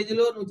ప్రిపరేషన్ స్టేజ్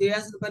లో నువ్వు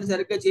చేయాల్సిన పని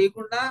సరిగ్గా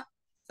చేయకుండా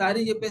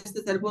సారీ చెప్పేస్తే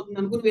సరిపోతుంది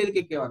అనుకుని వేదిక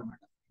ఎక్కేవన్నమాట.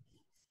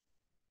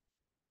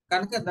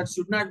 కనుక that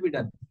should not be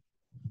done,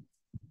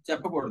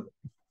 చెప్పకూడదు.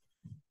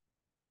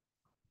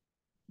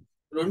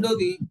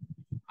 రెండోది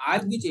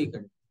ఆర్గ్యూ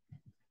చేయకండి.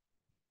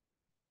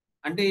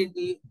 అంటే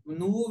ఏంటి,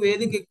 నువ్వు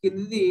వేదిక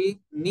ఎక్కింది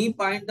నీ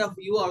పాయింట్ ఆఫ్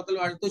వ్యూ అవతల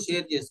వాళ్ళతో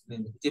షేర్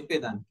చేసుకునేందుకు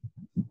చెప్పేదానికి,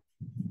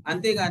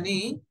 అంతేగాని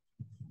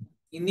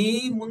నీ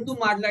ముందు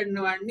మాట్లాడిన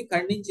వాడిని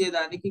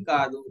ఖండించేదానికి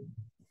కాదు.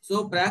 సో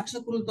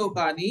ప్రేక్షకులతో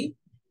కానీ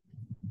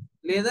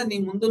లేదా నీ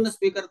ముందున్న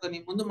స్పీకర్తో, నీ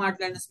ముందు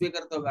మాట్లాడిన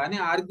స్పీకర్తో కానీ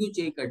ఆర్గ్యూ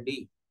చేయకండి.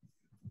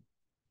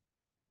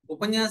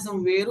 ఉపన్యాసం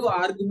వేరు,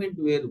 ఆర్గ్యుమెంట్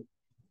వేరు.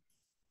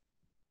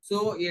 So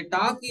A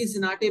talk is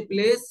not a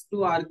place to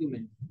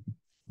argument.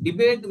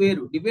 Debate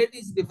వేరు, debate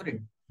is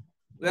different.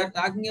 We are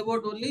talking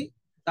about only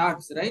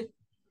talks, right?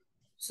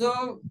 So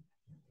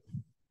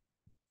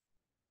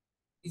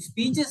ఈ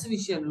స్పీచెస్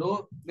విషయంలో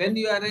when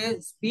you are A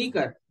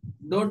speaker,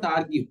 don't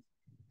argue.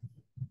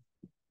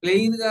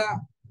 Plain గా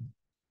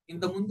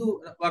ఇంతకుముందు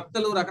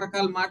వక్తలు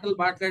రకరకాల మాటలు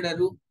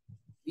మాట్లాడారు,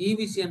 ఈ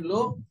విషయంలో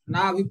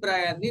నా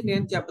అభిప్రాయాన్ని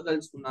నేను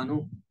చెప్పదలుచుకున్నాను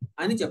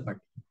అని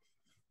చెప్పండి.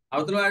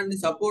 అవతల వాడిని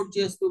సపోర్ట్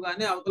చేస్తూ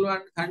కానీ అవతల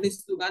వాడిని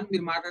ఖండిస్తూ కానీ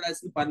మీరు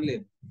మాట్లాడాల్సిన పని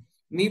లేదు.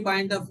 మీ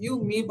పాయింట్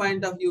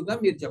ఆఫ్ వ్యూగా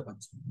మీరు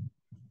చెప్పచ్చు.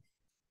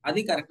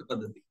 అది కరెక్ట్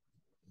పద్ధతి.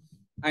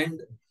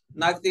 అండ్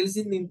నాకు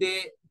తెలిసింది ఇంతే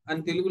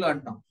అని తెలుగులో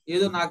అంటాం.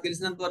 ఏదో నాకు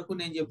తెలిసినంత వరకు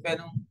నేను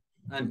చెప్పాను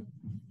అని.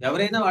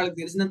 ఎవరైనా వాళ్ళకి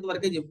తెలిసినంత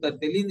వరకే చెప్తారు,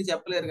 తెలియంది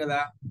చెప్పలేరు కదా.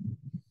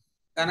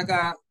 కనుక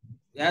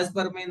యాజ్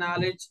పర్ మై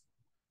నాలెడ్జ్,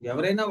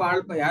 ఎవరైనా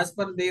వాళ్ళ యాజ్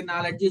పర్ దేర్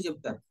నాలెడ్జే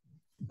చెప్తారు,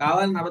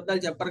 కావాలని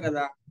అబద్ధాలు చెప్పరు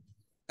కదా.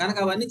 కనుక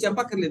అవన్నీ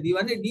చెప్పక్కర్లేదు,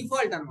 ఇవన్నీ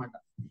డిఫాల్ట్ అనమాట.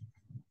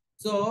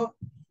 సో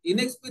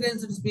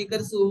ఇన్ఎక్స్పీరియన్స్డ్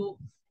స్పీకర్స్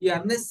ఈ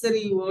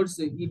అన్నెసరీ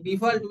వర్డ్స్, ఈ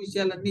డిఫాల్ట్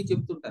విషయాలన్నీ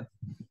చెప్తుంటారు.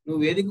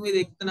 నువ్వు వేదిక మీద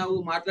ఎక్కుతున్నావు,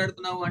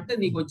 మాట్లాడుతున్నావు అంటే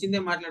నీకు వచ్చిందే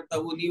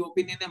మాట్లాడతావు, నీ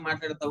ఒపీనియనే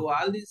మాట్లాడతావు.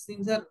 All these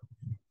things are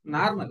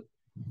normal.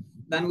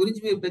 దాని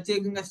గురించి మీరు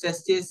ప్రత్యేకంగా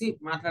స్ట్రెస్ చేసి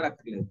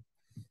మాట్లాడక్కర్లేదు.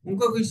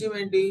 ఇంకొక విషయం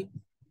ఏంటి,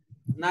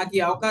 నాకు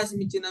ఈ అవకాశం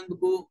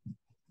ఇచ్చినందుకు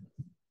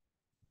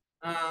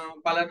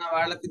పలానా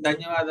వాళ్ళకి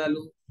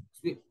ధన్యవాదాలు.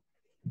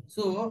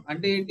 సో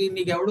అంటే ఏంటి,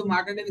 నీకు ఎవడు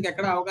మాట్లాడేందుకు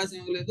ఎక్కడ అవకాశం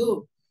ఇవ్వలేదు,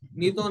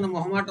 నీతో ఉన్న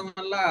మొహమాటం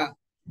వల్ల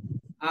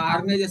ఆ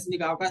ఆర్గనైజర్స్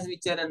నీకు అవకాశం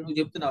ఇచ్చారని నువ్వు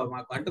చెప్తున్నావు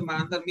మాకు. అంటే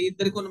మీ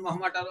ఇద్దరికి ఉన్న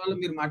మొహమాటాల వల్ల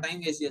మీరు మా టైం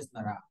వేస్ట్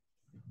చేస్తున్నారా?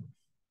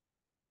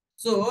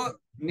 సో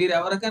మీరు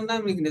ఎవరికన్నా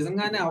మీకు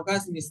నిజంగానే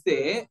అవకాశం ఇస్తే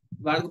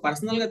వాళ్ళకి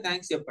పర్సనల్ గా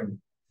థ్యాంక్స్ చెప్పండి,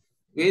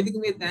 వేదిక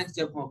మీద థ్యాంక్స్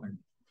చెప్పకండి.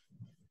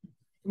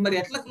 మరి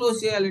ఎట్లా క్లోజ్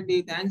చేయాలండి?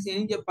 థ్యాంక్స్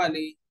ఏం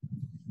చెప్పాలి?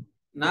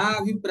 నా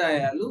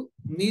అభిప్రాయాలు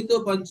మీతో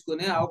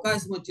పంచుకునే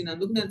అవకాశం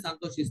వచ్చినందుకు నేను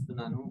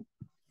సంతోషిస్తున్నాను.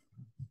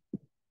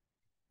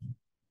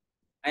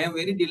 I am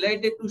very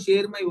delighted to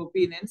share my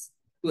opinions,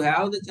 to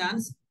have the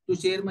chance to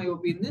share my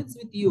opinions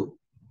with you.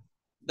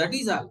 That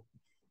is all.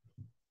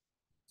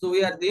 So we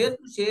are there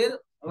to share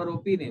our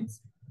opinions.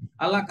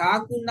 అలా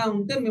కాకుండా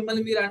ఉంటే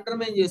మిమ్మల్ని మీరు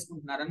అండర్మైన్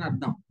చేసుకుంటున్నారని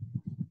అర్థం.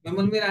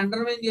 మిమ్మల్ని మీరు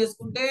అండర్మైన్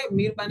చేసుకుంటే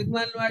మీరు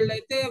పనికిమాలిన వాళ్ళు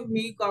అయితే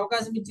మీకు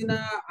అవకాశం ఇచ్చిన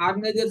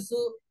ఆర్గనైజర్స్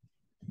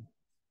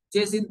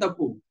చేసిన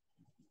తప్పు.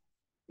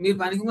 మీరు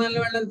పనికిమాలిన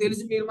వాళ్ళని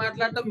తెలిసి మీరు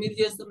మాట్లాడటం మీరు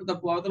చేస్తున్న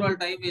తప్పు, అవతల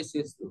వాళ్ళు టైం వేస్ట్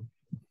చేస్తూ.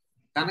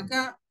 కనుక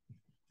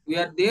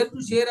we are there to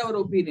share our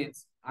opinions.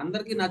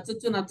 అందరికి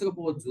నచ్చచ్చు,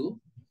 నచ్చకపోవచ్చు.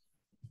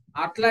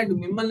 అట్లాంటి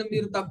మిమ్మల్ని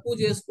మీరు తక్కువ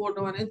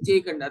చేసుకోవడం అనేది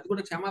చేయకండి. అది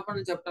కూడా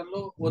క్షమాపణలు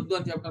చెప్పడంలో, వద్దు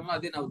అని చెప్పడంలో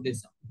అదే నా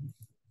ఉద్దేశం.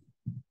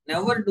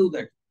 Never do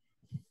that.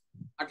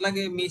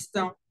 అట్లాగే మీ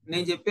ఇష్టం,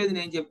 నేను చెప్పేది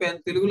నేను చెప్పాను.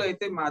 తెలుగులో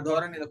అయితే మా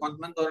ధోరణి,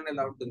 కొంతమంది ధోరణి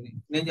ఇలా ఉంటుంది,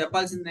 నేను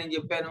చెప్పాల్సింది నేను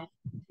చెప్పాను,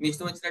 మీ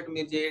ఇష్టం వచ్చినట్టు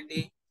మీరు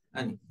చేయండి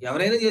అని.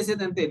 ఎవరైనా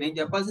చేసేది అంతే, నేను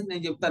చెప్పాల్సింది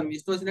నేను చెప్తాను, మీ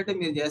ఇష్టం వచ్చినట్టే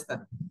మీరు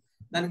చేస్తారు,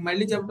 దానికి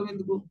మళ్ళీ చెప్పడం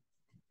ఎందుకు?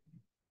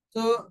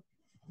 సో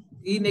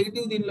ఈ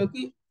నెగిటివ్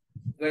దీనిలోకి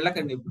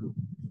వెళ్ళకండి. ఇప్పుడు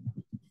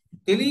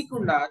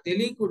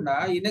తెలియకుండా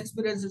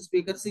ఇన్ఎక్స్పీరియన్స్డ్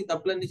స్పీకర్స్ ఈ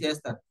తప్పులన్నీ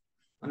చేస్తారు,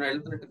 మనం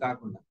వెళ్తున్నట్టు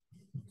కాకుండా.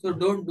 So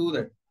don't do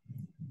that.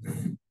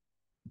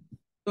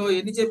 So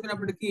ఎన్ని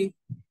చెప్పినప్పటికీ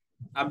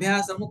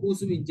అభ్యాసము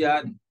కూసు విద్య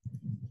అని,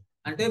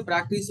 అంటే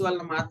ప్రాక్టీస్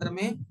వల్ల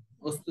మాత్రమే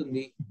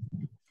వస్తుంది,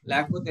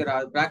 లేకపోతే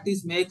రాదు.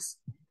 Practice makes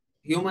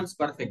humans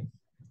perfect.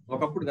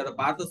 ఒకప్పుడు కదా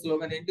పాత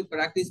స్లోగన్ ఏంటి,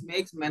 ప్రాక్టీస్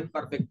మేక్స్ మెన్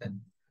పర్ఫెక్ట్ అని.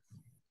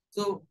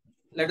 So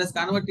let us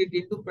convert it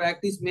into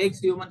practice makes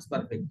humans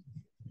perfect,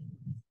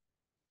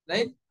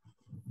 right?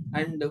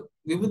 And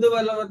వివిధ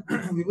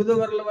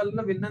వరల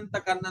వలన విన్నంత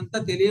కన్నంత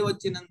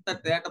తెలియవచ్చినంత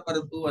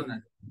తేటపరుతూ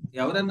అన్నాడు.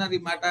 ఎవరన్నారు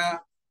ఈ మాట?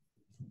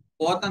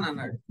 పోతన్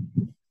అన్నాడు.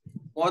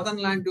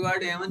 పోతన్ లాంటి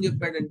వాడు ఏమని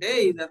చెప్పాడంటే,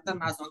 ఇదంతా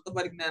నా సొంత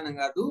పరిజ్ఞానం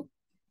కాదు,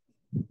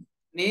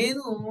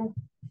 నేను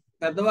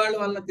పెద్దవాళ్ళ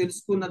వల్ల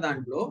తెలుసుకున్న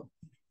దాంట్లో,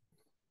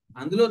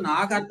 అందులో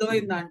నాకు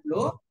అర్థమైన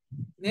దాంట్లో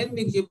నేను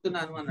మీకు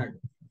చెప్తున్నాను అన్నాడు.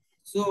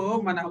 సో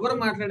మన ఎవరు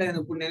మాట్లాడాను,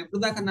 ఇప్పుడు నేను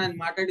ఇప్పుడు దాకా నేను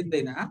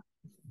మాట్లాడిందైనా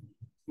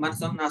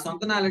నా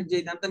సొంత నాలెడ్జ్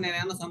ఇదంతా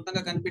నేనేమన్నా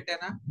సొంతంగా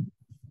కనిపెట్టానా?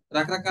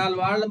 రకరకాల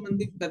వాళ్ళ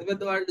మంది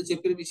పెద్ద వాళ్ళు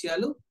చెప్పిన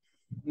విషయాలు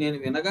నేను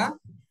వినగా,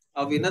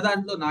 ఆ విన్న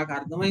దాంట్లో నాకు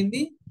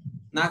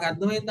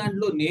అర్థమైన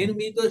దాంట్లో నేను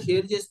మీతో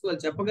షేర్ చేసుకోవాలి,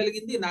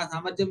 చెప్పగలిగింది నా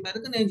సామర్థ్యం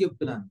మేరకు నేను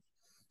చెప్తున్నాను.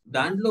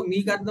 దాంట్లో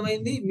మీకు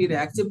అర్థమైంది, మీరు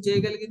యాక్సెప్ట్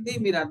చేయగలిగింది,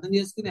 మీరు అర్థం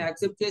చేసుకుని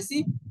యాక్సెప్ట్ చేసి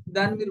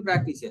దాన్ని మీరు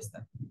ప్రాక్టీస్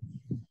చేస్తారు.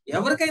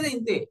 ఎవరికైనా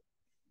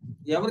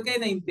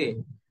ఇంతే.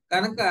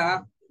 కనుక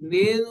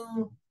నేను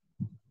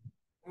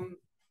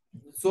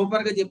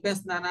సూపర్ గా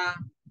చెప్పేస్తున్నానా,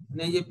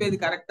 నేను చెప్పేది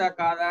కరెక్టా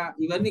కాదా,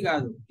 ఇవన్నీ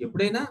కాదు.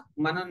 ఎప్పుడైనా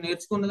మనం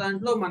నేర్చుకున్న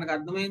దాంట్లో, మనకు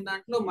అర్థమైన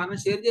దాంట్లో మనం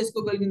షేర్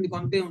చేసుకోగలిగింది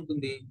కొంతే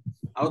ఉంటుంది.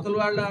 అవతల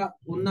వాళ్ళ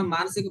ఉన్న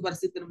మానసిక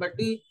పరిస్థితిని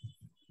బట్టి,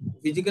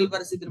 ఫిజికల్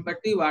పరిస్థితిని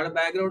బట్టి, వాళ్ళ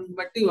బ్యాక్గ్రౌండ్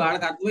బట్టి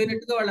వాళ్ళకి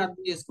అర్థమైనట్టుగా వాళ్ళు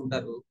అర్థం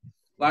చేసుకుంటారు,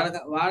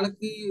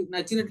 వాళ్ళకి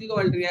నచ్చినట్లుగా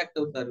వాళ్ళు రియాక్ట్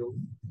అవుతారు.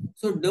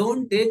 So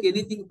don't take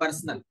anything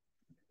personal.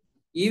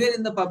 Even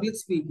in the public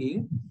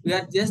speaking, we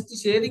are just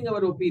sharing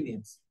our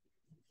opinions,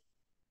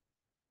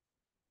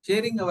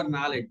 sharing our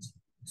knowledge.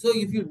 So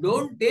if you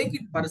don't take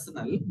it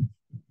personal,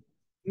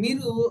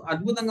 మీరు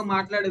అద్భుతంగా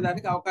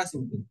మాట్లాడేదానికి అవకాశం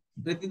ఉంటుంది.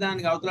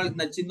 ప్రతిదానికి అవతలాడికి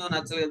నచ్చిందో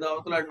నచ్చలేదో,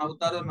 అవతలాడు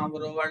నవ్వుతారో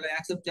నవ్వరో, వాళ్ళు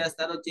యాక్సెప్ట్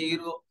చేస్తారో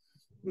చేయరో,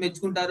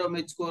 మెచ్చుకుంటారో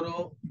మెచ్చుకోరో,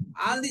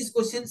 all these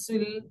questions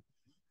will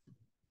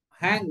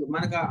hang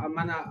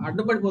మన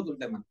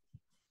అడ్డుపడిపోతుంటాయి మనకు.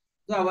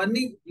 సో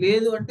అవన్నీ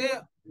లేదు అంటే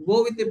గో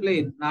విత్ ఎ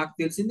ప్లేన్. నాకు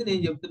తెలిసింది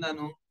నేను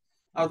చెప్తున్నాను,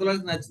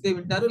 అవతలాడికి నచ్చితే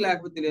వింటారు,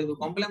 లేకపోతే లేదు.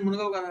 కొంపలేం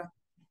మునగవు కదా.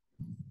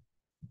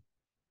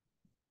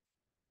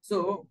 సో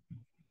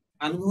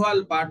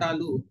అనుభవాలు,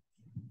 పాఠాలు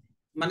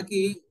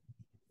మనకి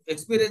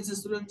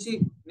ఎక్స్పీరియన్సెస్ నుంచి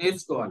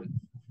నేర్చుకోవాలి.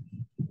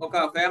 ఒక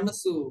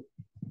ఫేమస్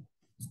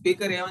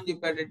స్పీకర్ ఏమని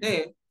చెప్పాడంటే,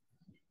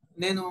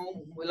 నేను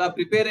ఇలా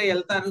ప్రిపేర్ అయ్యి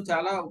వెళ్తాను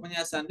చాలా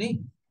ఉపన్యాసాన్ని,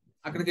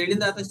 అక్కడికి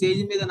వెళ్ళిన తర్వాత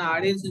స్టేజ్ మీద నా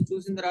ఆడియన్స్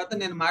చూసిన తర్వాత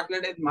నేను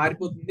మాట్లాడేది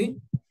మారిపోతుంది,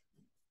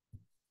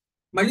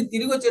 మళ్ళీ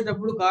తిరిగి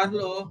వచ్చేటప్పుడు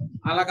కారులో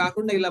అలా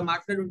కాకుండా ఇలా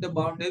మాట్లాడి ఉంటే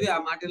బాగుండేది, ఆ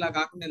మాట ఇలా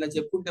కాకుండా ఇలా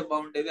చెప్పుకుంటే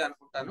బాగుండేది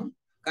అనుకుంటాను,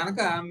 కనుక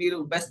మీరు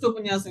బెస్ట్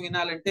ఉపన్యాసం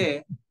వినాలంటే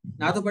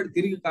నాతో పాటు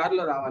తిరిగి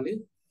కారులో రావాలి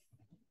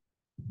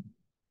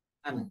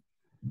అని.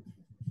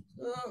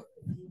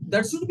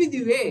 That should be the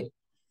way.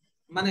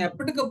 మనం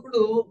ఎప్పటికప్పుడు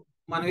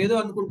మనం ఏదో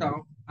అనుకున్న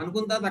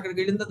తర్వాత అక్కడికి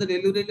వెళ్ళిన తర్వాత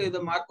డెలివరీలో ఏదో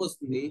మార్పు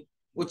వస్తుంది,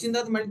 వచ్చిన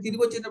తర్వాత మళ్ళీ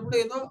తిరిగి వచ్చేటప్పుడు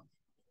ఏదో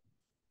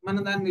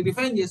మనం దాన్ని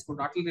రిఫైన్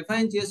చేసుకుంటాం. అట్లా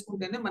రిఫైన్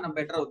చేసుకుంటేనే మనం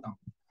బెటర్ అవుతాం.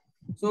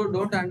 So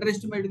don't under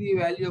estimate the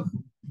value of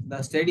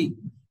the study.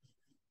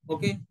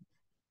 Okay,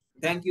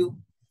 thank you.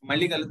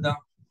 మళ్ళీ కలుద్దాం.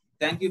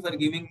 Thank you for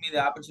giving me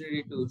the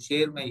opportunity to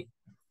share my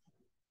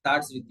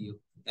thoughts with you.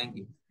 Thank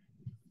you.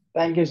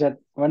 Thank you sir,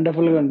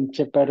 wonderful గా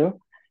చెప్పారు.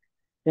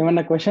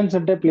 ఏమన్నా questions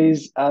ఉంటే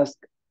please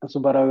ask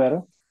Subbarao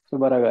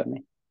గారిని.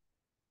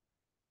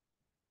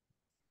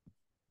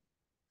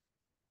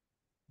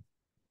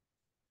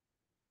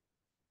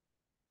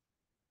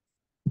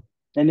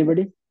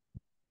 Anybody?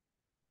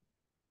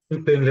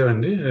 ఏం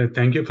లేవండి.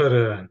 Thank you for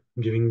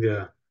giving the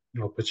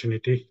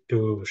opportunity to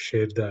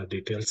share the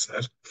details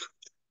sir.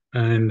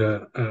 And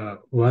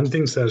one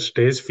thing sir,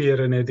 stage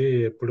fear అనేది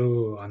ఎప్పుడు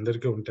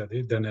అందరికీ ఉంటుంది,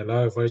 దాన్ని ఎలా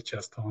అవాయిడ్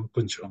చేస్తాం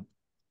కొంచెం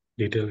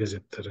డీటెయిల్ గా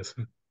చెప్తారా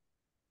సార్?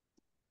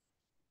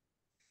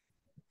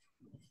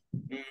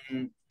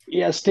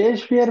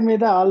 స్టేజ్ ఫియర్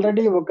మీద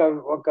ఆల్రెడీ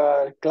ఒక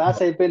క్లాస్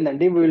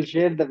అయిపోయిందండి. We will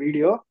share the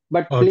video,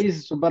 but please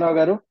Subbarao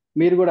గారు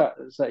మీరు కూడా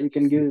యూ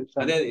కెన్ గివ్.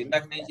 అదే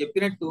ఇందాక నేను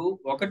చెప్పినట్టు,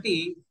 ఒకటి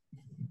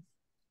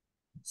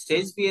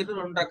స్టేజ్ ఫియర్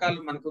రెండు రకాలు.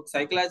 మనకు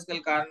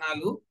సైకలాజికల్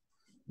కారణాలు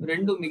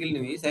రెండు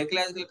మిగిలినవి.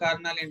 సైకలాజికల్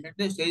కారణాలు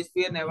ఏంటంటే, స్టేజ్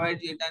ఫియర్ ని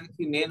అవాయిడ్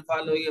చేయడానికి నేను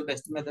ఫాలో అయ్యే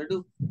బెస్ట్ మెథడ్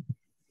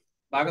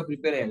బాగా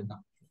ప్రిపేర్ అయ్యి వెళ్తాం.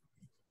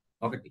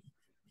 ఒకటి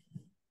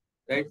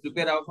రైట్,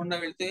 ప్రిపేర్ అవ్వకుండా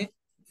వెళ్తే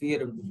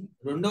ఫియర్ ఉంటుంది.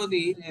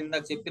 రెండోది నేను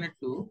ఇందాక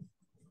చెప్పినట్టు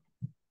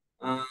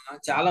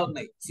చాలా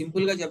ఉన్నాయి.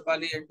 సింపుల్ గా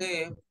చెప్పాలి అంటే,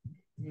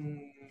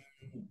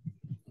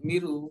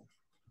 మీరు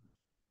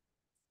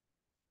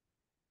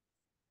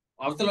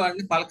అవతల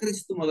వాడిని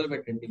పలకరిస్తూ మొదలు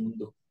పెట్టండి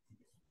ముందు.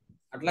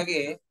 అట్లాగే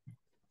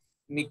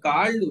మీ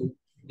కాళ్ళు,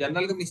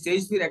 జనరల్ గా మీ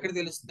స్టేజ్ ఫియర్ ఎక్కడ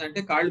తెలుస్తుంది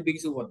అంటే కాళ్ళు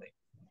బిగిసిపోతాయి,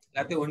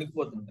 లేకపోతే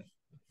వణికిపోతుంటాయి.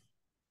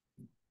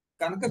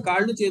 కనుక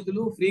కాళ్ళు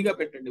చేతులు ఫ్రీగా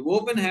పెట్టండి.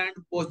 ఓపెన్ హ్యాండ్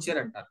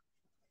పోస్చర్ అంటారు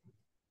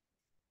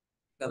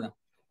కదా.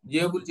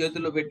 జేబులు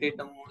చేతుల్లో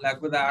పెట్టేయటము,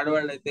 లేకపోతే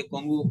ఆడవాళ్ళు అయితే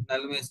కొంగు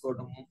నలుగు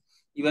వేసుకోవటము,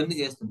 ఇవన్నీ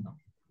చేస్తుంటాం.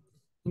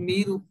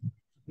 మీరు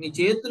మీ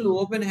చేతులు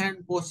ఓపెన్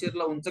హ్యాండ్ పోస్చర్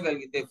లో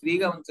ఉంచగలిగితే,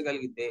 ఫ్రీగా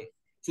ఉంచగలిగితే,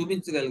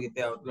 చూపించగలిగితే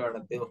అవతల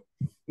వాడితే,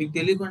 మీకు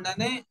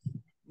తెలియకుండానే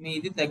మీ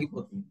ఇది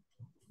తగ్గిపోతుంది.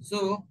 సో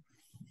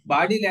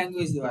బాడీ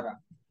లాంగ్వేజ్ ద్వారా.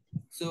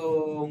 సో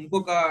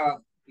ఇంకొక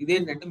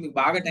ఇదేంటంటే, మీకు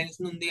బాగా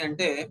టెన్షన్ ఉంది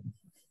అంటే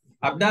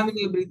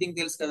అబ్డామినల్ బ్రీతింగ్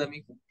తెలుసు కదా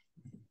మీకు.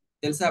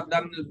 తెలుసా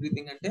అబ్డామినల్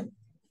బ్రీతింగ్ అంటే?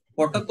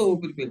 పొట్టతో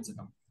ఊపిరి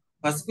పీల్చడం.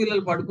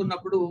 పసిపిల్లలు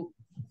పడుకున్నప్పుడు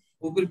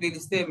ఊపిరి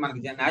పీలిస్తే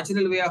మనకి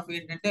న్యాచురల్ వే ఆఫ్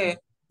ఏంటంటే,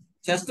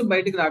 చెస్ట్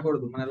బయటికి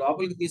రాకూడదు, మన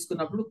లోపలికి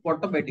తీసుకున్నప్పుడు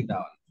పొట్ట బయటికి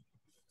రావాలి.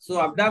 సో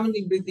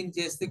అబ్డామినల్ బ్రీతింగ్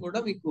చేస్తే కూడా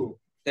మీకు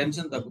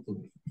టెన్షన్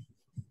తగ్గుతుంది.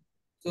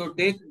 So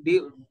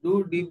do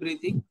deep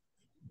breathing.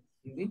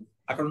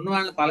 అక్కడ ఉన్న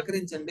వాళ్ళని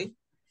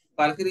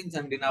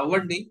పలకరించండి,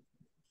 నవ్వండి.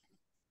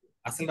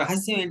 అసలు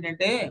రహస్యం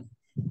ఏంటంటే,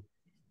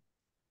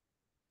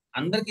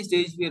 అందరికి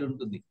స్టేజ్ ఫియర్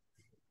ఉంటుంది.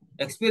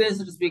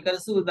 ఎక్స్పీరియన్స్డ్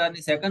స్పీకర్స్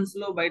దాన్ని సెకండ్స్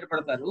లో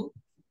బయటపడతారు.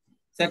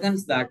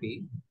 సెకండ్స్ దాటి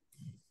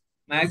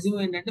మాక్సిమం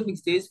ఏంటంటే, మీకు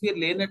స్టేజ్ ఫియర్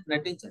లేనట్టు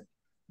నటించండి,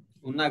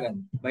 ఉన్నా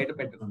కానీ బయట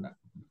పెట్టకుండా.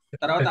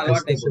 తర్వాత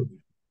అలవాటు అయిపోతుంది.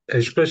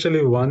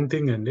 ఎస్పెషల్లీ వన్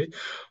థింగ్ అండి,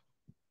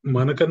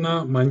 మనకన్నా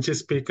మంచి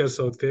స్పీకర్స్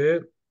అయితే,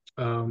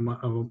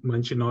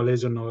 మంచి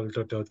నాలెడ్జ్ ఉన్న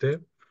వాళ్ళతో అయితే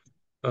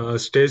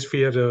స్టేజ్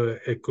ఫియర్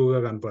ఎక్కువగా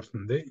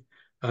కనపడుతుంది.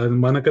 అది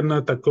మనకన్నా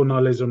తక్కువ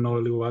నాలెడ్జ్ ఉన్న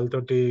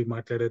వాళ్ళతోటి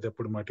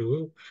మాట్లాడేటప్పుడు మటుకు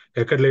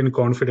ఎక్కడ లేని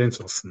కాన్ఫిడెన్స్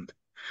వస్తుంది.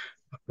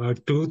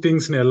 టూ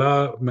థింగ్స్ ని ఎలా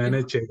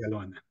మేనేజ్ చేయగలం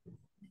అని.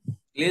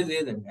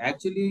 లేదండి,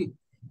 యాక్చువల్లీ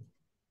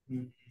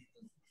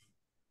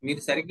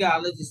మీరు సరిగ్గా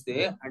ఆలోచిస్తే,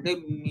 అంటే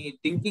మీ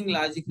థింకింగ్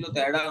లాజిక్ లో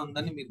తేడా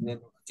ఉందని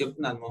నేను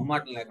చెప్తున్నాను,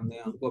 మొహమాటం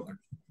లేకుండా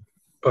అనుకోకండి.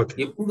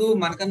 ఎప్పుడు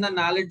మనకన్నా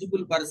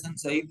నాలెడ్జబుల్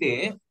పర్సన్స్ అయితే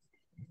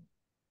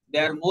దే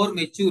ఆర్ మోర్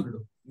మెచ్యూర్డ్.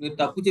 మీరు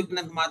తప్పు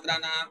చెప్పినంత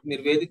మాత్రాన,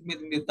 మీరు వేదిక మీద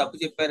మీరు తప్పు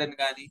చెప్పారని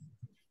కానీ,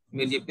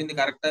 మీరు చెప్పింది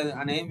కరెక్ట్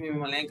అనే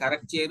మిమ్మల్ని ఏం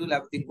కరెక్ట్ చేయరు,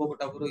 లేకపోతే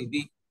ఇంకొకటి ఎవరు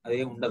ఇది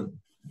అదేం ఉండదు.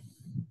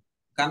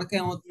 కనుక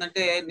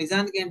ఏమవుతుందంటే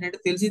నిజానికి ఏంటంటే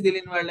తెలిసి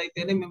తెలియని వాళ్ళు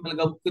అయితేనే మిమ్మల్ని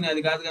గబుక్కుని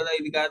అది కాదు కదా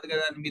ఇది కాదు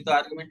కదా అని మీతో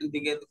ఆర్గ్యుమెంట్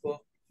దిగేందుకో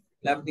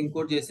లేకపోతే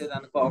ఇంకోటి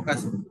చేసేదానికో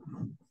అవకాశం ఉంది.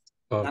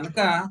 ఓకే కనుక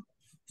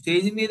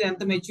స్టేజ్ మీద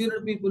ఎంత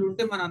మెచ్యూర్డ్ పీపుల్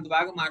ఉంటే మనం అంత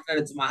బాగా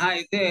మాట్లాడచ్చు. మహా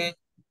అయితే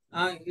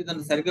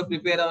ఇతను సరిగ్గా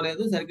ప్రిపేర్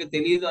అవ్వలేదు, సరిగ్గా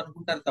తెలియదు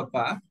అనుకుంటారు తప్ప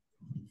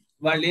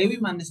వాళ్ళు ఏమి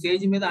మన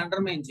స్టేజ్ మీద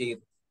అండర్మైన్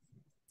చేయరు.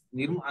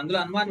 అందులో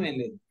అనుమానం ఏం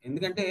లేదు.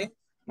 ఎందుకంటే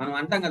మనం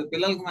అంటాం కదా,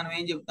 పిల్లలకి మనం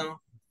ఏం చెప్తాం,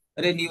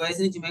 అరే నీ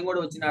వయసు నుంచి మేము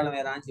కూడా వచ్చిన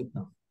వాళ్ళమేరా అని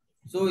చెప్తాం.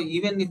 So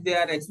even if they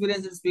are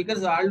experienced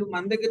speakers, వాళ్ళు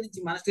మన దగ్గర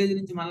నుంచి మన స్టేజ్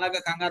నుంచి మనలాగా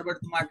కంగారు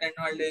పడుతూ మాట్లాడిన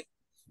వాళ్ళే.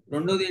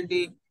 రెండోది ఏంటి,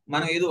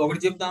 మనం ఏదో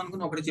ఒకటి చెప్తాం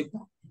అనుకుని ఒకటి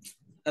చెప్తాం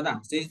కదా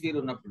స్టేజ్ ఫియర్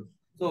ఉన్నప్పుడు.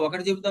 సో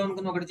ఒకటి చెప్తాం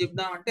అనుకుని ఒకటి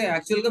చెప్తాం అంటే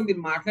యాక్చువల్ గా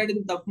మీరు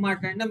మాట్లాడింది తప్పు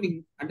మాట్లాడినా మీ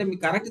అంటే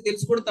మీకు కరెక్ట్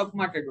తెలిసి కూడా తప్పు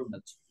మాట్లాడి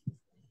ఉండొచ్చు.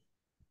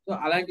 సో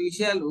అలాంటి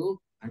విషయాలు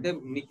అంటే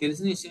మీకు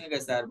తెలిసిన విషయమే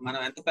కదా సార్. మనం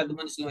ఎంత పెద్ద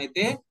మనుషులం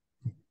అయితే,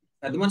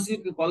 పెద్ద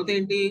మనుషులకి కొలత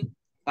ఏంటి,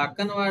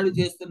 పక్కన వాడు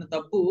చేస్తున్న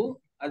తప్పు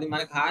అది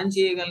మనకు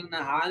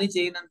హాని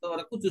చేయనంత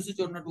వరకు చూసి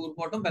చూడనట్టు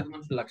ఊరుకోవటం పెద్ద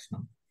మనుషుల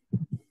లక్షణం.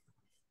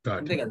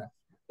 అంతే కదా,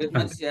 పెద్ద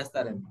మనిషి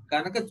చేస్తారేమో.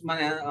 కనుక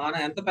మన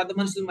ఎంత పెద్ద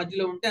మనుషుల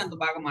మధ్యలో ఉంటే అంత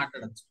బాగా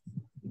మాట్లాడచ్చు,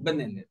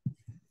 ఇబ్బంది ఏం లేదు.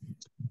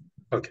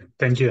 ఓకే,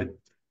 థ్యాంక్ యూ అండి.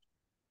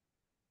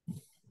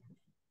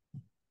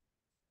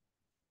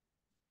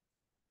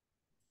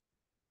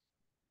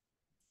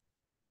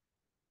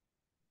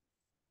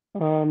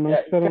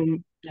 నమస్కారం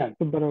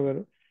సుబ్బారావు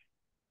గారు.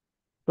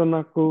 సో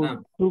నాకు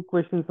 2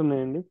 క్వశ్చన్స్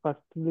ఉన్నాయండి.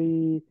 ఫస్ట్ది,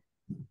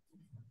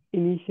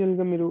 ఇనీషియల్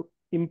గా మీరు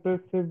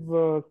ఇంప్రెసివ్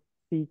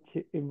స్పీచ్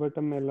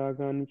ఇవ్వటం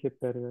ఎలాగా అని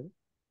చెప్పారు కదా.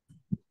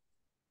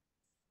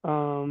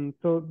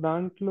 సో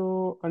దాంట్లో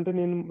అంటే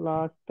నేను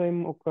లాస్ట్ టైం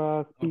ఒక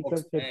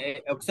స్పీకర్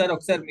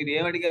ఒకసారి మీరు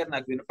ఏం అడిగారు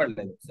నాకు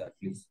వినపడలేదు, ఒకసారి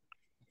ప్లీజ్.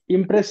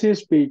 ఇంప్రెసివ్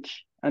స్పీచ్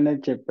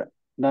అనేది చెప్పా,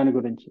 దాని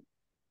గురించి.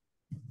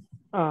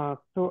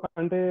 సో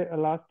అంటే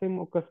లాస్ట్ టైం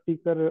ఒక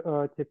స్పీకర్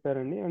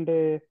చెప్పారండి, అంటే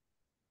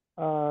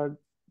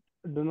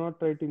do not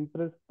try to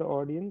impress the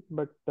audience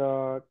but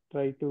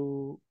try to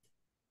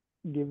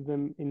give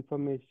them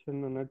information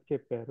అన్నట్టు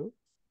చెప్పారు.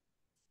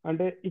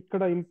 అంటే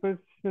ఇక్కడ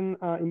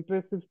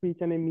ఇంప్రెసివ్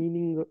స్పీచ్ అనే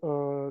మీనింగ్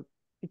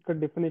ఇక్కడ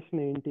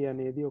డెఫినేషన్ ఏంటి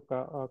అనేది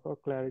ఒక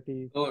క్లారిటీ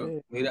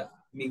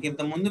మీకు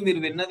ఇంత ముందు మీరు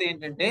విన్నది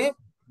ఏంటంటే,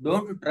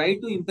 don't try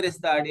to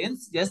impress the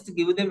audience, just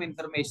give them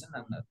information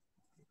అన్నారు.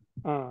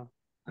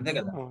 అంతే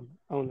కదా?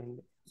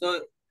 అవునండి. So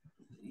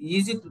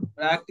is it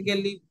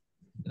practically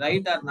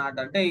right are not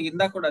అంటే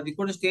ఇందాక కూడా అది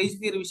కూడా స్టేజ్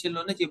ఫియర్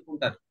విషయంలోనే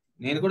చెప్పుకుంటారు.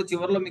 నేను కూడా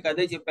చివరిలో మీకు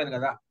అదే చెప్పాను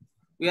కదా,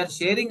 వీఆర్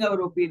షేరింగ్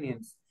అవర్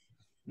ఒపీనియన్స్.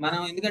 మనం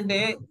ఎందుకంటే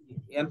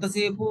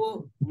ఎంతసేపు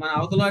మన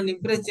అవతల వాళ్ళని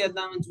ఇంప్రెస్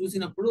చేద్దామని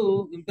చూసినప్పుడు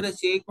ఇంప్రెస్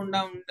చేయకుండా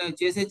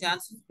చేసే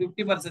ఛాన్స్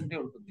 50%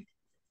 ఉంటుంది.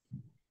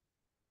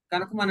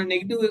 కనుక మన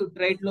నెగిటివ్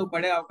ట్రైట్ లో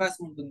పడే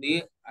అవకాశం ఉంటుంది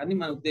అని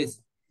మన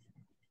ఉద్దేశం.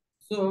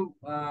 సో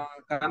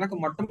కనుక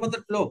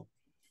మొట్టమొదట్లో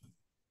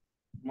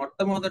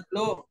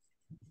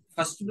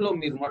ఫస్ట్ లో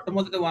మీరు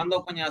మొట్టమొదటి 100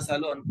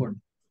 ఉపన్యాసాలు అనుకోండి.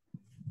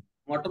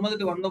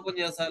 మొట్టమొదటి 100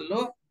 ఉపన్యాసాల్లో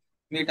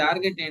మీ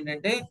టార్గెట్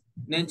ఏంటంటే,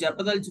 నేను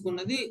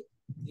చెప్పదలుచుకున్నది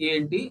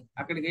ఏంటి,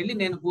 అక్కడికి వెళ్ళి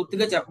నేను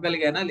పూర్తిగా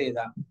చెప్పగలిగానా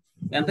లేదా,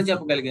 ఎంత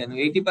చెప్పగలిగాను,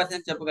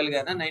 80%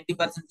 చెప్పగలిగానా,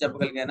 90%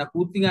 చెప్పగలిగానా.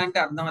 పూర్తిగా అంటే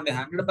అర్థం అది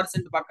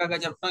 100% పక్కాగా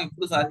చెప్పడం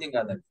ఇప్పుడు సాధ్యం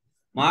కాదండి,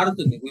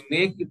 మారుతుంది. వి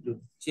మేక్ ఇట్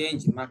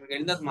చేంజ్, అక్కడికి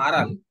వెళ్ళిన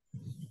మారాలి.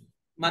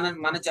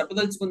 మనం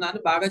చెప్పదలుచుకున్న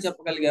దాన్ని బాగా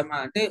చెప్పగలిగామా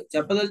అంటే,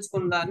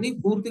 చెప్పదలుచుకున్న దాన్ని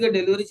పూర్తిగా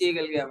డెలివరీ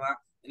చేయగలిగామా,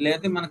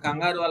 లేకపోతే మన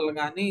కంగారు వల్ల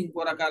కానీ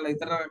ఇంకో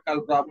ఇతర రకాల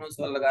ప్రాబ్లమ్స్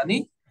వల్ల కానీ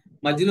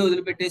మధ్యలో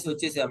వదిలిపెట్టేసి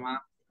వచ్చేసామా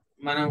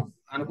మనం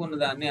అనుకున్న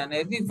దాన్ని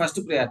అనేది ఫస్ట్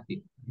ప్రయారిటీ.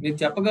 మీరు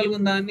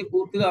చెప్పగలిగిన దాన్ని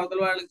పూర్తిగా అవతల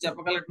వాళ్ళకి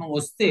చెప్పగలగడం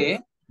వస్తే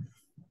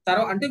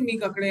తర్వాత అంటే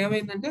మీకు అక్కడ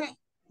ఏమైందంటే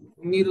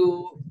మీరు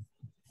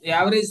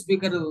యావరేజ్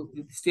స్పీకర్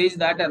స్టేజ్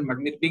దాటారనమాట.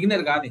 మీరు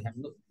బిగినర్ కాదు,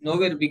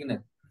 నోవేర్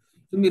బిగినర్.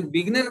 సో మీరు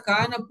బిగినర్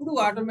కానప్పుడు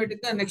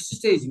ఆటోమేటిక్ గా నెక్స్ట్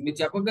స్టేజ్ మీరు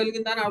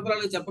చెప్పగలిగిన దాన్ని అవతల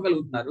వాళ్ళకి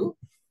చెప్పగలుగుతున్నారు.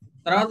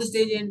 తర్వాత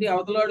స్టేజ్ ఏంటి,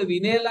 అవతల వాడు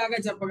వినేలాగా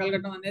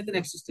చెప్పగలగటం అనేది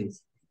నెక్స్ట్ స్టేజ్.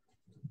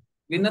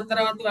 విన్న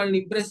తర్వాత వాళ్ళని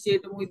ఇంప్రెస్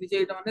చేయటం ఇది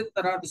చేయటం అనేది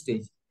తర్వాత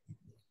స్టేజ్.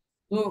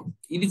 సో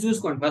ఇది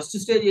చూసుకోండి. ఫస్ట్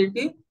స్టేజ్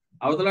ఏంటి,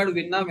 అవతలాడు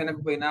విన్నా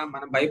వినకపోయినా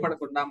మనం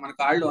భయపడకుండా, మన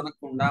కాళ్ళు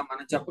వనకుండా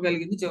మనం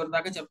చెప్పగలిగింది చివరి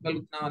దాకా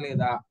చెప్పగలుగుతున్నావా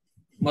లేదా.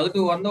 మొదటి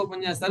 100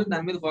 ఉపన్యాసాలు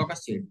దాని మీద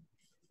ఫోకస్ చేయండి.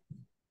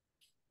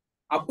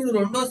 అప్పుడు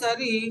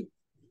రెండోసారి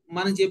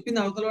మనం చెప్పింది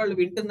అవతల వాళ్ళు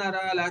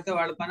వింటున్నారా, లేకపోతే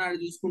వాళ్ళ పని వాళ్ళు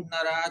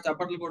చూసుకుంటున్నారా,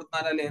 చప్పట్లు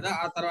కొడుతున్నారా లేదా,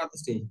 ఆ తర్వాత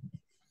స్టేజ్.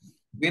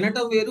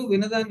 వినటం వేరు,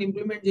 వినదాన్ని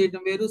ఇంప్లిమెంట్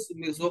చేయడం వేరు.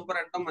 మీరు సూపర్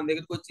అంటాం, మన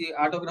దగ్గరికి వచ్చి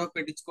ఆటోగ్రాఫ్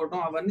పెట్టించుకోవడం,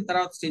 అవన్నీ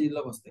తర్వాత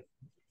స్టేజ్లోకి వస్తాయి.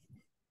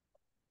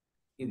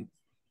 ఇది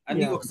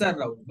అన్ని ఒకసారి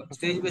రావు,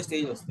 స్టేజ్ బై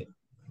స్టేజ్ వస్తాయి.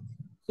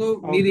 సో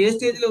మీరు ఏ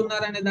స్టేజ్ లో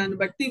ఉన్నారనే దాన్ని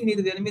బట్టి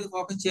మీరు దేని మీద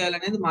ఫోకస్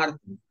చేయాలనేది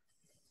మారుతుంది.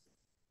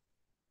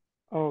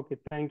 ఓకే,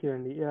 థ్యాంక్ యూ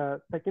అండి.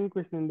 సెకండ్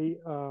క్వశ్చన్ అండి,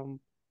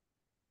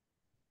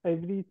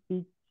 every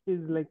speech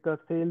is like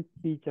sales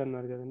speech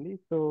అన్నారు కదండి.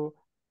 So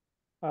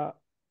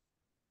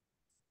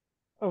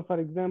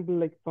for example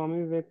like Swami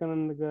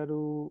Vivekananda గారు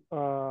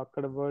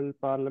అక్కడ వరల్డ్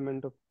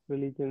పార్లమెంట్ ఆఫ్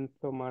రిలీజియన్స్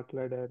తో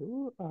మాట్లాడారు.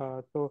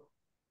 సో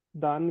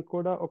దాన్ని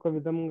కూడా ఒక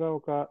విధంగా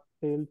ఒక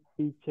సేల్స్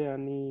స్పీచ్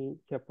అని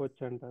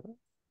చెప్పొచ్చు అంటారా?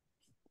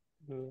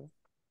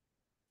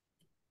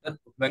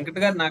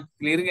 వెంకట్ గారు నాకు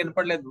క్లియర్ గా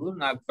వినపడలేదు,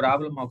 నాకు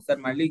ప్రాబ్లం. ఒకసారి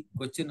మళ్ళీ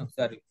క్వశ్చన్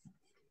ఒకసారి.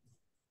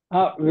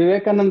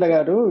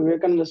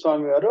 వివేకానంద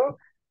స్వామి గారు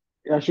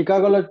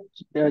షికాగోలో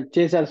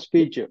చేశారు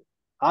స్పీచ్.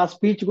 ఆ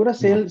స్పీచ్ కూడా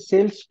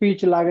సేల్స్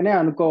స్పీచ్ లాగానే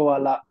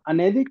అనుకోవాలా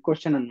అనేది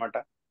క్వశ్చన్ అన్నమాట.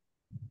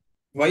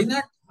 Why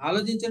not?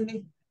 ఆలోచించండి.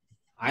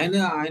 ఆయన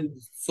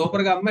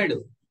సూపర్ గా అమ్మాడు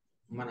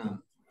మన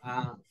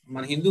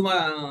మన హిందూ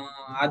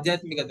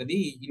ఆధ్యాత్మికతని,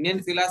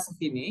 ఇండియన్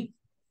ఫిలాసఫీని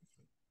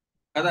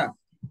కదా.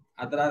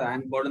 ఆ తర్వాత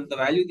ఆయన బోర్డంత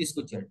వాల్యూ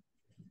తీసుకొచ్చాడు.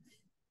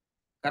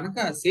 కనుక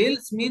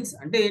సేల్స్ మీన్స్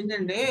అంటే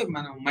ఏంటంటే,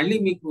 మనం మళ్ళీ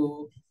మీకు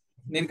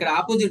నేను ఇక్కడ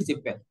ఆపోజిట్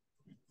చెప్పాను.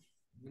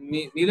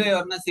 మీలో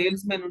ఎవరన్నా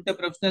సేల్స్ మ్యాన్ ఉంటే,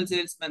 ప్రొఫెషనల్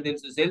సేల్స్ మ్యాన్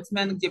తెలుసు. సేల్స్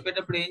మ్యాన్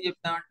చెప్పేటప్పుడు ఏం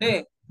చెప్తామంటే,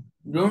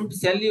 don't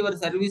sell your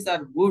service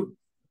are good.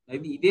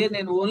 ఇదే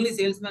నేను ఓన్లీ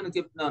సేల్స్ మ్యాన్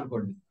చెప్తున్నాను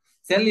అనుకోండి,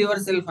 సెల్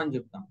యువర్ సెల్ఫ్ అని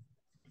చెప్తాం.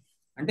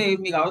 అంటే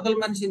మీకు అవతల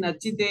మనిషి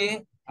నచ్చితే,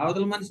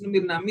 అవతల మనిషిని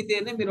మీరు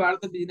నమ్మితేనే మీరు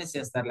వాళ్ళతో బిజినెస్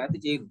చేస్తారు, లేకపోతే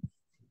చేయరు.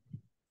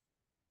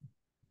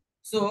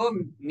 సో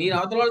మీరు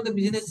అవతల వాళ్ళతో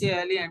బిజినెస్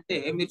చేయాలి అంటే,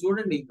 మీరు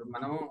చూడండి, ఇప్పుడు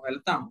మనం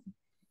వెళ్తాం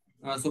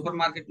సూపర్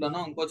మార్కెట్ లోనో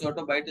ఇంకో చోట,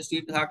 బయట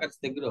స్ట్రీట్ హాకర్స్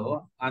దగ్గర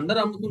అందరూ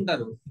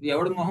అమ్ముతుంటారు.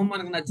 ఎవడి మొహం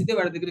మనకు నచ్చితే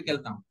వాడి దగ్గరికి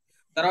వెళ్తాం.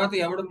 తర్వాత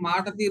ఎవడి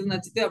మాట తీరు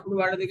నచ్చితే అప్పుడు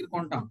వాడి దగ్గర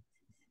కొంటాం.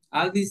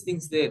 All these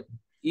things there,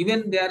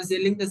 even they are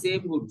selling the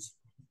same goods,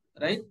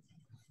 right?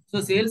 So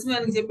sales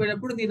man కి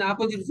చెప్పేటప్పుడు దీని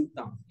ఆపోజిట్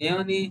చెప్తాం.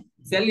 ఏమని?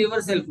 Cell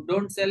your self,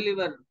 don't sell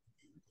your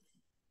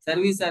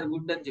service are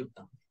good అని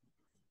చెప్తాం.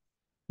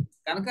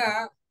 కనుక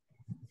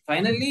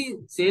ఫైనల్లీ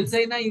సేల్స్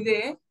అయినా ఇదే,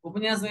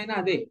 ఉపన్యాసం అయినా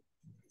అదే.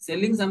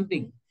 Selling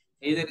something,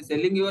 either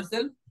selling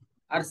yourself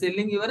or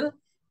selling your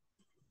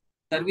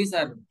service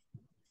or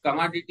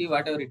commodity,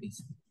 whatever it is.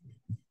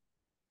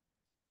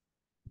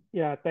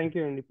 Thank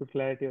you అండి, ఇప్పుడు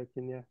క్లారిటీ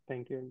వచ్చింది.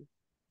 థ్యాంక్ యూ అండి.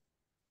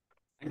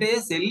 అంటే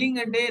సెల్లింగ్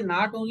అంటే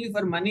నాట్ ఓన్లీ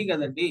ఫర్ మనీ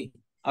కదండి,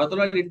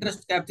 అవతల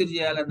ఇంట్రెస్ట్ క్యాప్చర్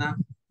చేయాలన్నా.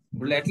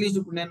 ఇప్పుడు అట్లీస్ట్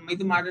ఇప్పుడు నేను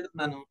మీతో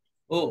మాట్లాడుతున్నాను,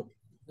 ఓ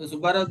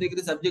సుబ్బారావు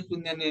దగ్గర సబ్జెక్ట్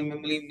ఉంది అని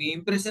మిమ్మల్ని మీ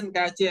ఇంప్రెషన్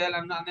క్యాచ్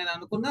చేయాలన్నా నేను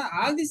అనుకున్నా,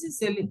 all this is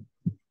selling,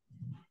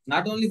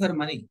 not only for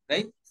money,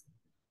 right?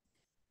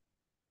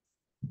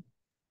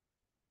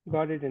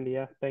 Got it అండి.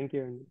 థ్యాంక్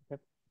యూ అండి.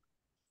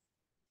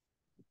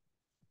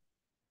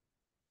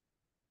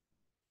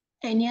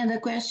 Any other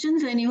questions,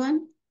 anyone?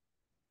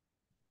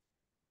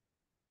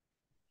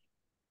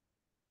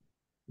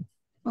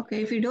 Okay,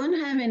 if you don't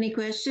have any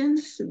questions,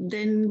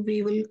 then we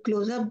will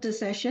close up the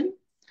session.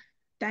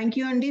 Thank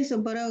you, Andi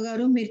Subbarao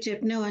garu. Meer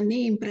cheppinavani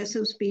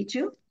impressive speech.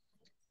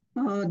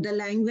 The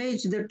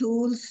language, the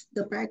tools,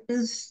 the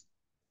practice,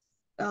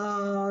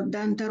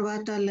 dan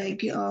tarvata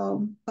like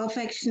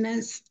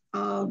perfectionist,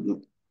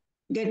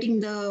 getting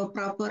the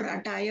proper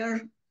attire,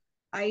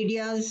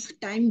 ideas,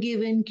 time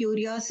given,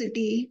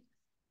 curiosity,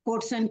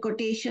 quotes and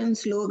quotations,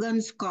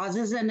 slogans,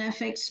 causes and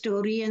effects,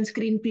 story and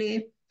screenplay,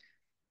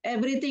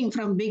 everything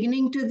from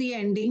beginning to the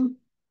ending.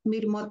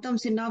 మీరు మొత్తం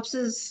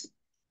synopsis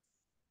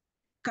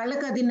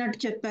కళ్ళకు అదిన్నట్టు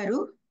చెప్పారు.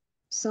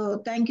 So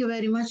thank you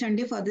very much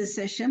అండి for this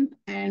session,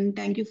 and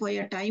thank you for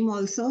your time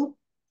also.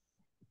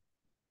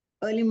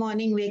 Early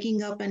morning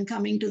waking up and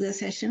coming to the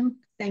session.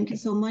 Thank you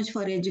so much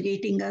for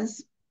educating us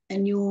a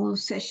new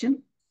session,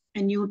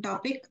 a new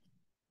topic.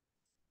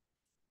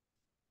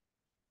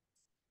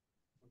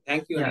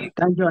 Thank you అండి.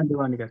 Thank you అండి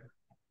వాణి గారు.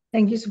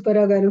 Thank you,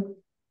 Subbarao garu.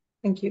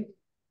 Thank you.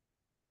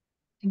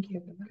 Thank you,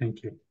 everyone. Thank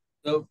you.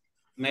 So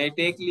may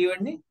take leave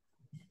అండి.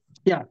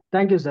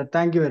 Thank you, sir.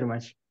 Thank you very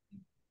much.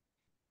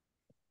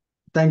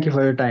 Thank you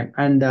for your time.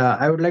 And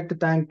I would like to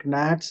thank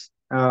NATS,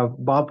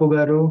 Bapu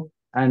garu,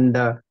 and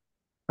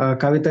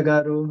Kavita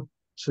garu,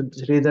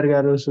 Sridhar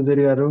garu,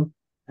 Sudhir garu,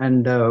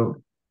 and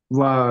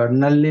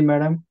Nalli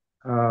madam,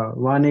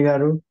 Vani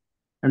garu,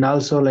 and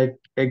also like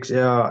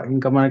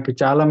ఇంకా మనకి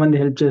చాలా మంది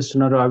help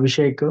చేస్తున్నారు,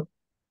 Abhishek,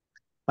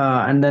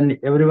 and then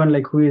everyone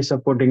like who is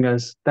supporting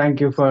us. Thank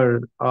you for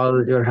all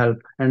your help,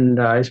 and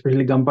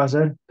especially Gampa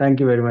sir, thank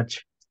you very much.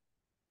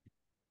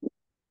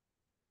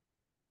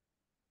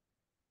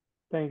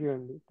 Thank you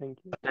అండి. Thank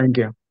you. Thank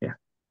you. Yeah.